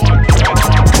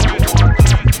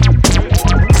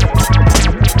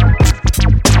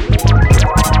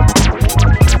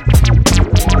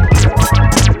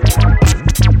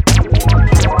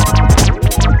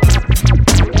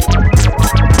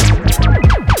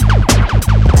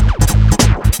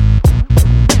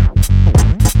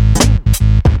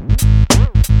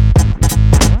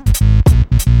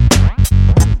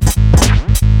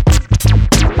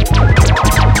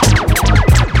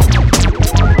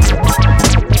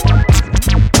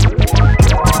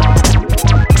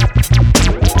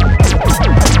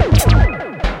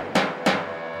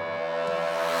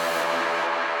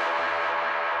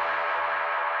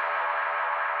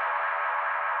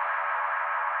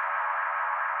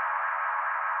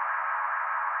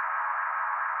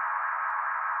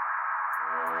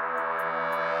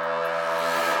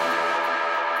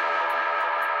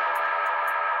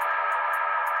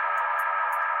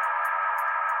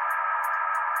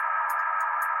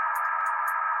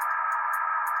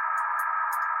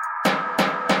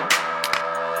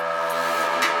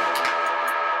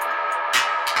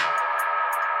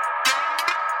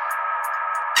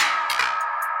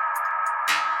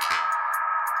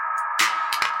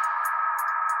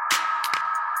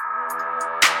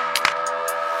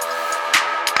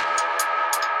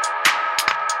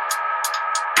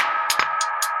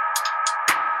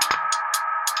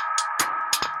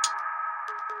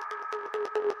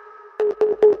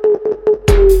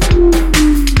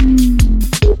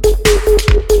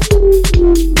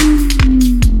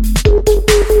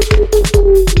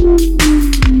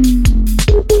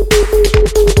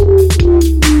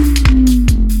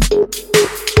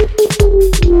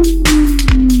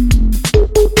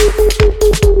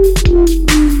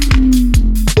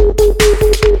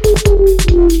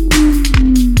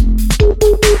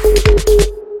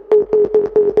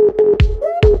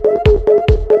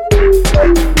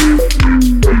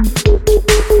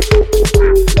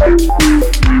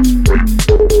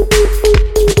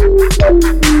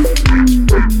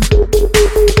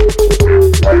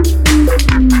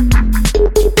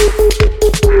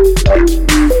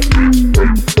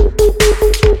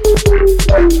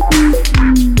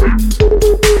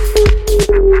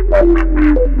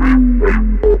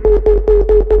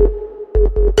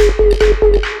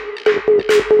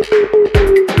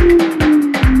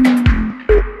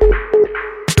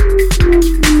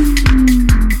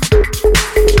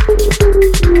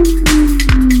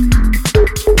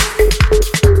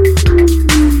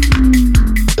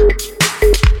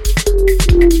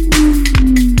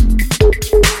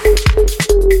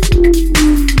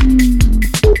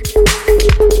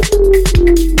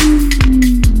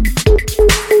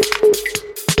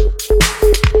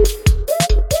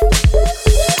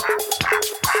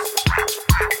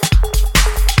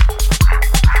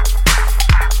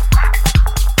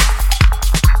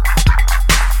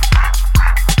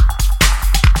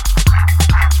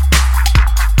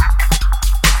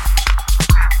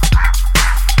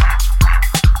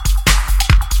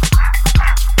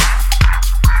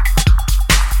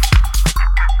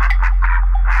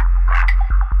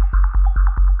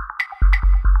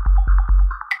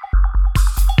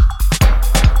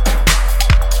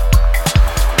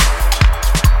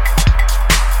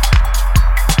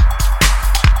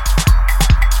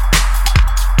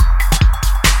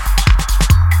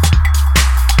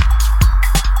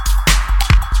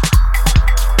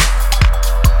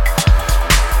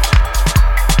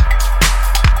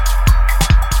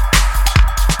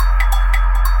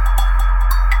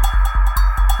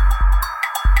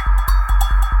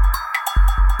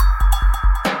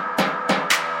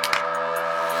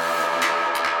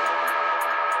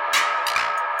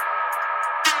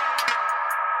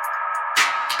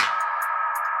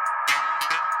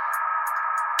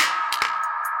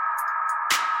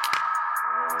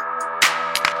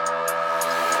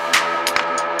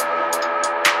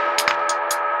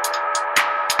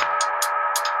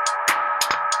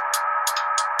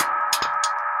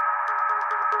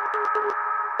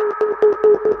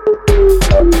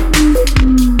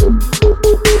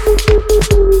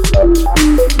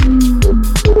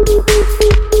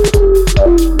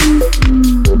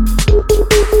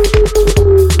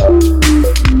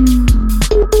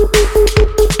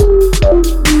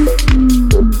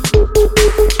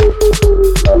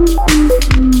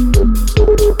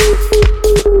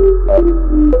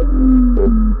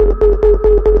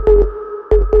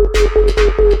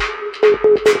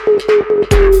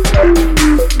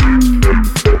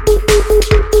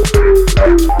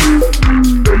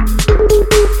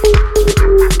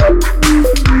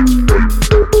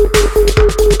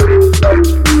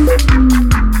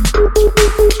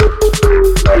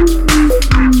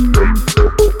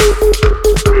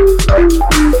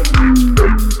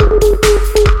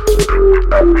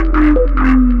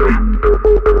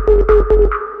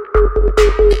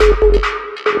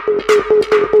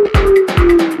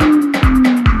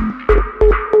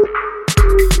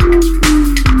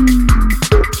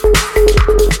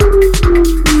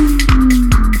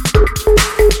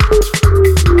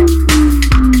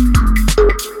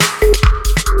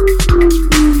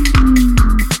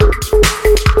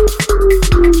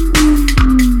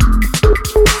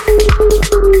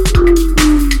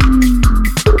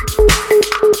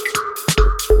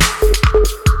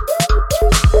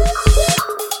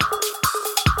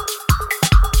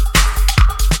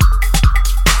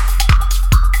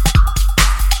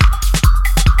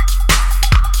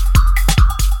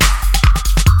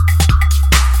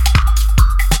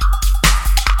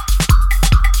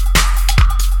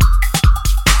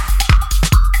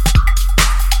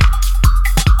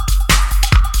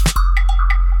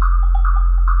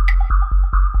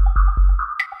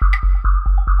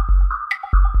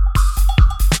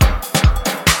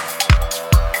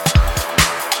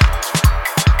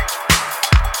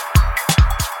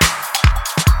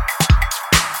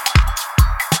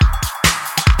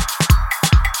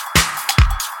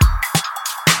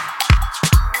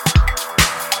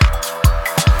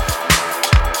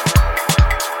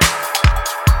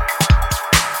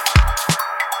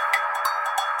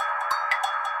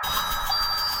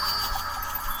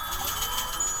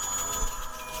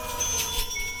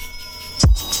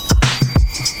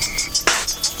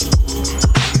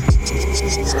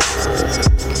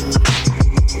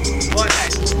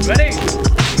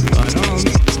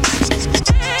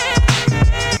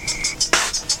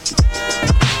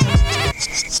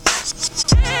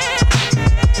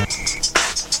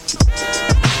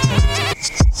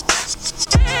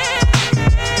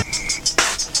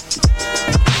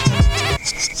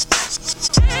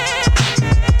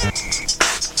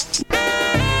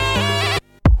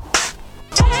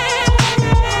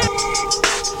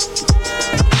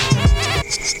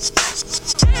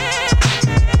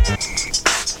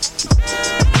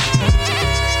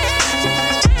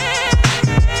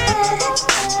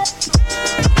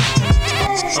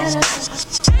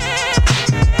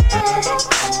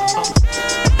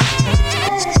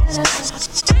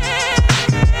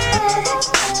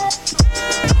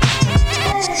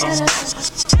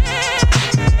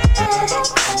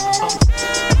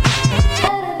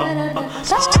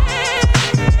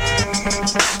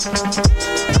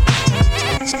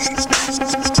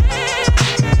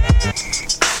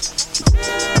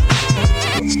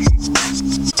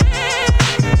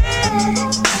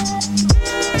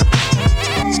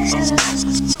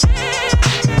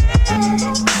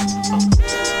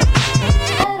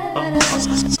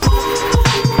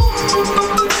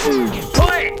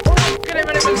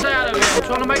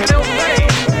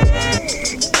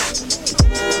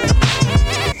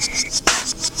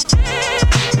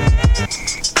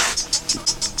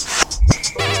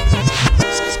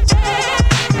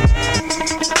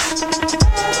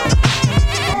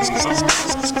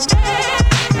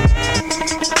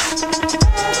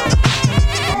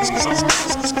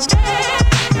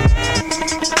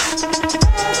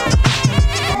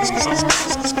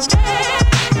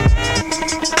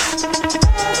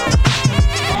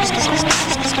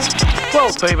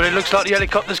 People, it looks like the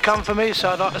helicopter's come for me, so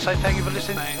I'd like to say thank you for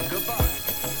listening. Goodbye.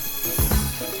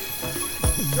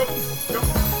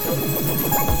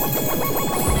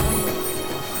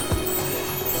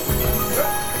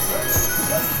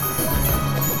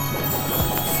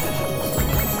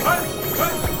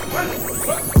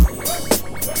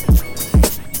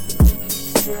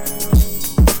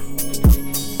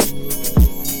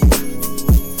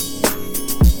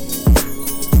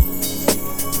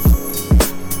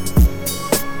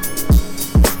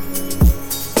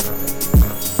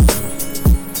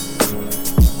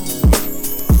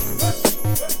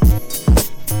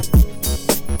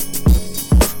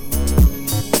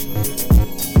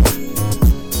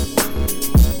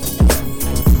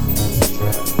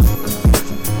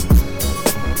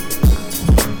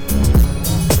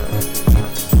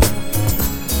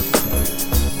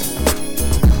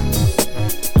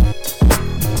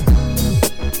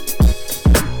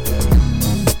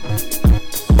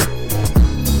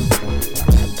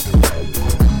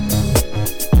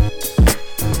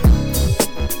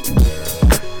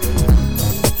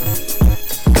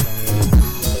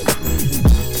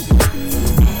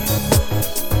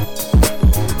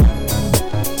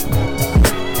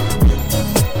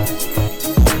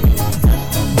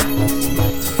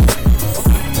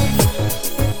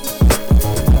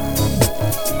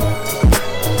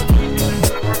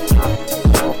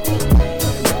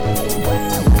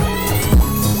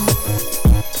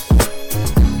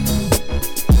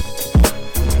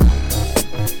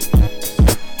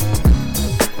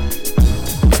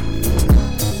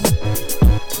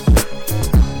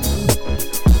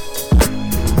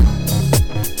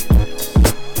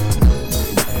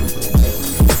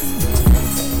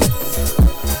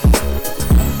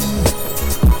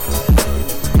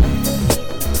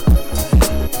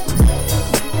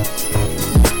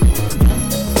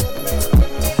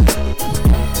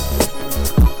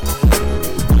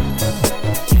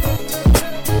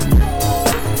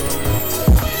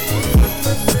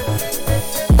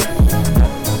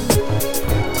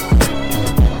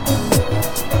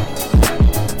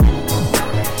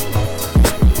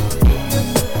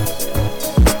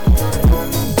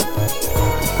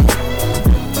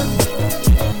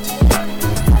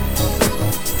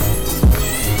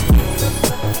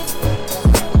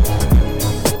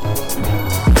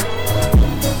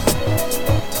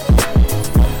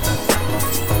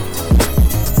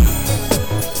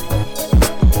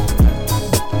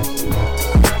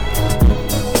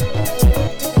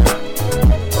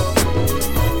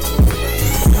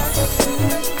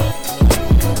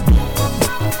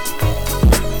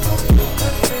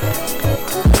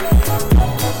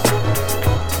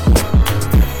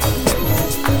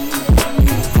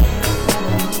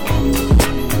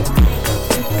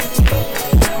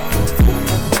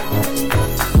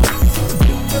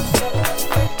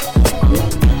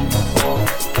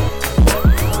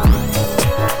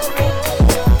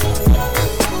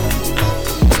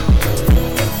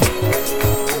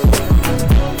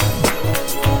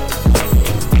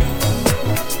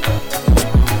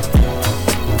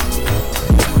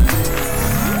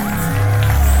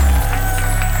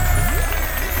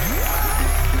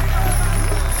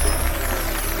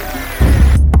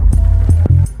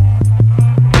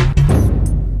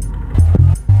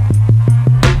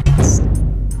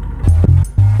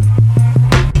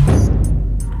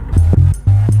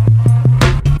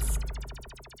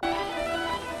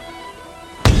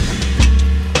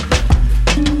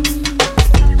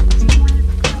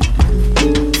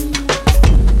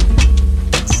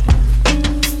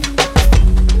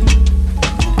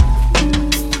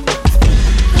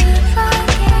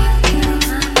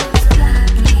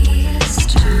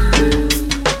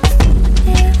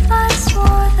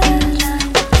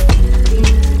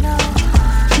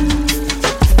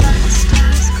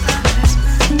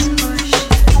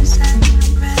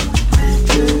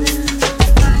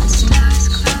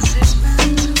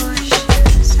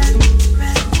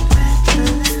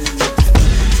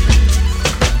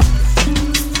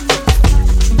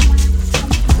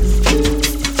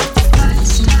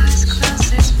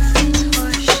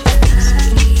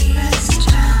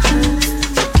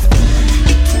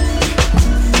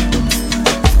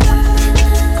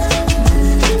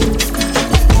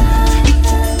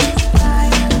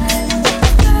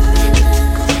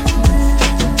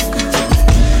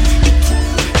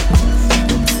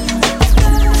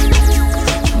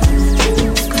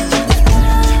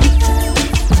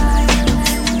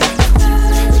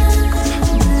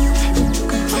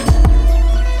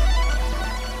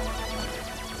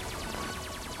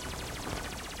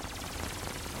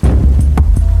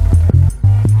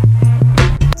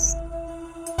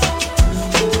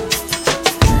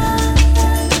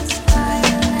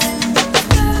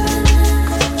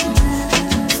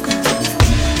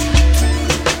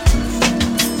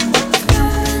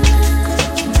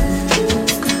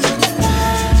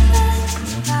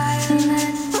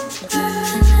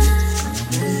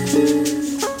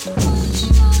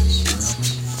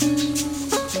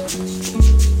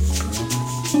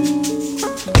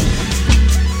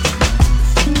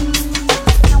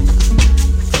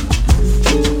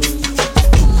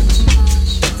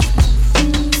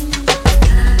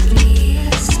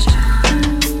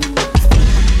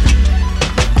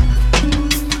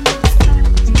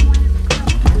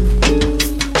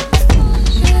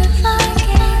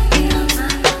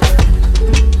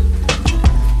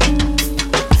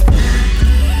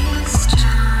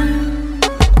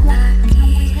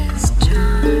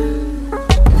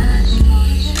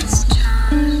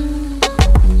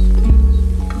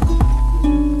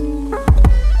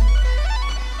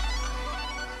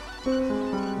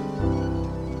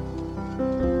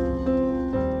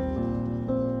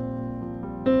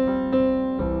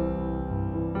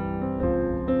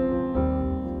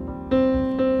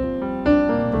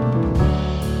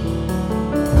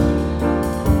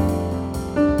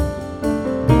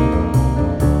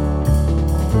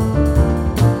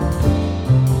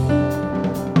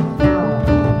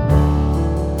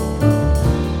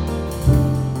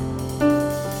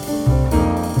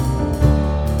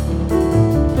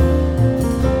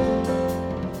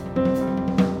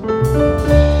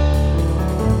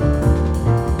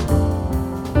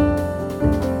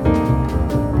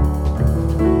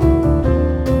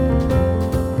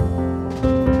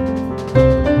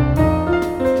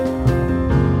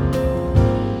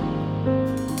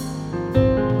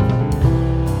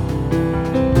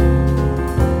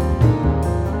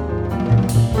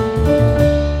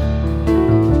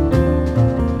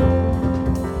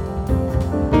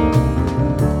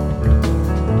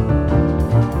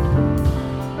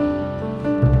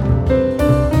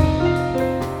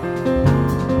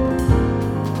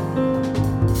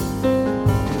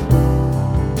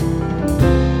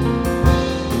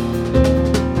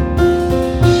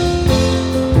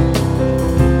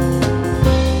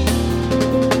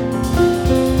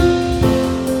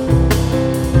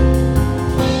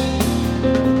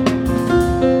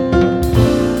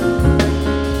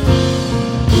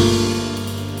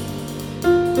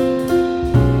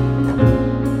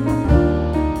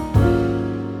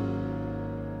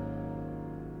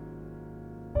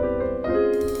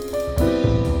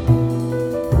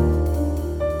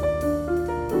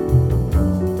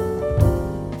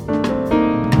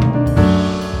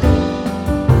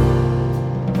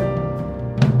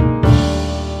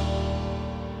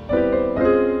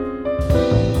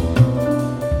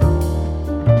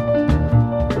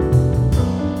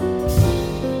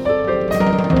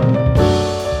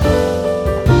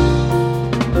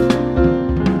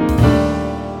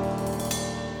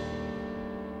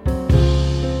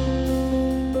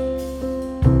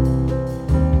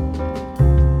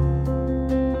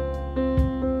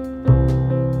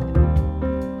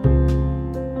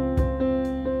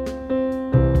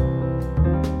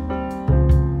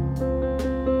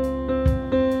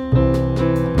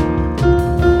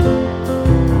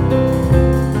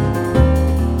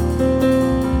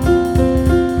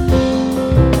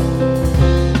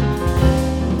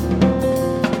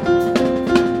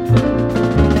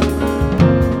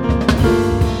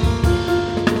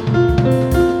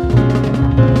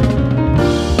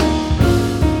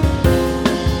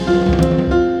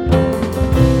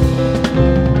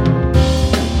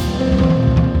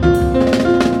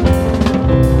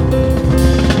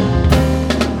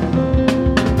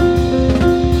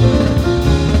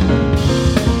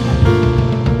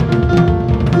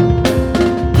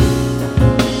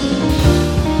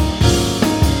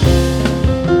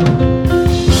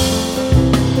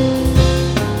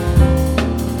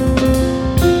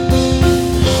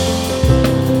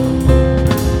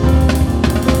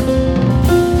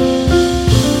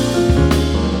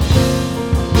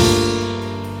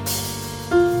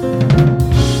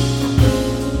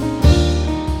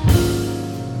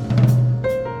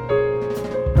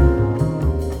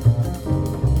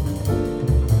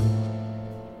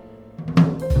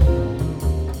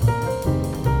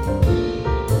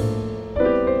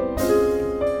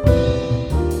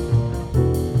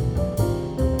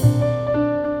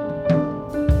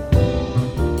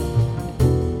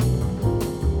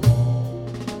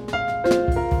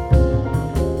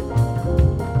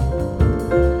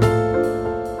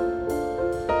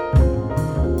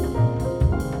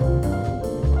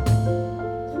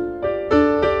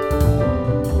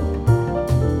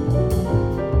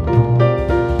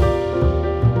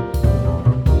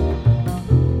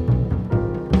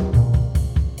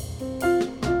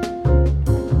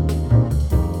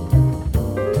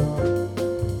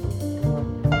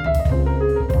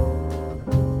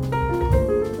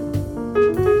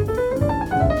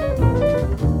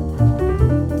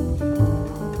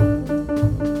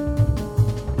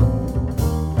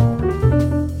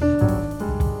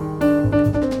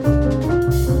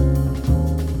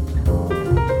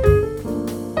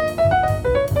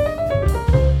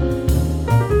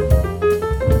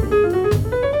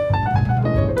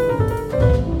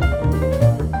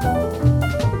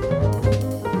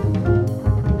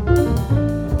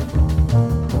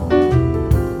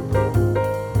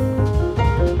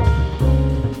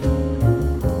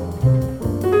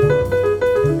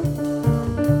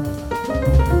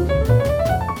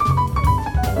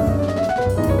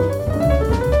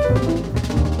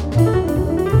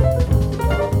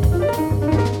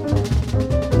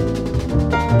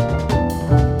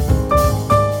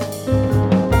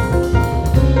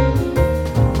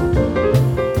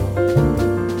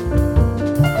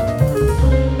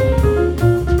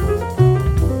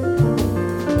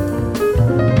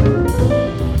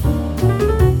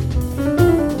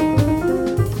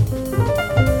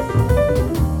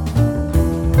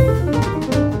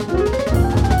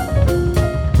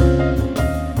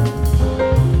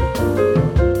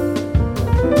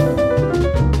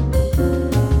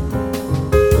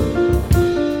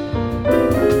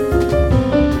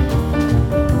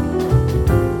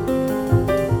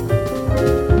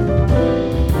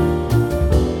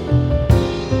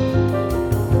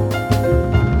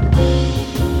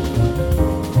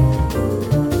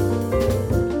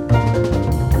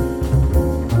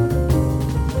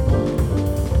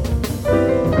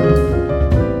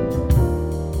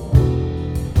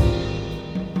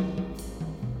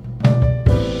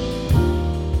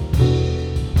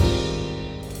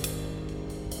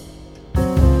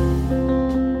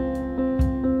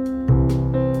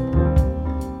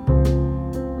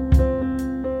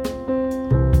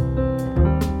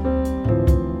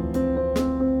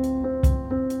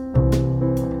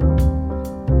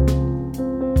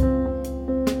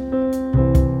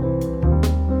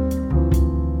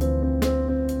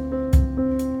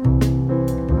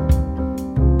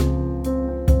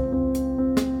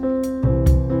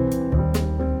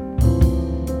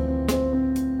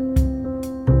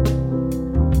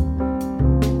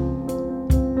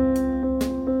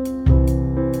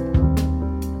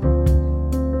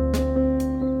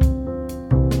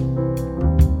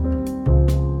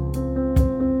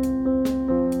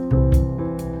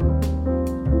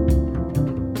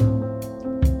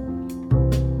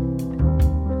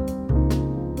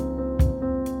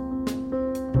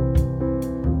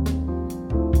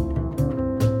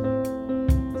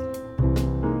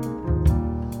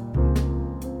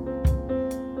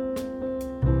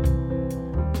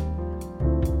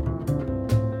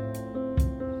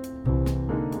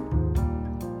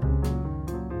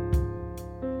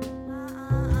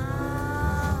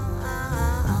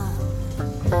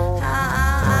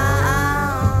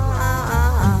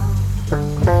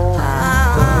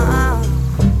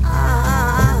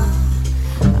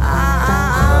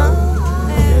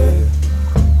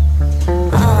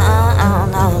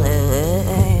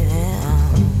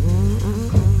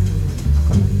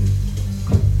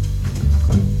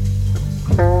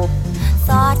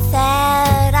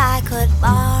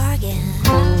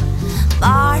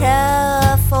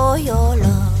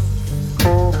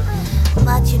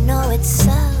 you know it's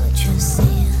such a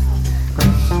sin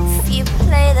if you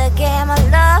play the game I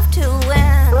love to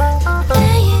win.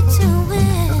 Play it to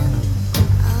win.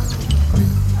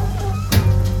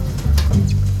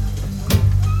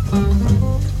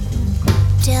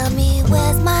 Tell me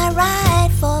where's my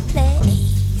rightful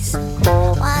place?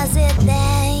 Was it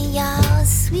there in your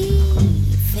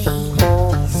sweet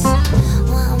face?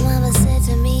 What mama said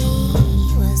to me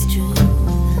was true.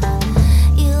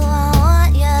 You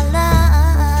want your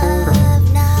love,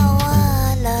 now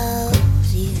one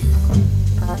loves you.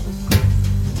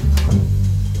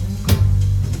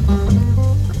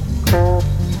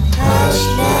 Hush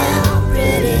now,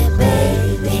 pretty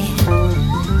baby.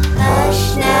 Hush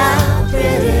now,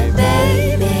 pretty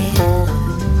baby.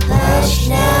 Hush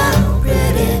now,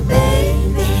 pretty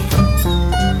baby.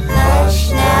 Hush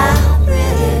now,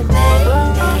 pretty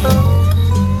baby.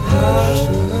 Hush,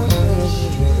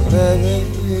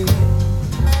 baby.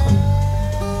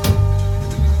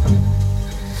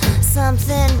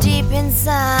 Something deep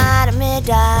inside of me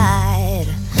died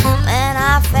when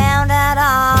I found out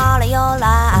all of your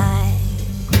lies.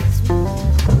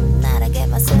 Now to get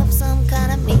myself some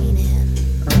kind of meaning.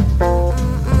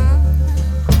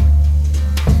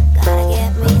 Gotta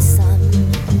get me some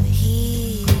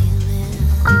healing.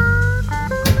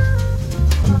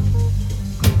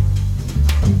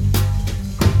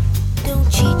 Don't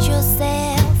cheat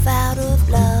yourself out of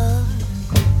love,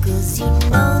 'cause you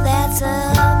know that's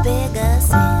a bigger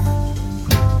sin.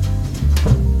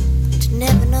 To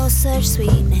never know such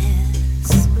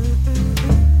sweetness,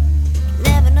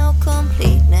 never know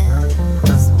completeness,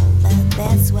 but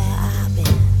that's where I've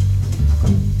been.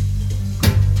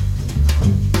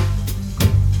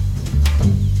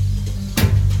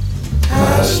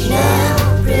 Hush now,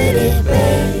 pretty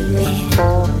baby.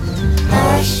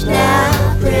 Hush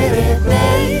now, pretty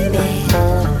baby.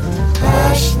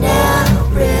 Hush now,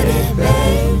 pretty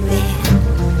baby.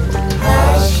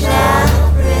 Hush now,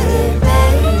 pretty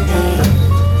baby.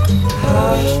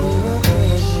 Hush,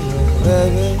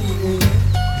 baby.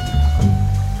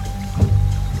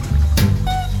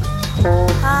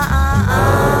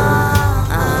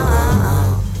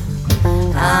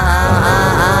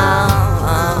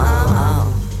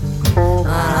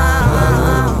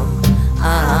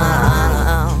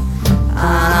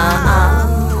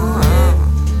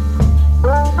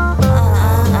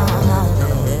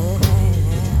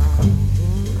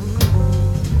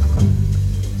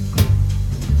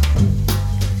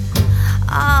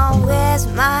 Oh, where's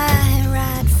my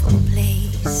rightful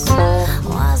place?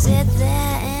 Was it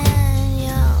there in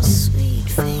your sweet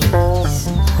face?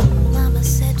 What mama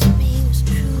said to me was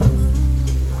true.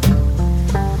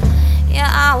 Yeah,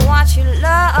 I want your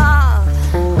love,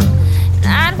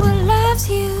 not what loves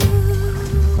you.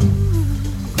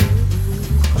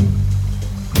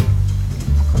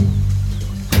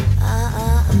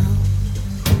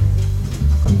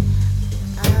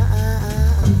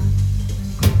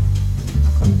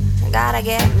 Gotta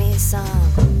get me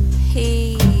some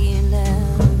healing.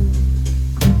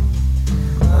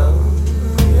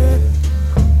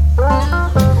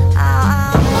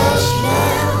 Hush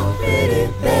now, pretty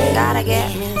baby. Gotta get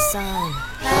me some.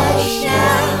 Hush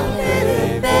now,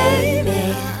 pretty baby.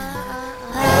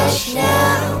 Hush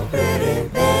now, pretty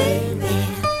baby.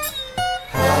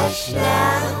 Hush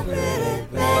now, pretty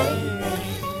baby.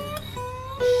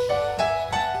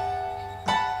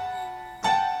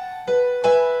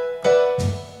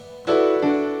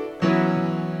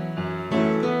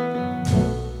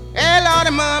 Hey,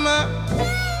 Lordy, mama,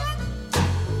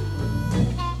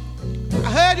 I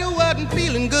heard you wasn't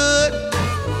feeling good.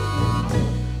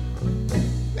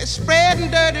 They're spreading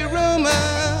dirty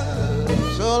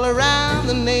rumors all around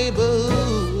the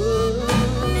neighborhood.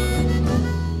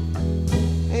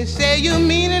 They say you're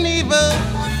mean and evil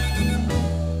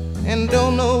and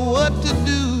don't know what to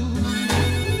do.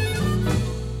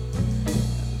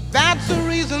 That's the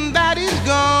reason that he's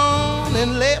gone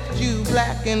and left you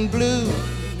black and blue.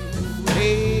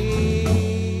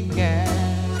 Hey, guy,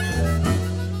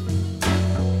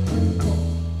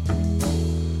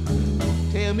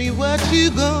 tell me what you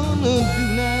gonna do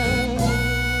now.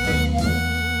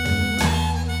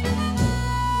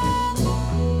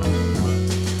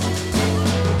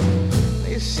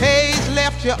 They say he's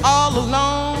left you all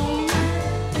alone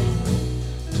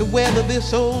to weather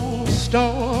this old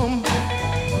storm.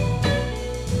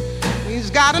 He's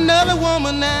got another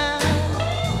woman now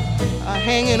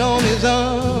hanging on his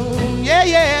arm. Yeah,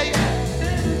 yeah, yeah.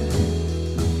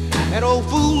 That old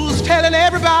fool's telling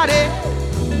everybody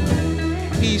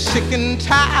he's sick and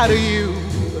tired of you.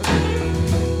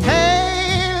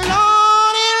 Hey,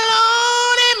 Lordy,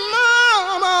 Lordy,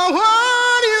 mama,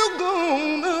 what you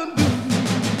gonna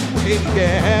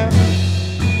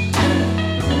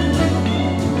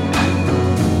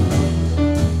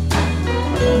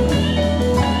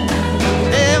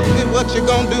what you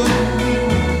gonna do?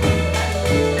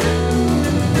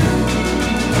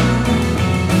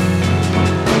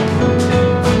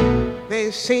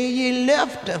 They say you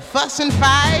left to fuss and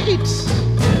fight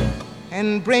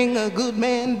and bring a good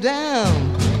man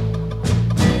down,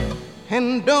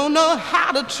 and don't know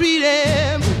how to treat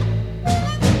him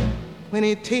when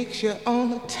he takes you on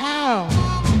the town.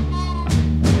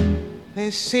 They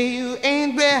say you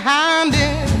ain't behind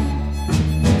him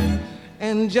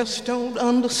and just don't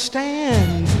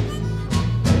understand,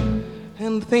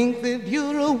 and think that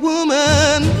you're a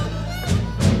woman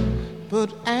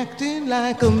but acting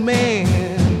like a man.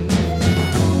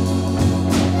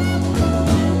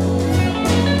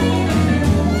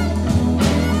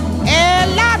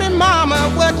 Hey, Lottie mama,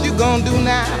 what you gonna do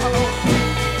now?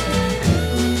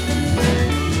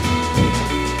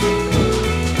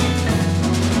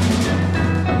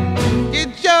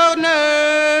 Get your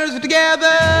nerves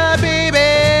together, baby,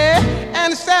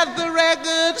 and set the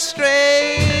record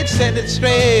straight. Set it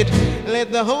straight.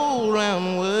 Let the whole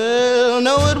round world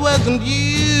know it wasn't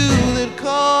you that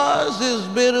caused this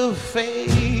bitter fate.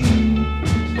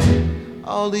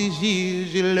 All these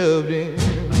years you loved him,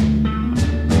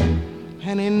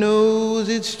 and he knows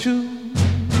it's true.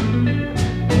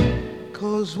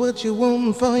 'Cause what you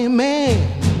want for your man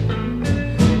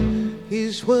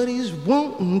is what he's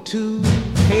wanting to.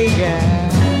 Hey, guy.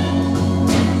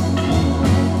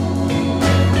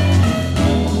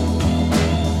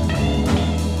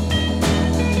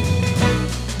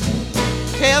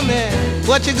 Tell me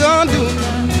what you gonna do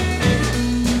now.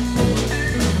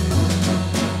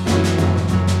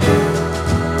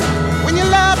 When you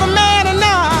love a man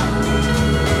enough,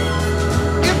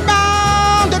 you're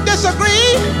bound to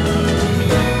disagree.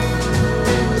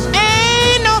 'Cause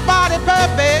ain't nobody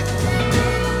perfect.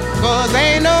 'Cause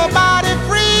ain't nobody